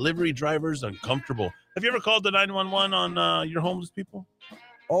making the delivery drivers uncomfortable. Have you ever called the 911 on your homeless people?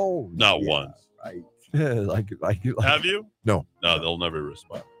 Oh, Not yeah, once. Right. like Have you? No. No, they'll never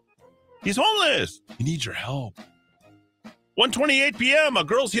respond. He's homeless. He needs your help. 1:28 p.m. A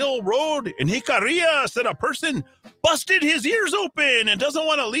Girls Hill Road in Jicarilla said a person busted his ears open and doesn't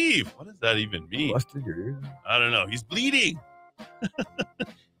want to leave. What does that even mean? Busted your ears? I don't know. He's bleeding.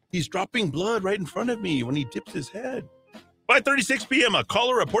 He's dropping blood right in front of me when he dips his head. 5:36 p.m. A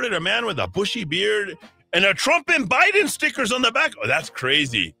caller reported a man with a bushy beard and a Trump and Biden stickers on the back. Oh, that's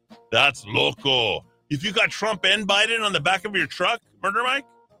crazy. That's loco. If you got Trump and Biden on the back of your truck, Murder Mike,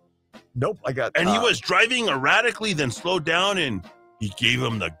 Nope, I got. and he was driving erratically, then slowed down, and he gave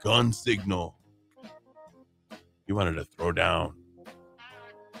him the gun signal. He wanted to throw down.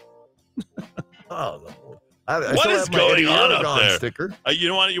 Oh, I What still is have my going Eddie on up Aragon there? Sticker.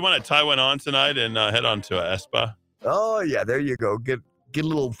 You want to tie one on tonight and head on to Espa? Oh yeah, there you go. Get a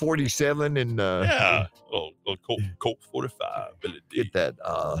little 47 and Yeah, little Colt 45. get that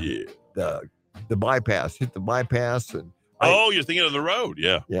Yeah. the bypass. Hit the bypass and Oh, you're thinking of the road.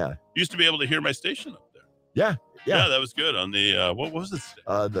 Yeah. yeah. Used to be able to hear my station up there. Yeah. That was good on the what was it?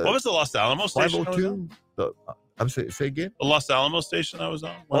 The What was the Los Alamos station? I was on? 502. Say again. The Los Alamos station I was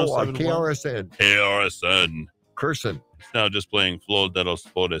on. Oh, 107.1? KRSN. KRSN. Curson. It's now just playing Flor de los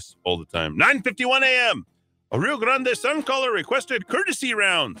Flores all the time. 9:51 a.m. A Rio Grande Sun caller requested courtesy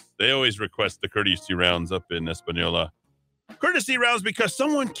rounds. They always request the courtesy rounds up in Espanola. Courtesy rounds because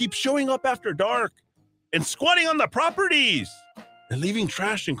someone keeps showing up after dark and squatting on the properties and leaving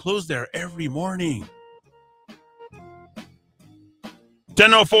trash and clothes there every morning.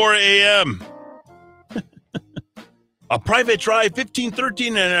 10:04 a.m. A private drive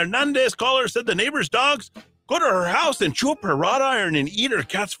 1513 and Hernandez caller said the neighbor's dogs go to her house and chew up her wrought iron and eat her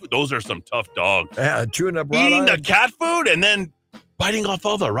cat's food. Those are some tough dogs. Yeah, chewing up wrought Eating the iron. cat food and then biting off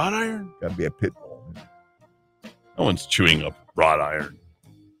all the wrought iron? Gotta be a pit bull. No one's chewing up wrought iron.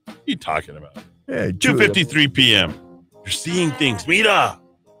 What are you talking about? Yeah, chew it up. 2:53 p.m. You're seeing things. Mira,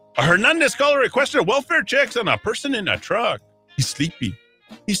 A Hernandez caller requested welfare checks on a person in a truck. He's sleepy.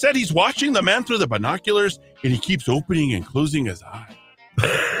 He said he's watching the man through the binoculars and he keeps opening and closing his eyes.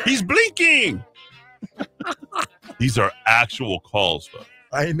 He's blinking. These are actual calls, folks.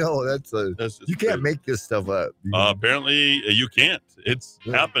 I know that's you can't make this stuff up. Apparently, you can't. It's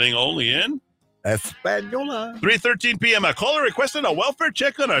happening only in Española. 3:13 p.m. A caller requested a welfare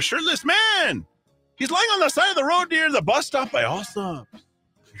check on a shirtless man. He's lying on the side of the road near the bus stop by Allsup's.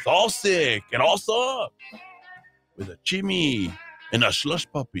 He's all sick and all up with a chimney and a slush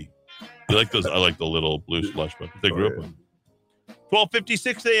puppy. You like those? I like the little blue slush puppies. They grew up with.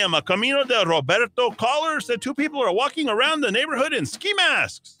 12:56 a.m. A Camino de Roberto caller said 2 people are walking around the neighborhood in ski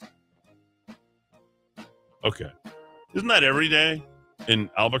masks. Okay. Isn't that every day in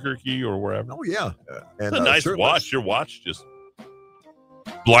Albuquerque or wherever? Oh, yeah. It's a nice watch. Your watch just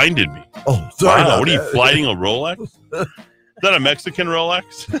blinded me. Oh, sorry. Wow, what are you flying a Rolex? Is that a Mexican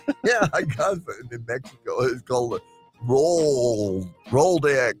Rolex? Yeah, I got it in Mexico. It's called a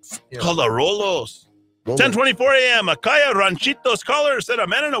Roldex. It's called a Rolos. 10:24 a.m. A Kaya Ranchitos caller said a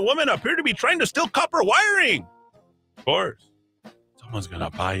man and a woman appear to be trying to steal copper wiring. Of course. Someone's going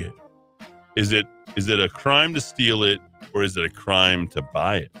to buy it. Is it a crime to steal it or is it a crime to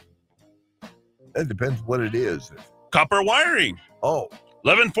buy it? It depends what it is. Copper wiring. Oh.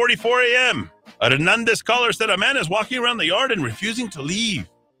 11:44 a.m. A Hernandez caller said a man is walking around the yard and refusing to leave.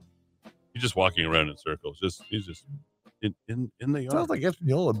 He's just walking around in circles. He's just in the yard. Sounds like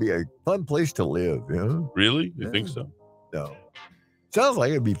Espanola would be a fun place to live, you know? Really? You think so? No. Sounds like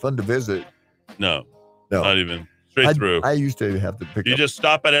it'd be fun to visit. No. Not even. Straight through. I used to have to pick You up. just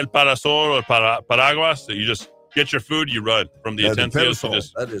stop at El Parasol or Paraguas. You just get your food, you run. From the Atencios,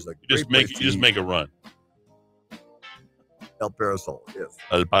 you just make a run. El Parasol, yes.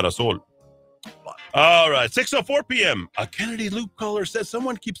 El Parasol. All right, 6:04 p.m. A Kennedy Loop caller says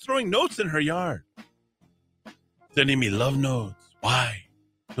someone keeps throwing notes in her yard. Sending me love notes. Why?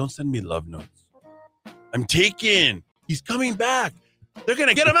 Don't send me love notes. I'm taken. He's coming back. They're going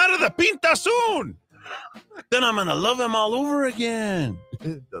to get him out of the pinta soon. Then I'm going to love him all over again.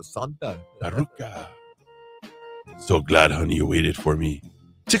 The Santa. La Ruca. So glad, honey, you waited for me.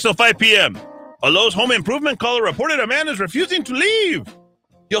 6:05 p.m. A Lowe's home improvement caller reported a man is refusing to leave.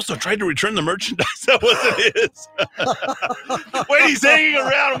 He also tried to return the merchandise that wasn't his. When he's hanging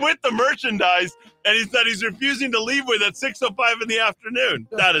around with the merchandise, and he said he's refusing to leave with at 6:05 in the afternoon.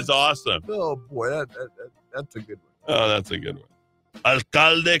 That is awesome. Oh, boy, that's a good one. Oh, that's a good one.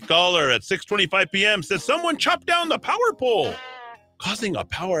 Alcalde caller at 6:25 p.m. says someone chopped down the power pole, causing a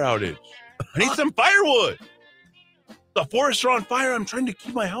power outage. I need some firewood. The forests are on fire. I'm trying to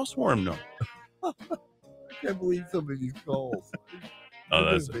keep my house warm now. I can't believe some of these calls. Oh,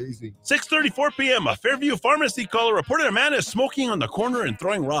 that's amazing. 6:34 p.m. A Fairview pharmacy caller reported a man is smoking on the corner and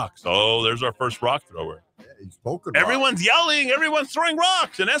throwing rocks. Oh, there's our first rock thrower. Yeah, he's smoking. Everyone's yelling. Everyone's throwing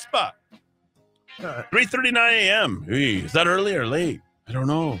rocks in Espa. 3:39 a.m. Hey, is that early or late? I don't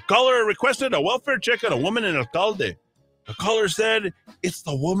know. Caller requested a welfare check on a woman in Alcalde. The caller said it's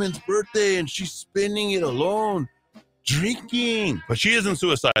the woman's birthday and she's spending it alone, drinking. But she isn't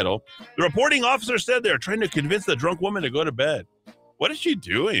suicidal. The reporting officer said they're trying to convince the drunk woman to go to bed. What is she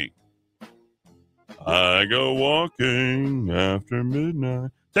doing? I go walking after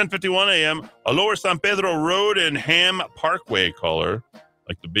midnight. 10:51 a.m. A Lower San Pedro Road and Ham Parkway caller,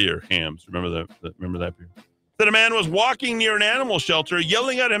 like the beer, Hams. Remember that beer? Said a man was walking near an animal shelter,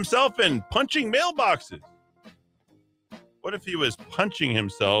 yelling at himself and punching mailboxes. What if he was punching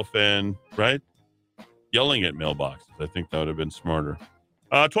himself and yelling at mailboxes? I think that would have been smarter.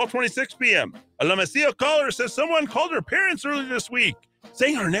 12:26 p.m. A La Mesilla caller says someone called her parents earlier this week,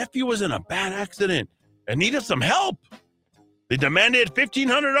 saying her nephew was in a bad accident and needed some help. They demanded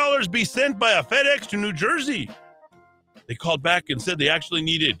 $1,500 be sent by a FedEx to New Jersey. They called back and said they actually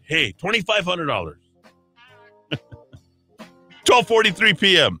needed, $2,500. 12:43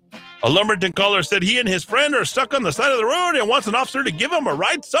 p.m. A Lumberton caller said he and his friend are stuck on the side of the road and wants an officer to give him a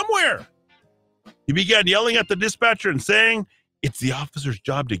ride somewhere. He began yelling at the dispatcher and saying it's the officer's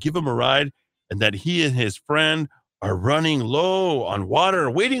job to give him a ride and that he and his friend are running low on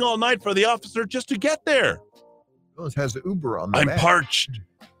water, waiting all night for the officer just to get there. It has the Uber on the I'm back. parched.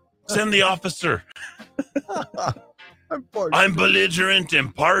 Send the officer. I'm parched. I'm belligerent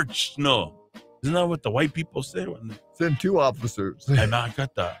and parched. No. Isn't that what the white people say? When they, Send 2 officers. I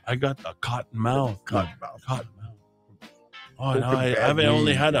got the cotton mouth. Cotton mouth. Oh, no, I've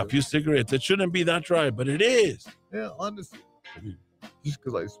only had a few cigarettes. It shouldn't be that dry, but it is. Yeah, honestly. Just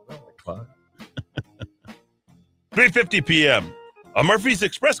because I smell like cotton. 3:50 p.m. A Murphy's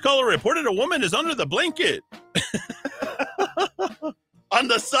Express caller reported a woman is under the blanket. I on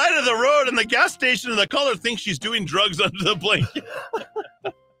the side of the road in the gas station, and the caller thinks she's doing drugs under the blanket.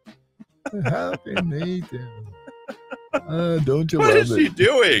 Happy Nathan. Don't you What love is she it?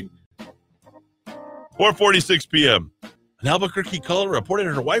 doing? 4:46 p.m. An Albuquerque caller reported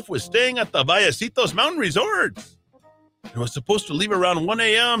her wife was staying at the Vallecitos Mountain Resorts and was supposed to leave around 1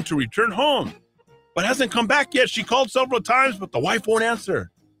 a.m. to return home, but hasn't come back yet. She called several times, but the wife won't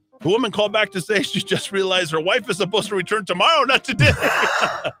answer. The woman called back to say she just realized her wife is supposed to return tomorrow, not today.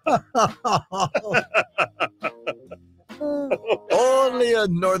 Only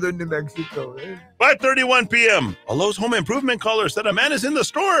in northern New Mexico. Eh? 5:31 p.m. A Lowe's home improvement caller said a man is in the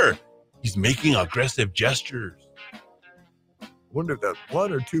store. He's making aggressive gestures. Wonder if that's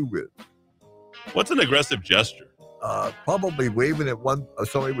one or two with. What's an aggressive gesture? Probably waving at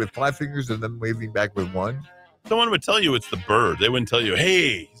somebody with 5 fingers and then waving back with one. Someone would tell you it's the bird. They wouldn't tell you,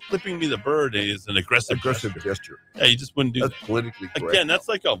 hey, he's flipping me the bird. It's an aggressive gesture. Yeah, you just wouldn't do That's that. politically correct. Again, that's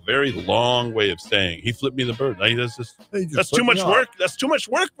like a very long way of saying he flipped me the bird. Like, that's Hey, just too flip much me off. work. That's too much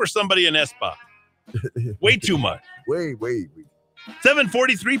work for somebody in Espa. Way too much. Wait.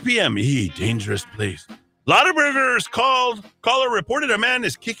 7:43 p.m. Dangerous place. Lottaburgers caller reported a man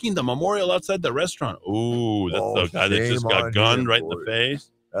is kicking the memorial outside the restaurant. Ooh, that's Oh, the guy that just shame got on gunned him, right in boy. the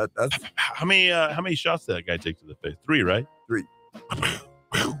face. That's How many shots did that guy take to the face? 3, right? 3.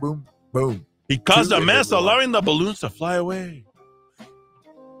 Boom, boom. He caused Two a in mess, everyone. allowing the balloons to fly away.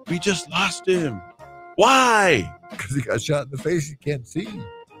 We just lost him. Why? Because he got shot in the face, he can't see.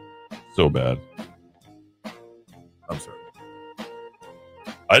 So bad. I'm sorry.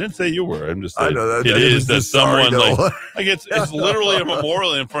 I didn't say you were. I'm just I saying know that. it that is was that just sorry, someone though. like it's literally a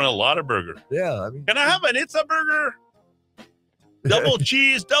memorial in front of Lottaburger. Yeah, I mean, Can I have an It's a Burger? Double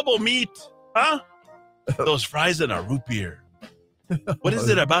cheese, double meat. Huh? Those fries and a root beer. What is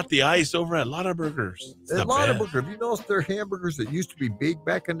it about the ice over at Lottaburgers? It's a the lot of best. burgers. Have you noticed their hamburgers that used to be big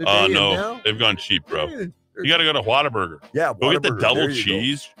back in the day? Oh, and no. now? They've gone cheap, bro. Yeah, You got to go to Whataburger. yeah, Go get the Whataburger, double there you go.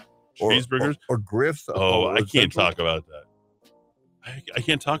 cheese Or- cheeseburgers. or Griff's. Oh, I can't Central. talk about that. I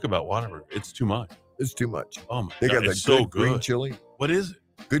can't talk about Whataburger. It's too much. It's too much. Oh, my They God. got the It's so green good. chili. What is it?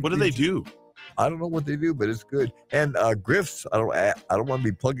 Good What do green they do? I don't know what they do, but it's good. And Griff's, I don't want to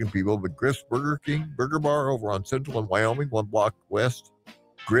be plugging people, but Griff's Burger King Burger Bar over on Central in Wyoming, 1 block west.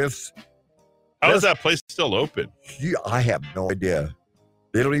 Griff's. How is that place still open? I have no idea.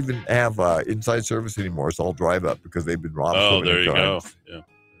 They don't even have inside service anymore. It's all drive up because they've been robbed. Oh, so many there you go. times. Yeah.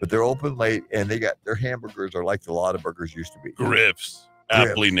 But they're open late, and they got their hamburgers are like the Lottaburgers used to be. Griff's,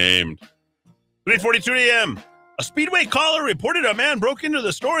 aptly Griff's. named. 3:42 a.m. A Speedway caller reported a man broke into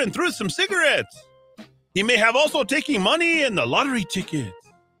the store and threw some cigarettes. He may have also taken money and the lottery tickets.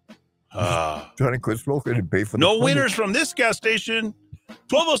 Trying to quit smoking and pay for the No money. winners from this gas station.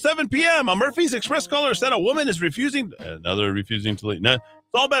 12:07 p.m. A Murphy's Express caller said a woman is refusing to leave. No, it's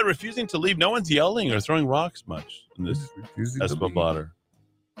all about refusing to leave. No one's yelling or throwing rocks much in this Refusing to Espa leave. blotter.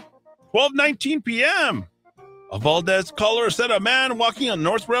 12:19 p.m. A Valdez caller said a man walking on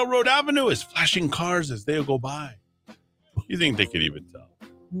North Railroad Avenue is flashing cars as they go by. You think they could even tell?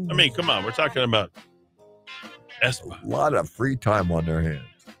 I mean, come on. We're talking about Espa. A lot of free time on their hands.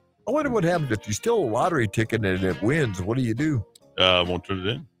 I wonder what happens if you steal a lottery ticket and it wins. What do you do? Won't turn it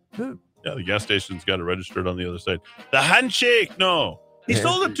in. Hmm. Yeah, the gas station's got it registered on the other side. The handshake, no. He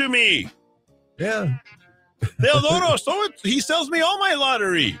sold it to me. Yeah. Theodoro, he sells me all my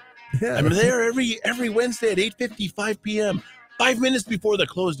lottery. Yeah. I'm there every Wednesday at 8:55 p.m., 5 minutes before the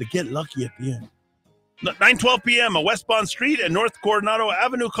close to get lucky at the end. 9:12 p.m., a West Bond Street and North Coronado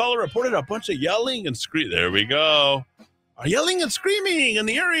Avenue caller reported a bunch of yelling and screaming. There we go. Are yelling and screaming in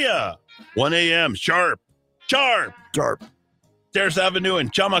the area. 1 a.m., sharp. Terrace Avenue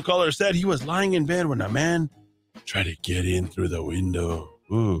and Chama caller said he was lying in bed when a man tried to get in through the window.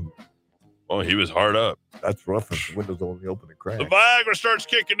 Ooh. Oh, he was hard up. That's rough if the windows only open a crack. The Viagra starts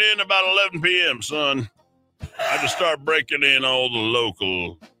kicking in about 11 p.m., son. I just start breaking in all the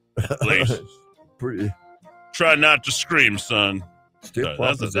local places. Pretty Try not to scream, son. stiff That's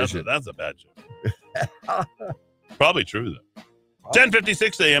proposition. a bad joke. Probably true, though.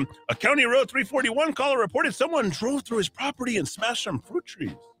 10:56 a.m. A County Road 341 caller reported someone drove through his property and smashed some fruit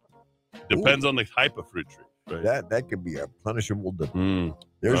trees. Depends on the type of fruit tree. Right? That could be a punishable. Mm.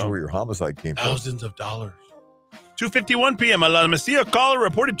 There's Well, where your homicide came from. Thousands of dollars. 2:51 p.m. A La Mesilla caller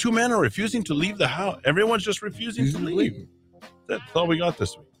reported 2 men are refusing to leave the house. Everyone's just refusing to leave. That's all we got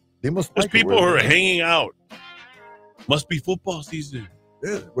this week. They must There's like it people where who are they're at. hanging out. Must be football season.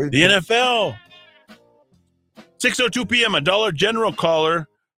 Yeah, wait, The NFL. 6:02 p.m. A Dollar General caller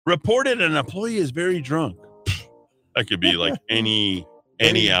reported an employee is very drunk. That could be like any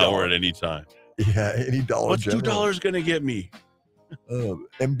Any hour dollar. at any time. Yeah, any Dollar What's General. $2 going to get me?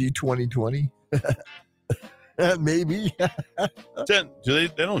 MD 2020. Maybe. Do they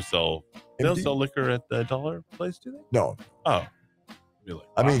don't sell liquor at the dollar place, do they? No. Oh. You're like,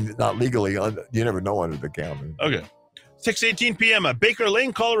 I wow. mean, not legally. You never know under the counter. Okay. 6:18 p.m. A Baker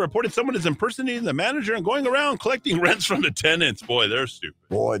Lane caller reported someone is impersonating the manager and going around collecting rents from the tenants. Boy, they're stupid.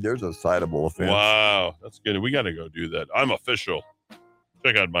 Boy, there's a citable offense. Wow, that's good. We got to go do that. I'm official.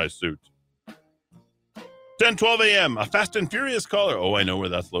 Check out my suit. 10:12 a.m. A Fast and Furious caller. Oh, I know where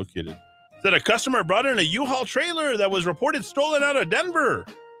that's located. Said a customer brought in a U-Haul trailer that was reported stolen out of Denver.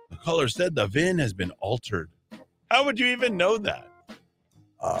 The caller said the VIN has been altered. How would you even know that?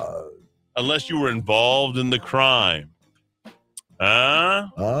 Unless you were involved in the crime. Do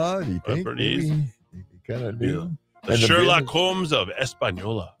you think Properties. maybe you kind of do? The Sherlock Holmes of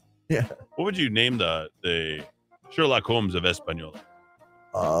Española. Yeah. What would you name the Sherlock Holmes of Española?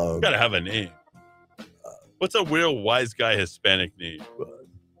 You gotta have a name. What's a real wise guy Hispanic name?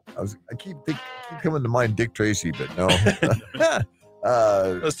 I keep coming to mind Dick Tracy, but no.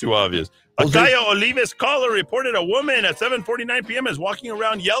 That's too obvious. A Cayo Olives caller reported a woman at 7:49 p.m. is walking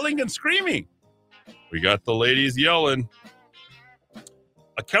around yelling and screaming. We got the ladies yelling.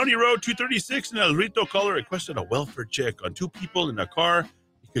 A County Road 236 in El Rito caller requested a welfare check on two people in a car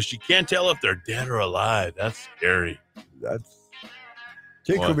because she can't tell if they're dead or alive. That's scary. That's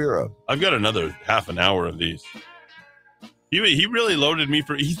Jake Rivera. I've got another half an hour of these. He really loaded me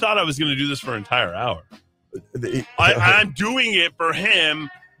for. He thought I was going to do this for an entire hour. I'm doing it for him,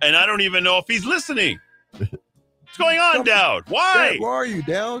 and I don't even know if he's listening. What's going on, Dowd? Why? Where are you,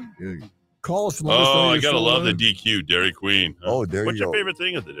 Dowd? Call us. Oh, I gotta love the DQ, Dairy Queen. Oh, there What's you your go. favorite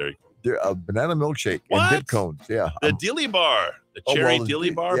thing at the Dairy Queen? Banana milkshake What? and dip cones. Yeah, The Dilly Bar, the cherry Dilly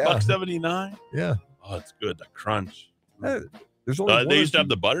Bar, yeah. $1.79. yeah. Oh, it's good. The crunch. There's only They used to have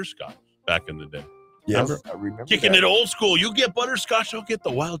the butterscotch back in the day. Yes, remember? I remember. Kicking that. it old school. You get butterscotch, I'll get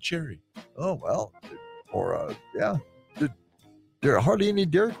the wild cherry. Oh well, or yeah. There are hardly any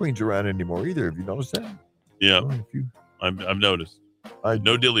Dairy Queens around anymore either. Have you noticed that? Yeah, Oh, I've noticed. I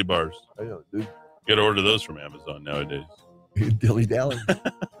No Dilly Bars. I know. Dude, Got to order those from Amazon nowadays. dilly dally.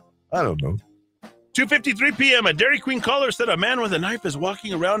 I don't know. 2:53 p.m. A Dairy Queen caller said a man with a knife is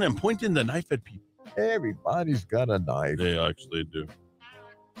walking around and pointing the knife at people. Everybody's got a knife. They actually do.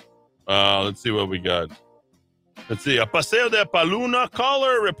 Let's see what we got. Let's see. A Paseo de Paluna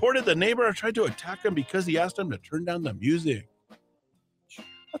caller reported the neighbor tried to attack him because he asked him to turn down the music.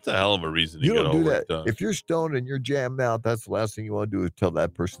 That's a hell of a reason to You get don't all do that. worked up. If you're stoned and you're jammed out, that's the last thing you want to do is tell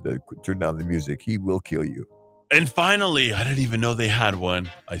that person to turn down the music. He will kill you. And finally, I didn't even know they had one.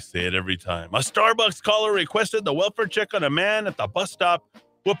 I say it every time. A Starbucks caller requested the welfare check on a man at the bus stop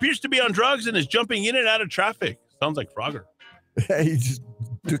who appears to be on drugs and is jumping in and out of traffic. Sounds like Frogger. He just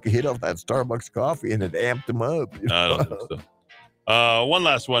took a hit off that Starbucks coffee and it amped him up. you I know? don't think so. One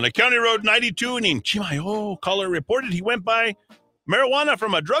last one. A County Road 92 named Chimayo caller reported he went by marijuana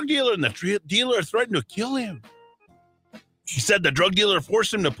from a drug dealer and the dealer threatened to kill him. She said the drug dealer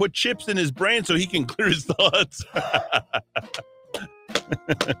forced him to put chips in his brain so he can clear his thoughts.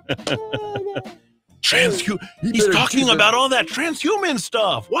 He's better talking keep about all that transhuman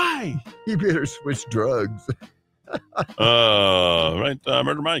stuff. Why? He better switch drugs. Right,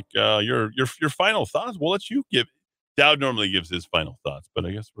 Murder Mike. Your final thoughts. We'll let you give. Dowd normally gives his final thoughts, but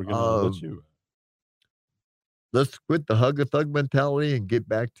I guess we're gonna let you. Let's quit the hug a thug mentality and get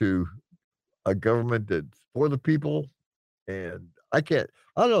back to a government that's for the people. And I don't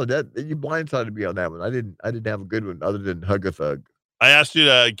know that you blindsided me on that one. I didn't have a good one other than hug a thug. I asked you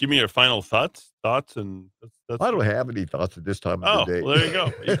to give me your final thoughts, and that's I don't have any thoughts at this time Oh, of the day. well, there you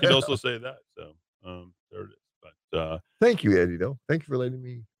go. You could also say that. So there it is. But Thank you, Eddie, though. Thank you for letting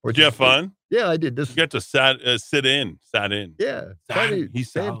me. did you have fun? Yeah, I did. This You got to sat in. Yeah. Sat- Friday,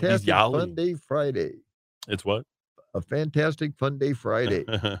 he's fantastic yowling. fun day Friday. It's what? A fantastic fun day Friday.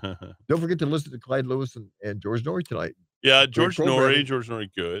 Don't forget to listen to Clyde Lewis and George Norrie tonight. Yeah, George programming.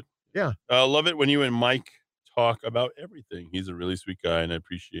 Norrie, good. Yeah. I love it when you and Mike talk about everything. He's a really sweet guy, and I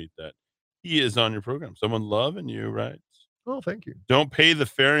appreciate that. He is on your program. Someone loving you, right? Oh, thank you. Don't Pay the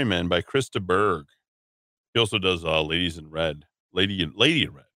Ferryman by Krista Berg. He also does Ladies in Red. Lady in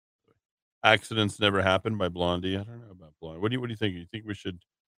Red. Accidents Never Happen by Blondie. I don't know about Blondie. What do you think? You think we should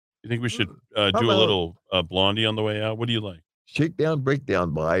do a about- little Blondie on the way out? What do you like? Shakedown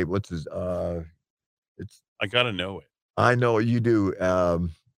Breakdown by what's his it's I gotta know it. I know you do.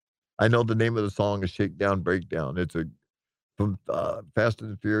 I know the name of the song is Shakedown Breakdown. It's from Fast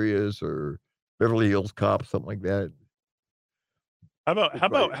and Furious or Beverly Hills Cop, something like that. How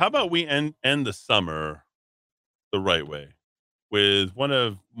about we end the summer the right way with one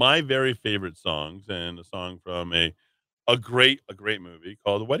of my very favorite songs and a song from a a great movie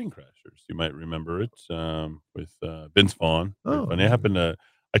called The Wedding Crashers. You might remember it with Vince Vaughn. Oh, And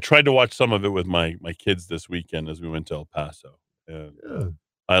I tried to watch some of it with my kids this weekend as we went to El Paso. And yeah.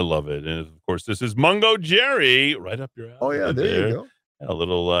 I love it. And of course, this is Mungo Jerry, right up your alley. Oh, yeah, there you go. A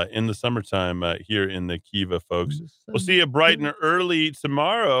little in the summertime here in the Kiva, folks. We'll see you bright and early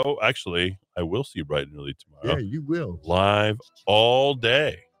tomorrow. Actually, I will see you bright and early tomorrow. Yeah, you will. Live all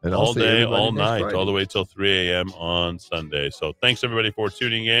day. And all day, all night, Friday. all the way till 3 a.m. on Sunday. So thanks, everybody, for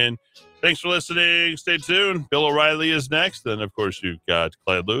tuning in. Thanks for listening. Stay tuned. Bill O'Reilly is next. Then, of course, you've got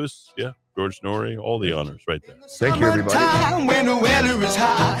Clyde Lewis. Yeah, George Norrie. All the honors right there. Thank you, everybody. When the weather is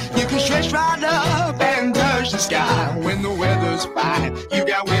high, you can stretch right up and touch the sky. When the weather's fine, you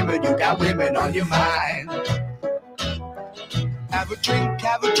got women on your mind. Have a drink,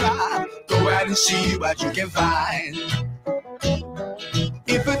 have a drive, go out and see what you can find.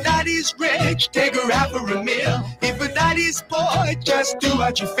 If a daddy's rich, take her out for a meal. If a daddy's poor, just do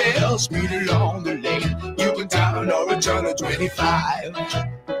what you feel. Speed along the lane, you can down or a turn of 25.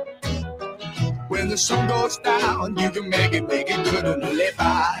 When the sun goes down, you can make it good and live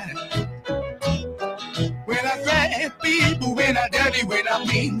by. When I grab people, when I dirty, when I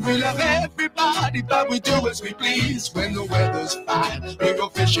mean, we love everybody, but we do as we please. When the weather's fine, we go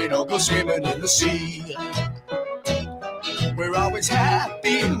fishing or go swimming in the sea. We're always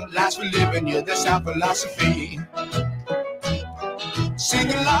happy, lives we're living, yeah, that's our philosophy. Sing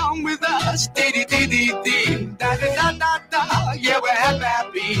along with us, dee-dee-dee-dee-dee, da-da-da-da-da, yeah, we're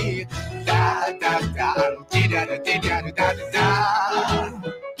happy, da-da-da, dee-da-da-dee-da-da-da-da-da,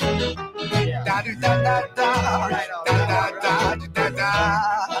 da-da-da-da-da, da-da-da-da-da-da,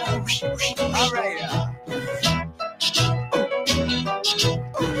 all right.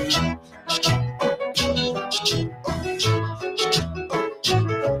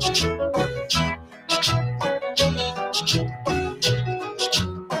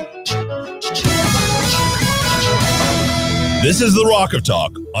 This is the Rock of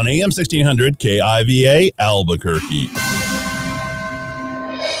Talk on AM 1600 KIVA Albuquerque.